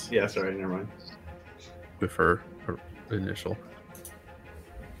this yeah, sorry, never mind. with her initial.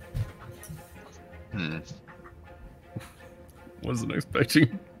 Wasn't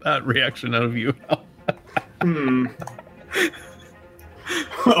expecting that reaction out of you.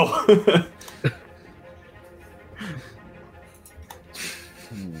 Oh.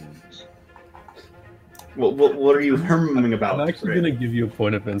 What are you humming about? I'm actually going to give you a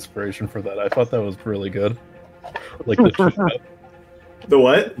point of inspiration for that. I thought that was really good. Like the choke up. The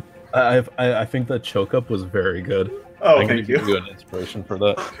what? I think that choke up was very good. Oh, I'm thank gonna give you. you an inspiration for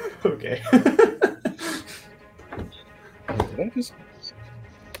that. Okay. Did I just?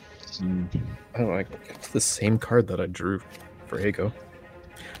 I don't know. It's the same card that I drew for Ego.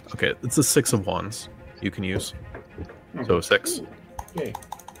 Okay, it's a 6 of wands you can use. So 6. Yay.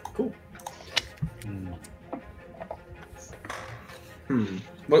 Cool.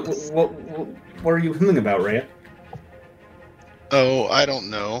 What are you thinking about, Rhea? Oh, I don't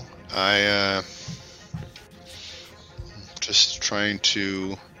know. Just trying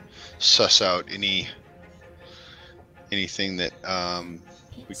to suss out anything that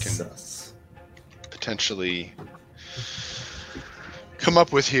we can potentially come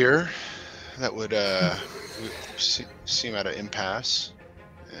up with here that would seem at an impasse,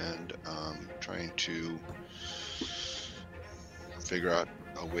 and trying to figure out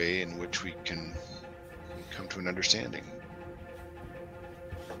a way in which we can come to an understanding.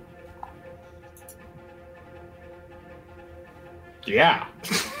 Yeah.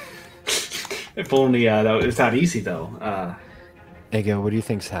 If only it's not easy, though. Ego, what do you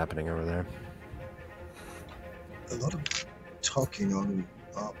think's happening over there? A lot of talking on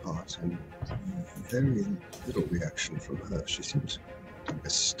our part and very little reaction from her. She seems like a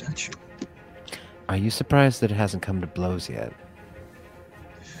statue. Are you surprised that it hasn't come to blows yet?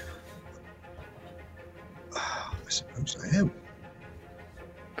 I suppose I am.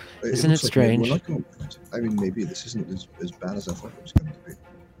 Isn't it looks like strange? we're not going to it. I mean, maybe this isn't as bad as I thought it was going to be.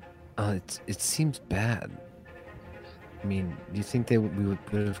 It seems bad. I mean, do you think we would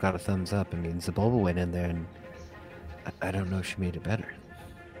have got a thumbs up? I mean, Zabulba went in there, and I don't know if she made it better.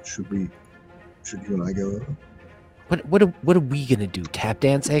 Should you and I go over? What are we gonna do? Tap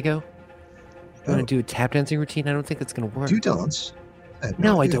dance, Ego? You want to do a tap dancing routine? I don't think that's gonna work. Do you dance?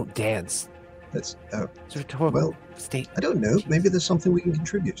 No, I don't dance. That's it's a rhetorical well, state. I don't know. Maybe there's something we can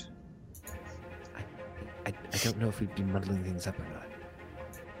contribute. I don't know if we'd be muddling things up or not.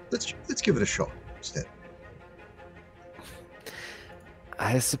 Let's give it a shot instead.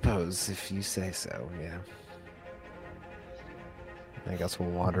 I suppose, if you say so, yeah. I guess we'll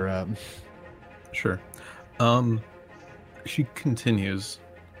water up. Sure. She continues.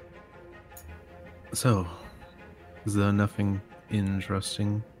 So, is there nothing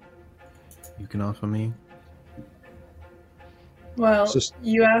interesting you can offer me? Well,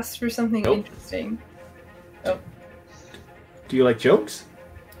 you asked for something Nope. interesting. Oh. Do you like jokes?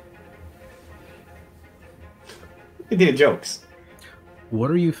 We did jokes. What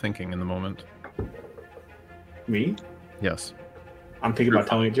are you thinking in the moment? Me? Yes. I'm thinking about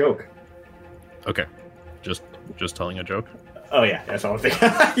telling a joke. Okay. Just telling a joke? Oh yeah, that's all I'm thinking.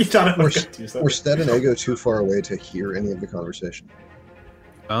 You thought I was going to do Were something. Stead and Ego too far away to hear any of the conversation?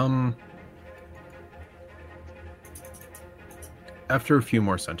 After a few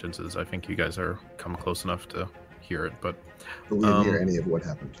more sentences, I think you guys are come close enough to hear it, but we didn't hear any of what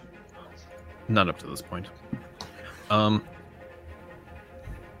happened. Not up to this point. A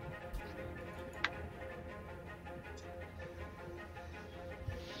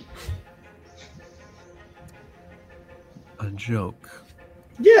joke.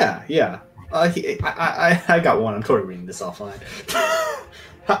 Yeah. I got one. I'm totally reading this offline.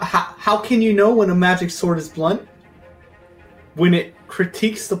 How can you know when a magic sword is blunt? When it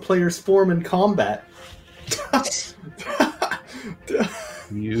critiques the player's form in combat.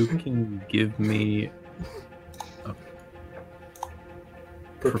 You can give me a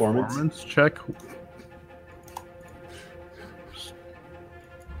performance check.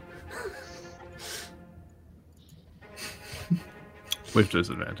 With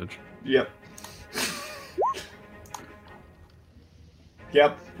disadvantage. Yep.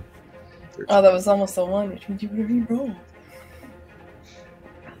 Yep. Oh, that was almost a 1, which means you would re-roll.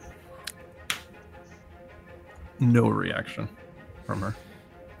 No reaction from her.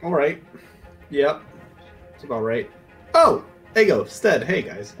 All right. Yep. That's about right. Oh, Ego, Stead. Hey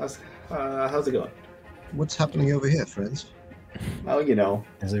guys, how's it going? What's happening over here, friends? Well, you know.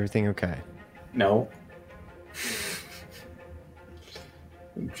 Is everything okay? No.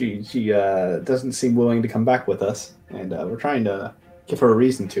 She doesn't seem willing to come back with us, and we're trying to give her a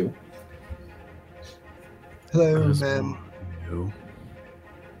reason to. Hello, ma'am. You.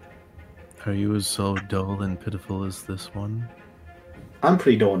 Are you as so dull and pitiful as this one? I'm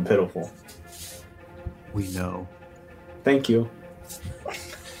pretty dull and pitiful. We know. Thank you.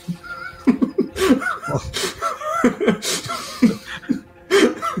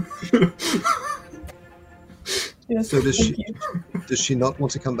 Yes, So does thank she? you. Does she not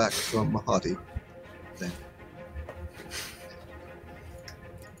want to come back from Mahadi? Then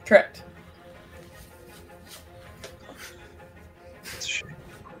Correct. it's a shame.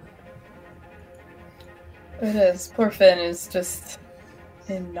 It is. Poor Finn is just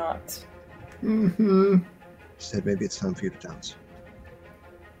in knots. Mm-hmm. Said maybe it's time for you to dance.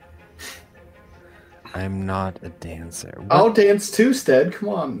 I'm not a dancer. I'll dance too, Stead. Come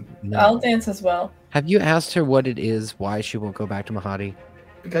on. No. I'll dance as well. Have you asked her what it is, why she won't go back to Mahadi?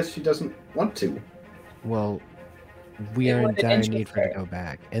 Because she doesn't want to. Well, we It are in would dire interest need for her to her. go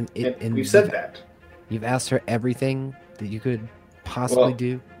back. And We've said that. You've asked her everything that you could possibly Well,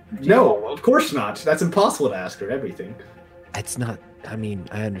 do. No, of course not. That's impossible to ask her everything. It's not. I mean,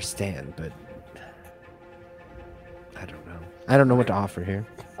 I understand, but I don't know. I don't know what to offer here.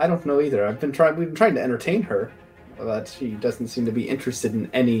 I don't know either. We've been trying to entertain her, but she doesn't seem to be interested in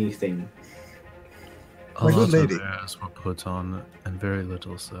anything. A My good lot lady. of airs were put on and very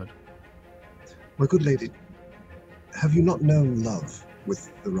little said. My good lady, have you not known love with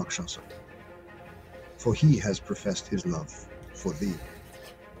the Rakshasa? For he has professed his love for thee.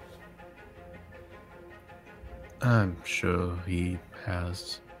 I'm sure he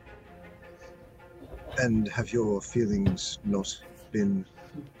has. And have your feelings not been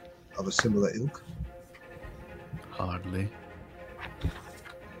of a similar ilk? Hardly.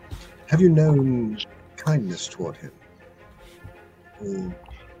 Have you known kindness toward him? Or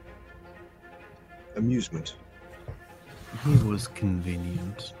amusement? He was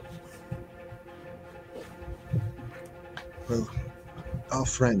convenient. Well, our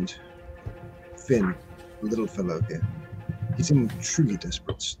friend, Finn, the little fellow here, he's in truly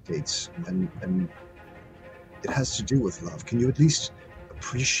desperate states, and it has to do with love. Can you at least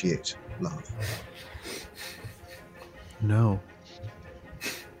appreciate love? No.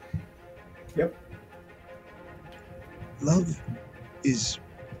 Yep. Love is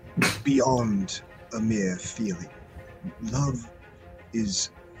beyond a mere feeling. Love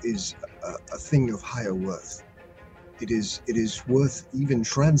is a thing of higher worth. It is worth even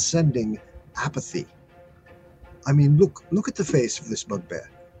transcending apathy. I mean, look at the face of this bugbear.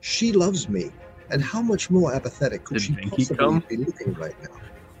 She loves me, and how much more apathetic could Did she Vinky possibly come? be looking right now?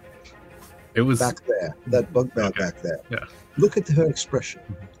 It was Back there, that bugbear Okay. back there. Yeah. Look at her expression.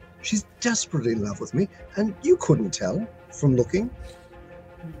 She's desperately in love with me, and you couldn't tell from looking.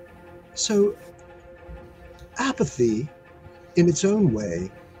 So, apathy, in its own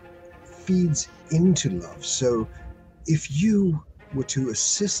way, feeds into love. So, if you were to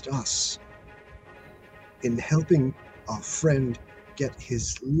assist us in helping our friend get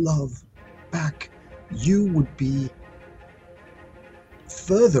his love back, you would be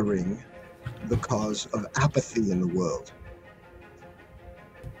furthering the cause of apathy in the world.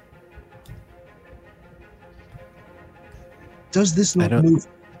 Does this I not don't- move?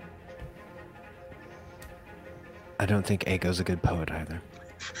 I don't think Aego's a good poet either.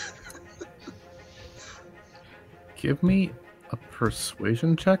 Give me a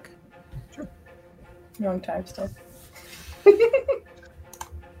persuasion check. Wrong time still.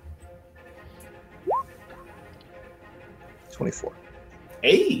 24.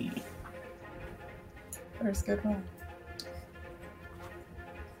 Hey! First good one.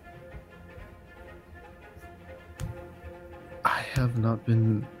 I have not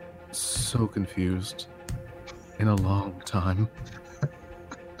been so confused in a long time.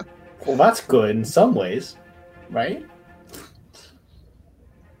 Well, that's good in some ways, right?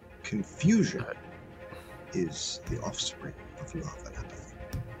 Confusion is the offspring of love and apathy.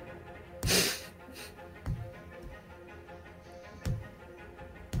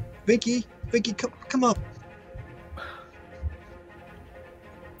 Vicky, come up.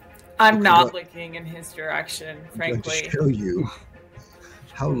 I'm Okay, not what- looking in his direction, I'm going frankly. to show you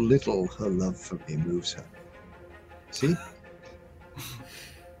how little her love for me moves her. See?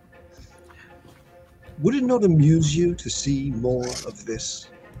 Would it not amuse you to see more of this?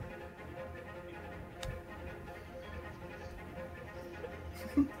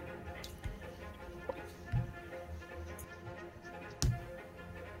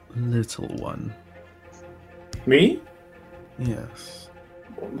 Little one. Me? Yes.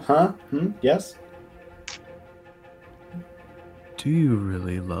 Huh? Yes? Do you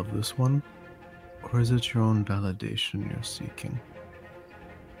really love this one? Or is it your own validation you're seeking?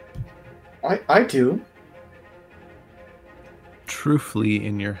 I do. Truthfully,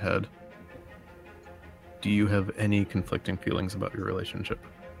 in your head, do you have any conflicting feelings about your relationship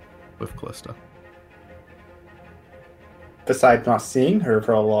with Callista? Besides not seeing her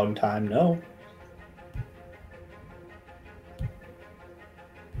for a long time, no.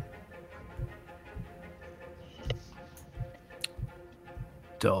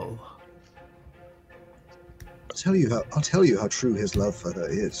 Dull. I'll tell you how true his love for her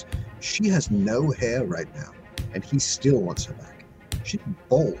is. She has no hair right now, and he still wants her back. She's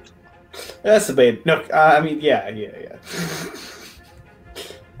bald. That's a bit. No, I mean, yeah.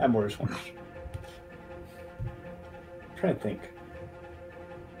 I'm worse one. Trying to think.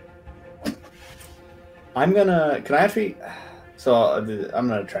 I'm gonna. Can I actually? So I'm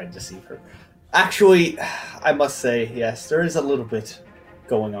gonna try to deceive her. Actually, I must say yes. There is a little bit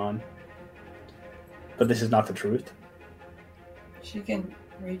going on, but this is not the truth. She can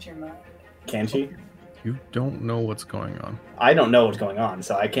read your mind. Can she? You don't know what's going on. I don't know what's going on,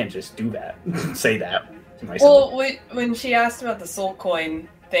 so I can't just do that. Say that to myself. Well, when she asked about the soul coin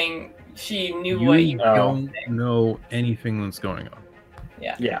thing, she knew You what you don't know anything that's going on.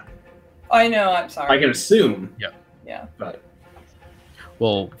 Yeah. I know, I'm sorry. I can assume. Yeah. But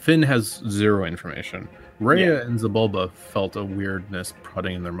Well, Finn has zero information. Rhea and Zabulba felt a weirdness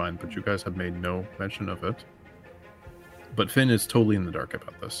prodding in their mind, but you guys have made no mention of it. But Finn is totally in the dark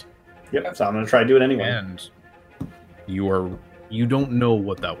about this. yep. So I'm gonna try to do it anyway. And you don't know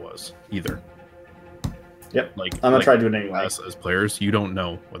what that was either. Yep. Like I'm gonna try to do it anyway. us as players, you don't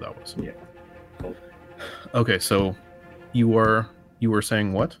know what that was. Yeah. Cool. Okay, so you were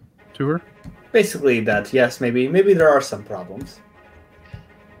saying what to her? Basically, that yes, maybe there are some problems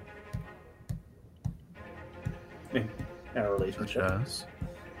in our relationship. Yes.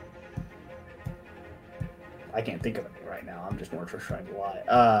 I can't think of it right now. I'm just more just trying to lie.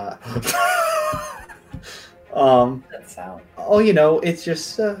 That sound. Oh, it's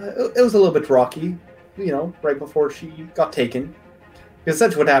just it was a little bit rocky, right before she got taken. Because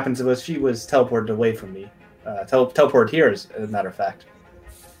that's what happens was she was teleported away from me. Teleported here, as a matter of fact.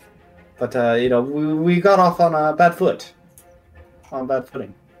 But we got off on a bad foot, on bad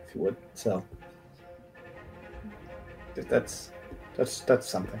footing, if you would. So that's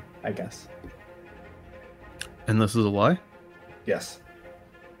something, I guess. And this is a lie? Yes.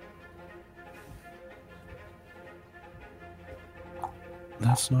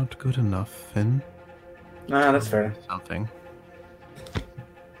 That's not good enough, Finn. Nah, that's fair. Something.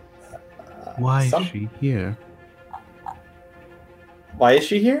 Why is she here? Why is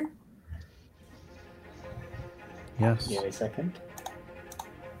she here? Yes. Give me a second.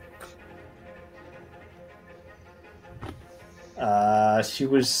 She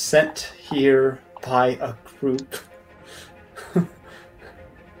was sent here by a group.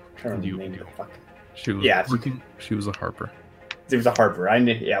 And you- Name the fuck. She was Yeah. She was a Harper. It was a Harper. I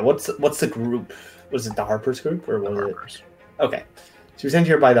knew. Yeah. What's the group? Was it the Harpers group or was Harpers. it? Okay. She was sent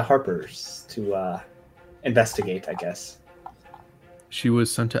here by the Harpers to investigate, I guess. She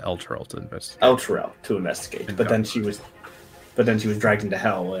was sent to Elturel to investigate. Elturel to investigate, And but then she was dragged into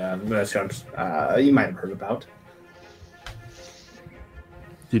hell. That's what you might have heard about.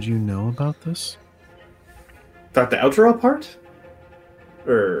 Did you know about this? About the Elturel part,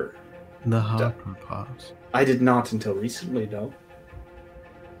 or The Harper part. I did not until recently, though.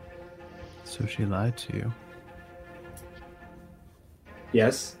 So she lied to you.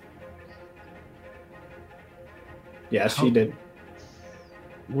 Yes. Yes, she did.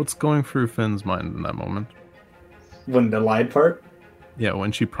 What's going through Finn's mind in that moment? When the lied part, Yeah,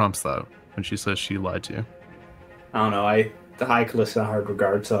 when she prompts that, when she says she lied to you. I don't know. I Calista in hard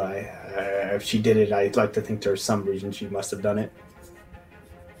regard, so if she did it, I'd like to think there's some reason she must have done it.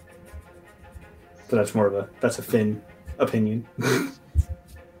 But that's a Finn opinion.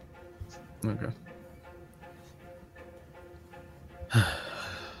 Okay.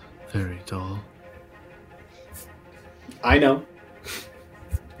 Very dull. I know.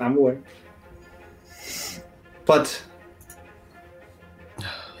 I'm aware. But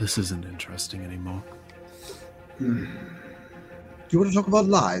This isn't interesting anymore. Do you want to talk about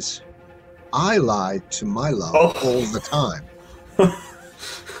lies? I lied to my love all the time.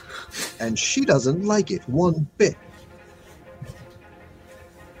 And she doesn't like it one bit.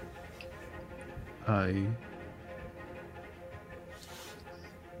 I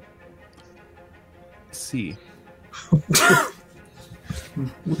see.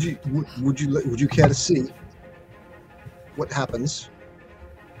 Would you care to see what happens?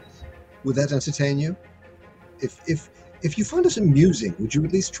 Would that entertain you? If you find us amusing, would you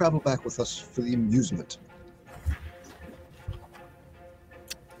at least travel back with us for the amusement?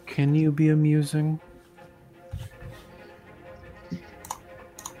 Can you be amusing?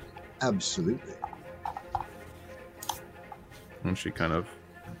 Absolutely. And she kind of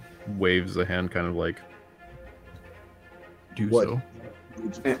waves a hand, kind of like, do What? so.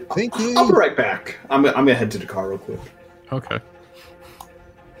 Thinking. I'll be right back. I'm gonna head to the car real quick. Okay.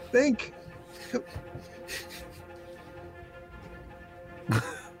 Think.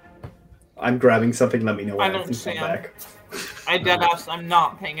 I'm grabbing something. Let me know I when I don't can see come him. back. I deadass, I'm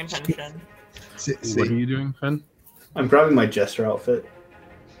not paying attention. See, What are you doing, Finn? I'm grabbing my jester outfit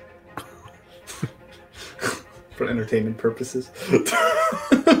for entertainment purposes.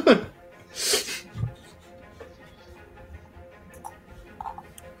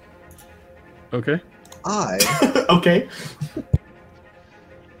 Okay. I Okay.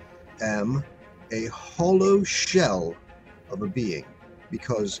 am a hollow shell of a being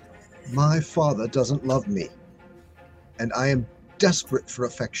because my father doesn't love me. And I am desperate for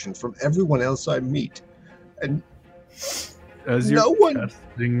affection from everyone else I meet. And as you're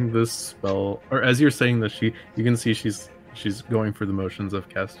casting this spell, or as you're saying this, you can see she's going through the motions of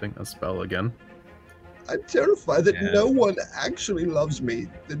casting a spell again. I'm terrified that no one actually loves me,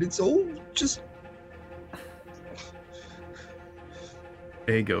 that it's all just...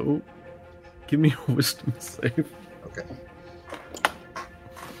 Ego, give me a wisdom save. Okay.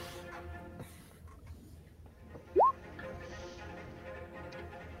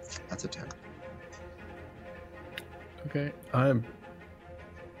 That's a 10. Okay,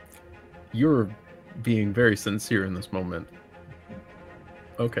 you're being very sincere in this moment.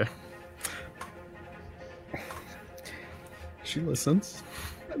 Okay. She listens.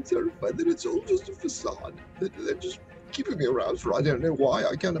 I'm terrified that it's all just a facade. That they're just keeping me around for I don't know why.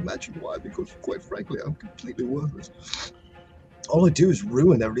 I can't imagine why, because quite frankly, I'm completely worthless. All I do is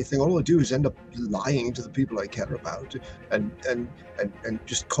ruin everything. All I do is end up lying to the people I care about and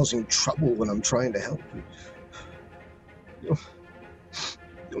just causing trouble when I'm trying to help. You know,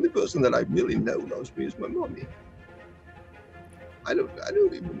 the only person that I really know loves me is my mommy. I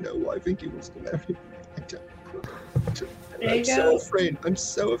don't even know why I think he wants to marry me. I'm so afraid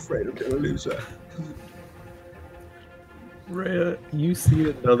I'm gonna lose her. Rhea, you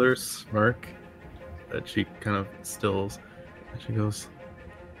see another smirk that she kind of stills, and she goes,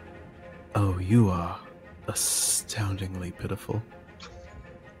 "Oh, you are astoundingly pitiful."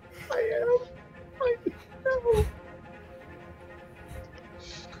 I am. I know.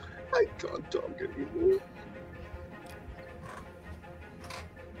 I can't talk anymore.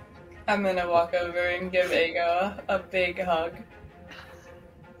 I'm gonna walk over and give Ego a big hug.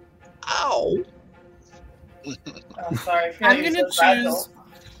 Ow! Oh, sorry. I'm gonna choose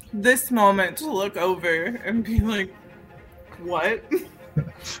this moment to look over and be like, "What?"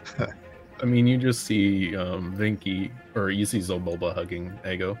 I mean, you just see Vinky, or you see Zobulba hugging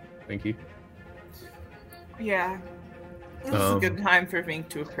Ego. Vinky. Yeah. This is a good time for Vink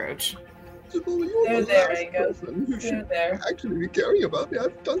to approach. They're there, Ego. They're there. Actually be caring about me.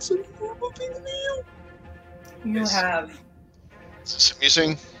 I've done some horrible things to you. You have. Is this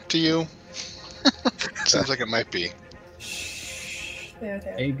amusing to you? Sounds like it might be. They're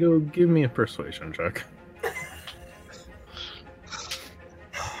there. Ego, give me a persuasion check.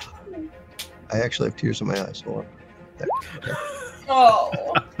 I actually have tears in my eyes. Hold on. Oh.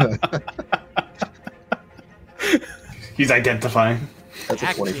 He's identifying. That's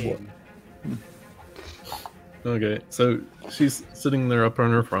a 24. Okay, so she's sitting there up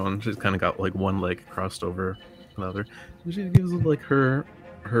on her throne. She's kind of got like one leg crossed over another. And she gives like her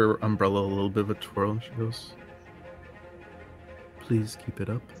umbrella a little bit of a twirl, and she goes, "Please keep it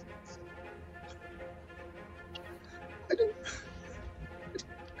up."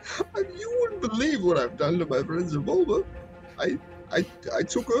 You wouldn't believe what I've done to my friend Zobulba. I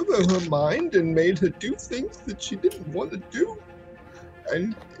took over her mind and made her do things that she didn't want to do.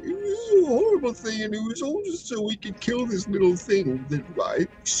 And it was a horrible thing, and it was all just so we could kill this little thing that I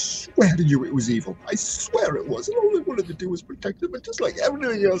swear to you it was evil. I swear it was. And all I wanted to do was protect her, but just like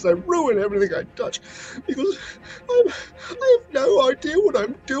everything else, I ruin everything I touch. Because I have no idea what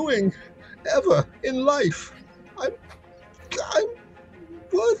I'm doing, ever, in life. I'm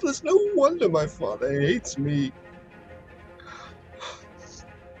worthless. No wonder my father hates me.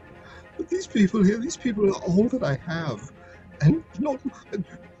 But these people here, these people are all that I have. And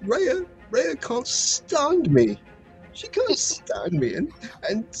Rhea can't stand me. She can't stand me, and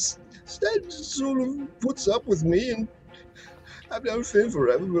instead sort of puts up with me, and I've known Finn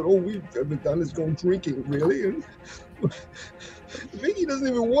forever, but all we've ever done is gone drinking, really. And Vicky doesn't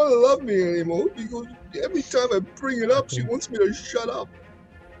even want to love me anymore because every time I bring it up, she wants me to shut up.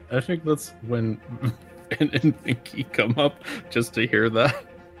 I think that's when and Vinky come up just to hear that.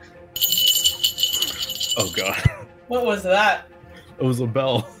 Oh god. What was that? It was a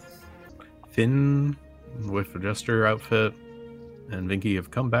bell. Finn, with the jester outfit, and Vinky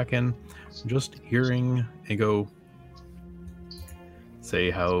have come back in, just hearing Ego say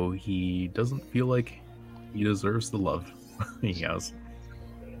how he doesn't feel like he deserves the love he has.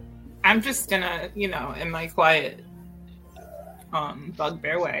 I'm just gonna, in my quiet,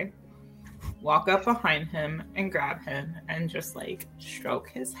 bugbear way, walk up behind him and grab him and just stroke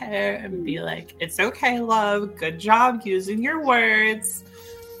his hair and be like, "It's okay, love. Good job using your words."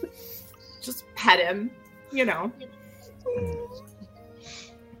 Just pet him,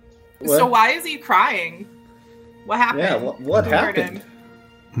 So why is he crying? What happened? Yeah, what happened?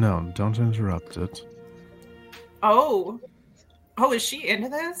 No, don't interrupt it. Oh, is she into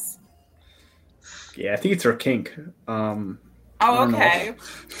this? Yeah, I think it's her kink. Oh, okay.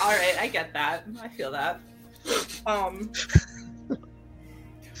 All right, I get that. I feel that.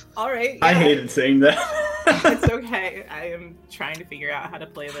 All right. I yeah. hated saying that. It's okay. I am trying to figure out how to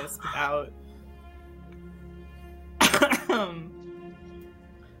play this without.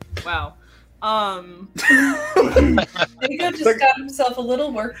 Wow. Ego just got himself a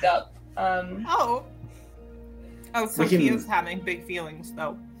little worked up. Oh, so he is having big feelings,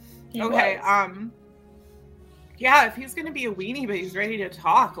 though. Okay. Yeah, if he's gonna be a weenie, but he's ready to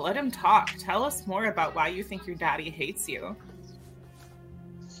talk, let him talk. Tell us more about why you think your daddy hates you.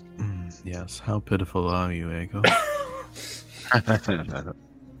 Yes, how pitiful are you, Ego?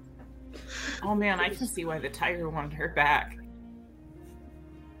 Oh man, I can see why the tiger wanted her back.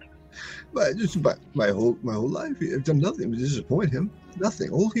 But just about my whole life, I've done nothing to disappoint him. Nothing.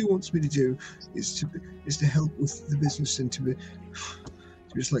 All he wants me to do is to help with the business and to be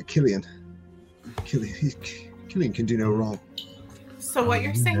just like Killian. Killian can do no wrong. So what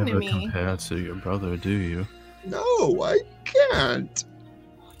you're saying to never me? Compare to your brother, do you? No, I can't.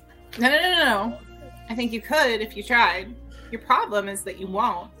 No. I think you could if you tried. Your problem is that you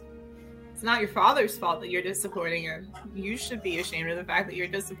won't. It's not your father's fault that you're disappointing him. You should be ashamed of the fact that you're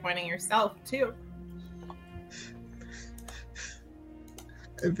disappointing yourself, too.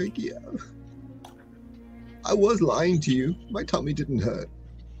 And Vicky, I was lying to you. My tummy didn't hurt.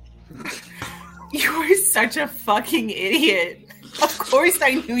 You are such a fucking idiot. Of course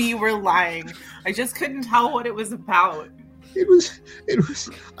I knew you were lying. I just couldn't tell what it was about.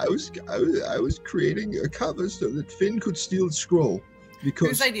 I was creating a cover so that Finn could steal the scroll. Because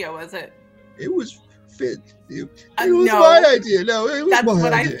whose idea was it? It was Finn. It was no. my idea. No, it was That's my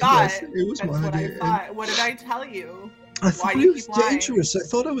what idea. I thought. Yes, it was That's my what idea. I thought. What did I tell you? I thought it was dangerous. I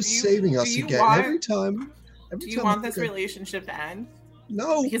thought I was saving us again every time. Do you want this relationship to end?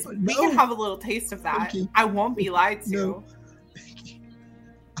 No, because we can have a little taste of that. Vicky, I won't be lied to. No. Vicky,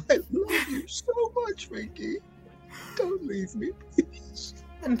 I love you so much, Vicky. Don't leave me, please.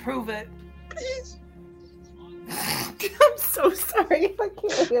 Then prove it. Please. I'm so sorry. I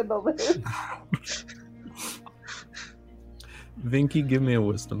can't handle this. Vinky, give me a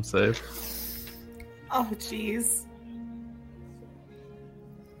wisdom save. Oh, jeez.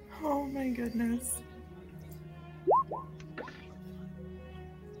 Oh, my goodness.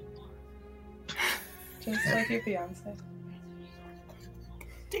 Just like your fiance.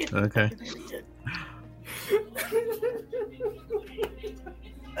 Okay.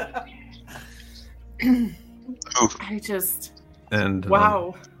 I just... And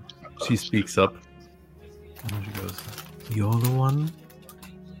wow. She speaks up. And she goes, "You're the one?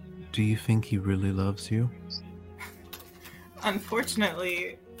 Do you think he really loves you?"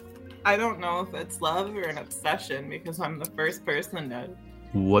 Unfortunately, I don't know if it's love or an obsession because I'm the first person to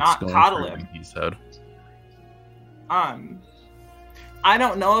not coddle him. He said. I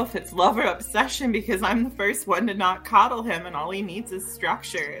don't know if it's love or obsession because I'm the first one to not coddle him and all he needs is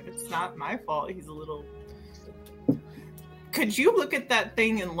structure. And it's not my fault. He's a little... Could you look at that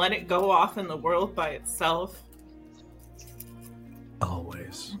thing and let it go off in the world by itself?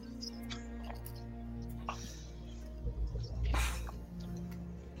 Always.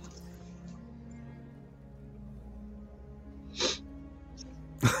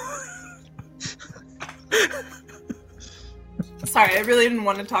 Sorry, I really didn't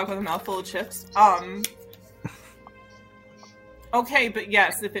want to talk with a mouthful of chips. Okay, but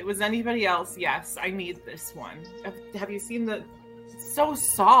yes, if it was anybody else, yes, I need this one. Have you seen the... It's so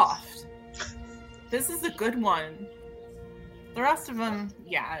soft. This is a good one. The rest of them,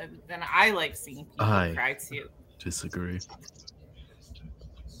 yeah, and I like seeing people cry too. Disagree.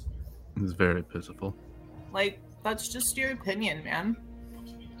 It's very pitiful. Like, that's just your opinion, man.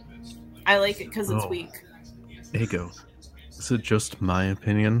 I like it because it's weak. Ego, is it just my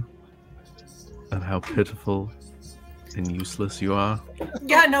opinion on how pitiful and useless you are?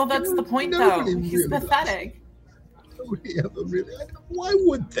 Yeah, no, that's the point, though. He's pathetic. Nobody ever really... Why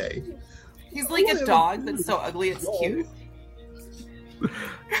would they? He's like a dog that's so ugly it's cute.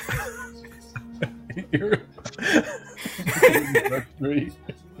 You're... That's great.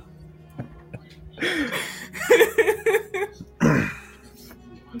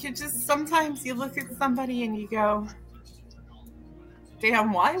 You just... Sometimes you look at somebody and you go,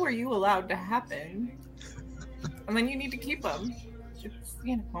 damn, why were you allowed to happen? And then you need to keep him. It's,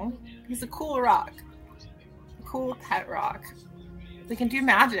 you know, he's a cool rock. A cool pet rock. They can do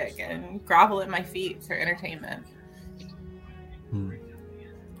magic and grovel at my feet for entertainment.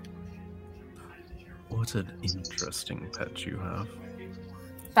 What an interesting pet you have.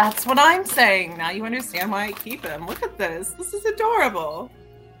 That's what I'm saying. Now you understand why I keep him. Look at this. This is adorable.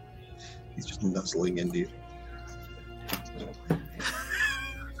 He's just nuzzling into you.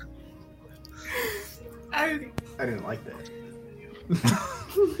 I didn't like that.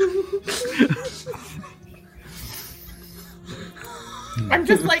 I'm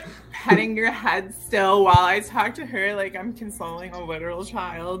just like petting your head still while I talk to her like I'm consoling a literal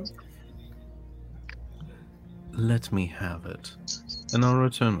child. Let me have it, and I'll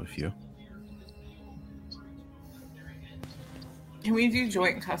return with you. Can we do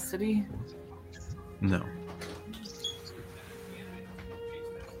joint custody? No.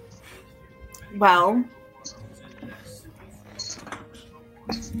 Well,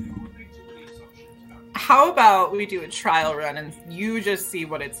 how about we do a trial run and you just see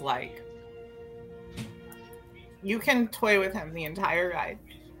what it's like? You can toy with him the entire ride.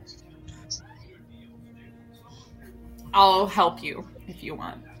 I'll help you if you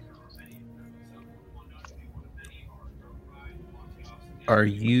want. Are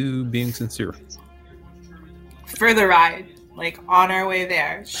you being sincere? For the ride, like on our way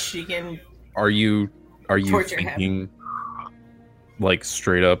there, she can. Are you torture thinking, like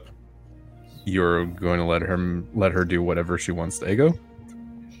straight up, you're going to let her do whatever she wants to Ego?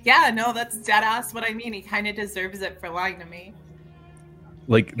 Yeah, no, that's dead ass what I mean. He kind of deserves it for lying to me.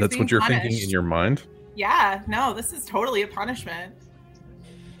 Like that's what you're thinking punished. in your mind? Yeah, no, this is totally a punishment.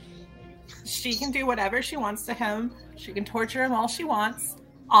 She can do whatever she wants to him. She can torture him all she wants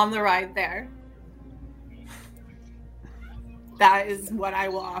on the ride there. That is what I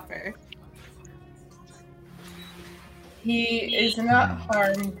will offer. He is not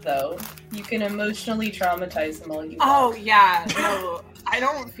harmed, though. You can emotionally traumatize him all you want. Oh, yeah. No, I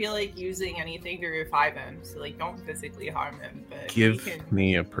don't feel like using anything to revive him. So, like, don't physically harm him. But Give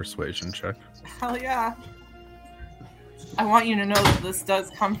me a persuasion check. Hell yeah. I want you to know that this does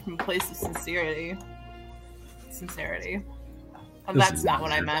come from a place of sincerity. And This that's is not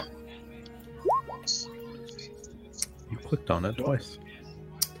what I weird. meant. You clicked on it twice.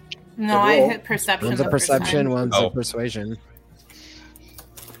 No, I hit perception. One's the a first perception, time. one's Oh. a persuasion.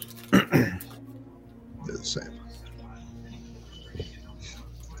 They're the same.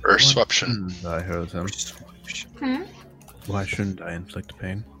 Perception. I heard him. Hmm? Why shouldn't I inflict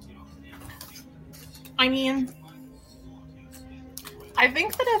pain? I mean, I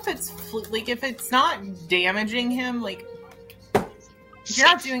think that if it's if it's not damaging him, like if you're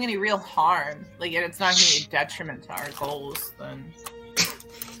not doing any real harm, like and it's not going to be a detriment to our goals, then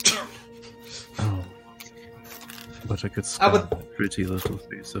Oh. But I could I scar would- that pretty little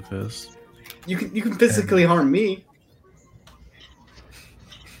face of his. You can physically harm me.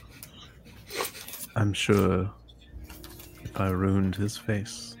 I'm sure if I ruined his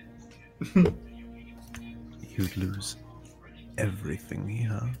face, you'd lose everything he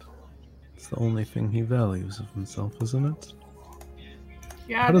had. It's the only thing he values of himself, isn't it?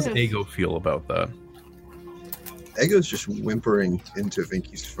 yeah. How does it is. Ego feel about that? Ego's just whimpering into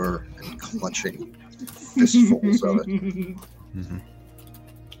Vinky's fur and clutching fistfuls of it. Mm-hmm.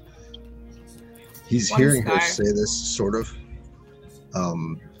 He's One hearing her star. say this, sort of,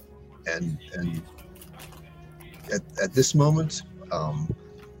 and at this moment,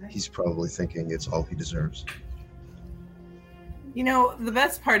 he's probably thinking it's all he deserves. You know, the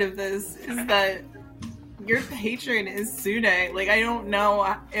best part of this is that your patron is Sune. Like, I don't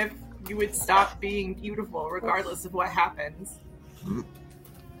know if you would stop being beautiful regardless of what happens.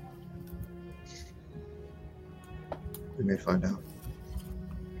 We may find out.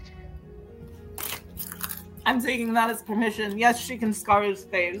 I'm taking that as permission. Yes, she can scar his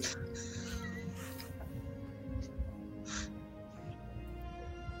face.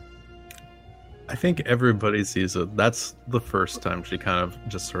 I think everybody sees it. That's the first time she kind of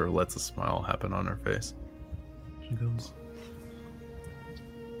just sort of lets a smile happen on her face. She goes,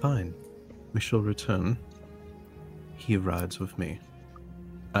 "Fine, we shall return. He rides with me.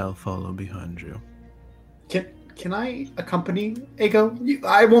 I'll follow behind you." Can I accompany Ego?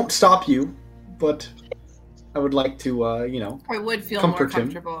 I won't stop you, but I would like to, I would feel comfort more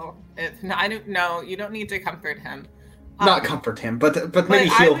him. comfortable if no, I don't. No, you don't need to comfort him. Not comfort him, but But maybe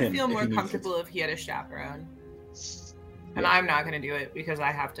I heal would him. feel if more he needs it. comfortable if he had a chaperone. And I'm not going to do it because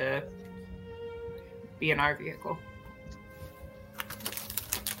I have to be in our vehicle.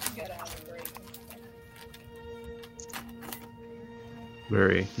 Get out of the way.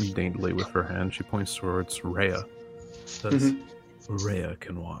 Very daintily with her hand, she points towards Rhea. Says, Rhea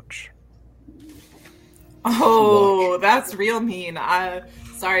can watch. Oh, that's real mean.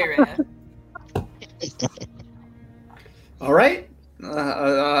 Sorry, Rhea. All right.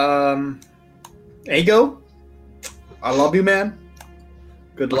 Ego, I love you, man.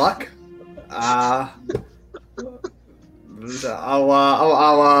 Good luck. I'll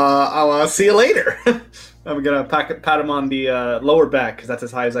see you later. I'm gonna pat him on the lower back because that's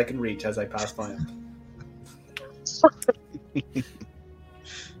as high as I can reach as I pass by him.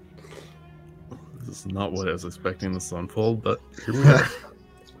 It's not what I was expecting this to unfold, but here we are.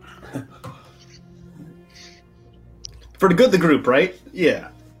 For the good of the group, right? Yeah.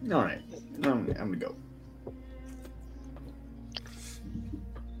 All right. I'm gonna go.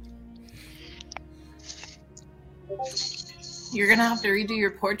 You're gonna have to redo your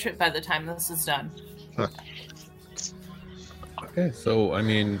portrait by the time this is done. Okay, so I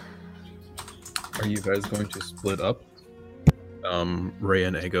mean, are you guys going to split up? Ray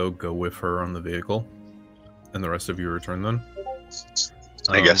and Ego go with her on the vehicle, and the rest of you return then?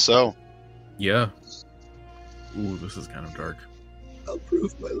 I guess so. Yeah. Ooh, this is kind of dark. I'll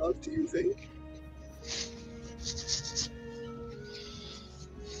prove my love to you, think.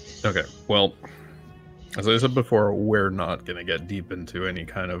 Okay, well, as I said before, we're not going to get deep into any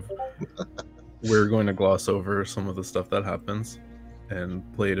kind of... We're going to gloss over some of the stuff that happens and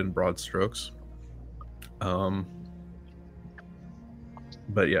play it in broad strokes.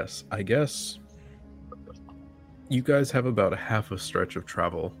 But yes, I guess you guys have about a half a stretch of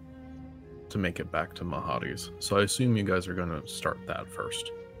travel to make it back to Mahadi's. So I assume you guys are going to start that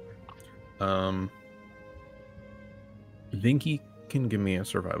first. Vinky can give me a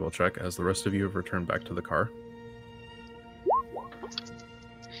survival check as the rest of you have returned back to the car.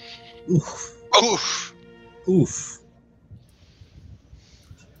 Oof. Oof. Oof.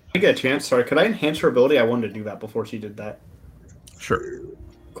 I get a chance. Sorry, could I enhance her ability? I wanted to do that before she did that. Sure.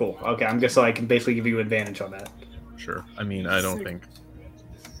 Cool. Okay, I'm guessing I can basically give you advantage on that. Sure. I mean, I don't think...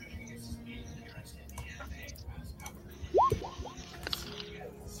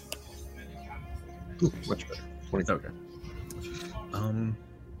 Ooh, much better. 20. Okay.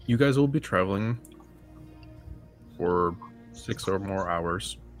 You guys will be traveling for 6 or more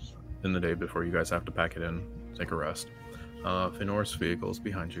hours in the day before you guys have to pack it in, take a rest. Finor's vehicle is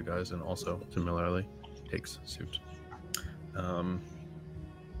behind you guys and also similarly takes suit.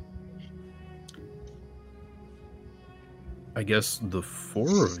 I guess the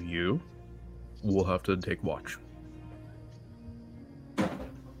 4 of you will have to take watch.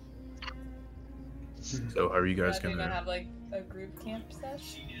 So how are you guys Are they gonna have like a group camp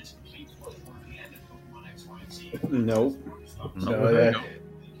session? Nope. No, there you go.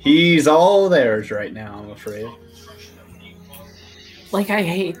 He's all theirs right now, I'm afraid. Like, I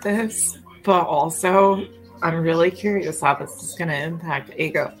hate this, but also I'm really curious how this is going to impact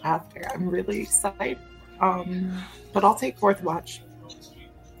Ego after. I'm really excited. But I'll take 4th watch.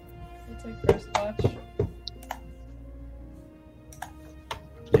 I'll take 1st watch.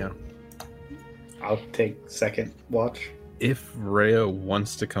 Yeah. I'll take 2nd watch. If Rhea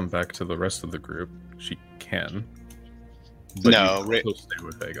wants to come back to the rest of the group, she can. But No, you can Rhea... also stay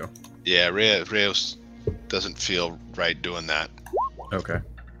with Ego. Yeah, Rios doesn't feel right doing that. Okay.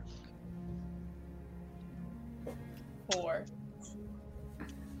 4.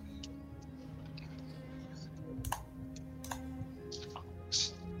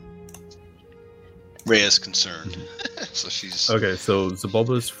 Rhea's concerned. So she's... Okay, so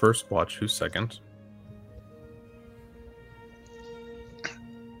Zabulba's first watch. Who's second?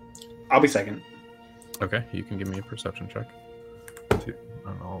 I'll be 2nd. Okay, you can give me a perception check.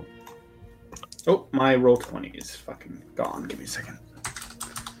 I'll... Oh, my roll 20 is fucking gone. Give me a second.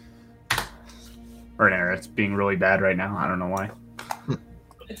 Or an error. It's being really bad right now. I don't know why.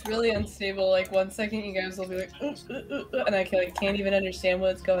 It's really unstable. Like 1 second, you guys will be like, and I can't even understand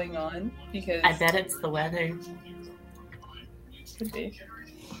what's going on because I bet it's the weather. Could be.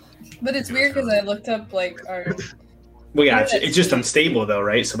 But it's weird because I looked up like our. Well, yeah, it's just unstable though,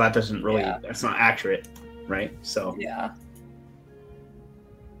 right? So that doesn't really. Yeah. That's not accurate, right? So. Yeah.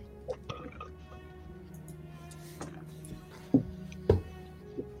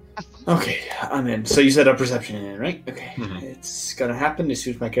 Okay, I'm in. So you said a perception in, right? Okay, Mhm. It's gonna happen as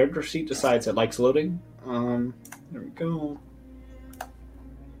soon as my character sheet decides it likes loading. There we go.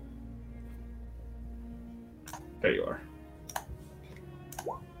 There you are.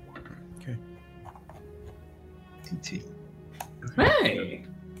 Okay. TT. Hey,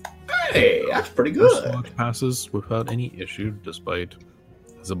 hey, that's pretty First good. watch passes without any issue, despite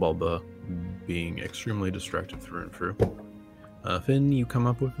Zabulba being extremely distracted through and through. Finn, you come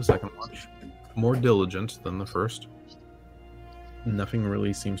up with a second watch. More diligent than the first. Nothing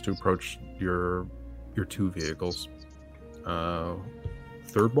really seems to approach your 2 vehicles.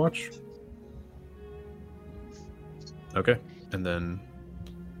 Third watch? Okay. And then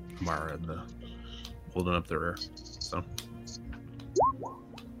Mara and holding up the rear. So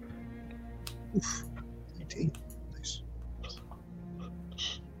Oof. 18. Nice.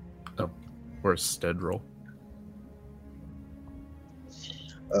 where's Stead roll?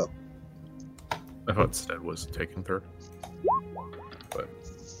 Oh. I thought Stead was taking third. But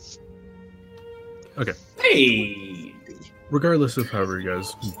Okay. Hey. Regardless of however you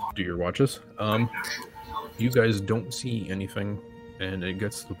guys do your watches, you guys don't see anything, and it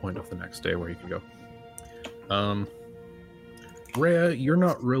gets to the point of the next day where you can go. Rhea, you're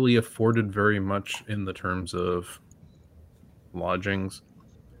not really afforded very much in the terms of lodgings.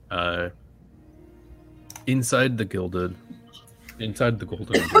 Inside the Golden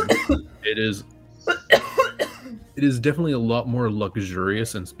Room, it is definitely a lot more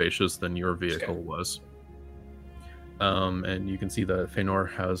luxurious and spacious than your vehicle was. And you can see that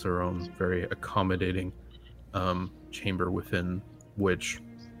Fëanor has her own very accommodating chamber within which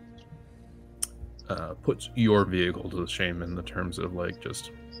puts your vehicle to shame in the terms of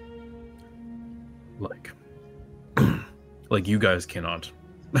just like you guys cannot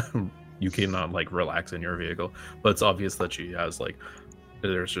relax in your vehicle, but it's obvious that she has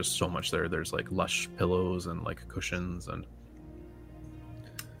there's just so much there. There's lush pillows and cushions and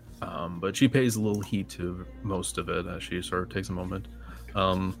but she pays a little heed to most of it as she sort of takes a moment.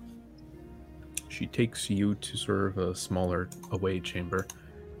 She takes you to sort of a smaller away chamber,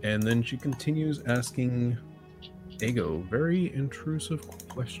 and then she continues asking Ago very intrusive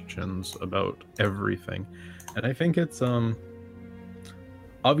questions about everything. And I think it's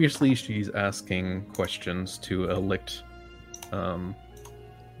obviously she's asking questions to elicit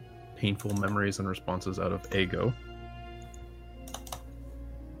painful memories and responses out of Ago.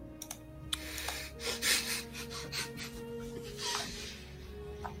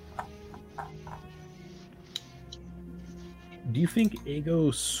 Do you think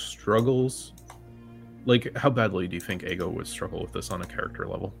Ago struggles? How badly do you think Ago would struggle with this on a character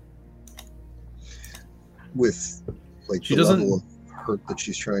level? With she the doesn't level of hurt that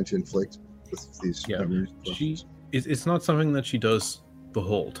she's trying to inflict with these memories? It's not something that she does the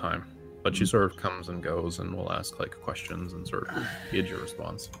whole time, but she sort of comes and goes and will ask questions and sort of gauge your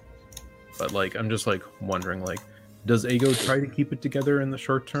response. But I'm just wondering, does Ago try to keep it together in the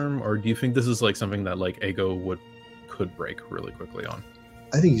short term, or do you think this is something that Ago could break really quickly on?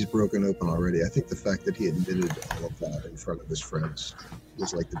 I think he's broken open already. I think the fact that he admitted all of that in front of his friends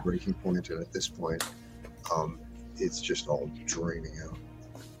was the breaking point, and at this point, it's just all draining out.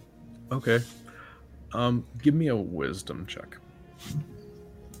 Okay. Give me a wisdom check.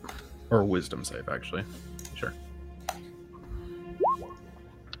 Or a wisdom save, actually. Sure.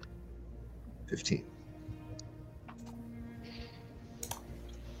 15.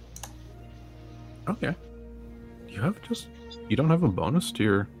 Okay. You don't have a bonus to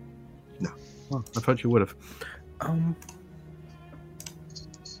your... No. Oh, I thought you would have.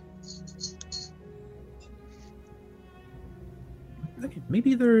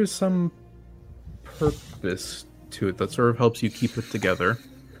 Maybe there is some purpose to it that sort of helps you keep it together.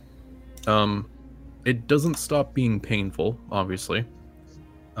 It doesn't stop being painful, obviously.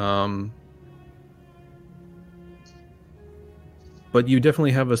 But you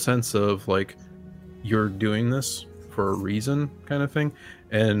definitely have a sense of you're doing this for a reason, kind of thing,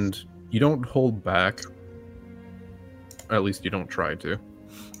 and you don't hold back. At least you don't try to.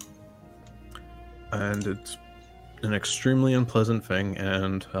 And it's an extremely unpleasant thing,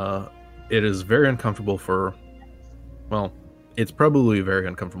 and it is very uncomfortable for... Well, it's probably very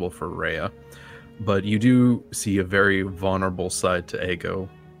uncomfortable for Rhea, but you do see a very vulnerable side to Ago,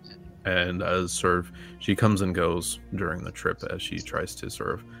 and as sort of she comes and goes during the trip as she tries to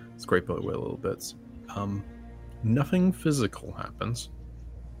sort of scrape away little bits. Nothing physical happens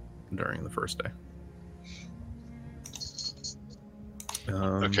during the first day.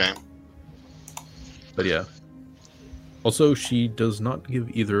 Okay. But yeah. Also, she does not give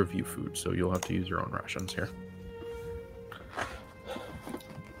either of you food, so you'll have to use your own rations here.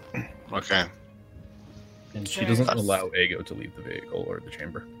 Okay. And she doesn't allow Ago to leave the vehicle or the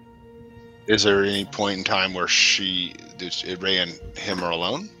chamber. Is there any point in time where Ray and him are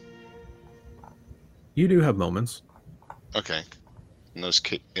alone? You do have moments. Okay. In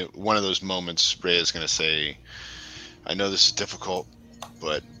one of those moments, Ray is going to say, I know this is difficult,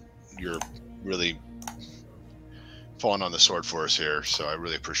 but you're really falling on the sword for us here, so I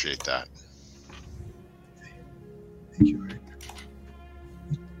really appreciate that. Thank you, Ray.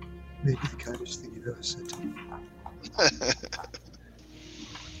 Maybe the kindest thing you've ever said to me.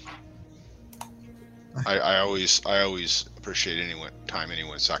 I always appreciate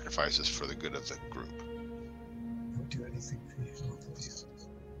anyone sacrifices for the good of the group. I would do anything for you, both of you.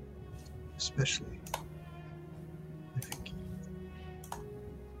 Especially, I think.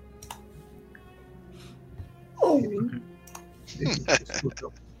 Maybe this will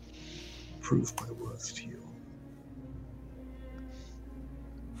help prove my worth to you.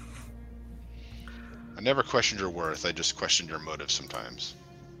 I never questioned your worth. I just questioned your motives sometimes.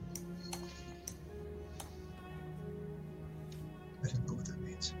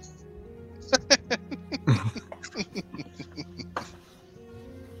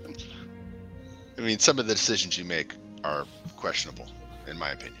 mean, some of the decisions you make are questionable, in my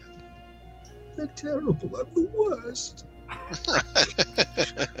opinion. They're terrible. I'm the worst.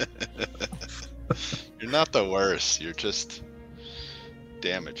 You're not the worst. You're just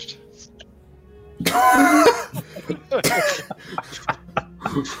damaged.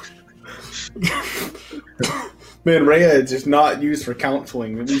 Man, Rhea is just not used for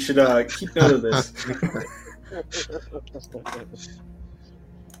counseling. We should keep note of this.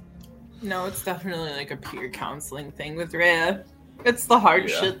 No, it's definitely like a peer counseling thing with Rhea. It's the hard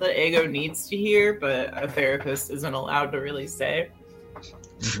shit that Ego needs to hear, but a therapist isn't allowed to really say.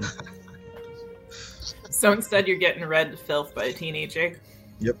 Mm-hmm. So instead, you're getting read to filth by a teenager.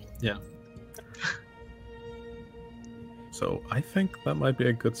 Yep. Yeah. So I think that might be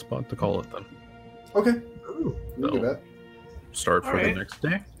a good spot to call it then. Okay. Ooh. We can do that. Start for the Alright. next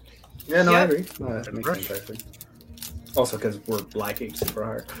day. Yeah, no, I Yep. agree. That makes sense, actually. Also, because we're lacking super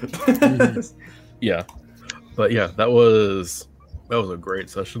hard. Yeah. But yeah, that was a great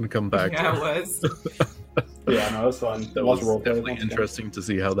session to come back Yeah, to. it was. Yeah, no, it was fun. That Lots was of roleplay definitely once again. interesting to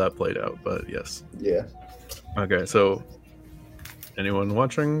see how that played out, but yes. Yeah. Okay, so anyone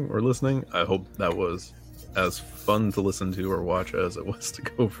watching or listening, I hope that was as fun to listen to or watch as it was to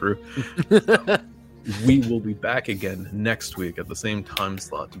go through. We will be back again next week at the same time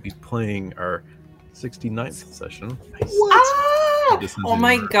slot to be playing our 69th session. Ah! This is Oh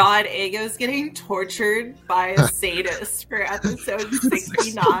my in- god, Ego's getting tortured by a sadist for episode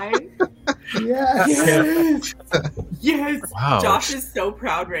 69. Yes. Yes! Wow. Josh is so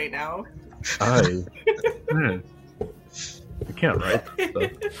proud right now. I can't write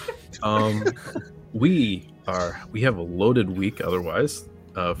stuff. We have a loaded week otherwise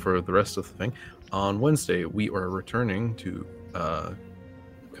for the rest of the thing. On Wednesday, we are returning to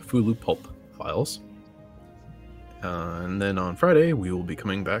Cthulhu Pulp Files. And then on Friday, we will be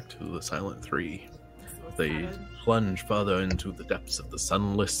coming back to the Silent Three. They plunge farther into the depths of the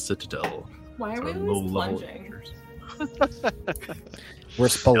sunless citadel. Why are we Our always low-level plunging? adventures. We're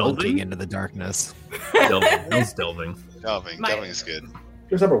spelunking Delving? into the darkness. Delving. How's delving? Delving. My- Delving is good.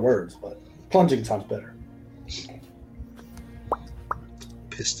 There's other words, but plunging sounds better.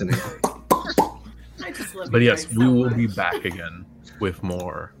 Pistoning. I just love But you yes, guys we so will be much. back again with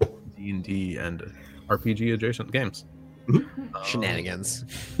more D&D and RPG adjacent games. Shenanigans.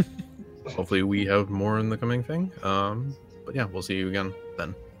 Hopefully we have more in the coming thing. But yeah, we'll see you again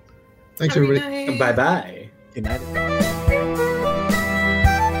then. Thanks, Have a good everybody. night. Bye bye. Good night.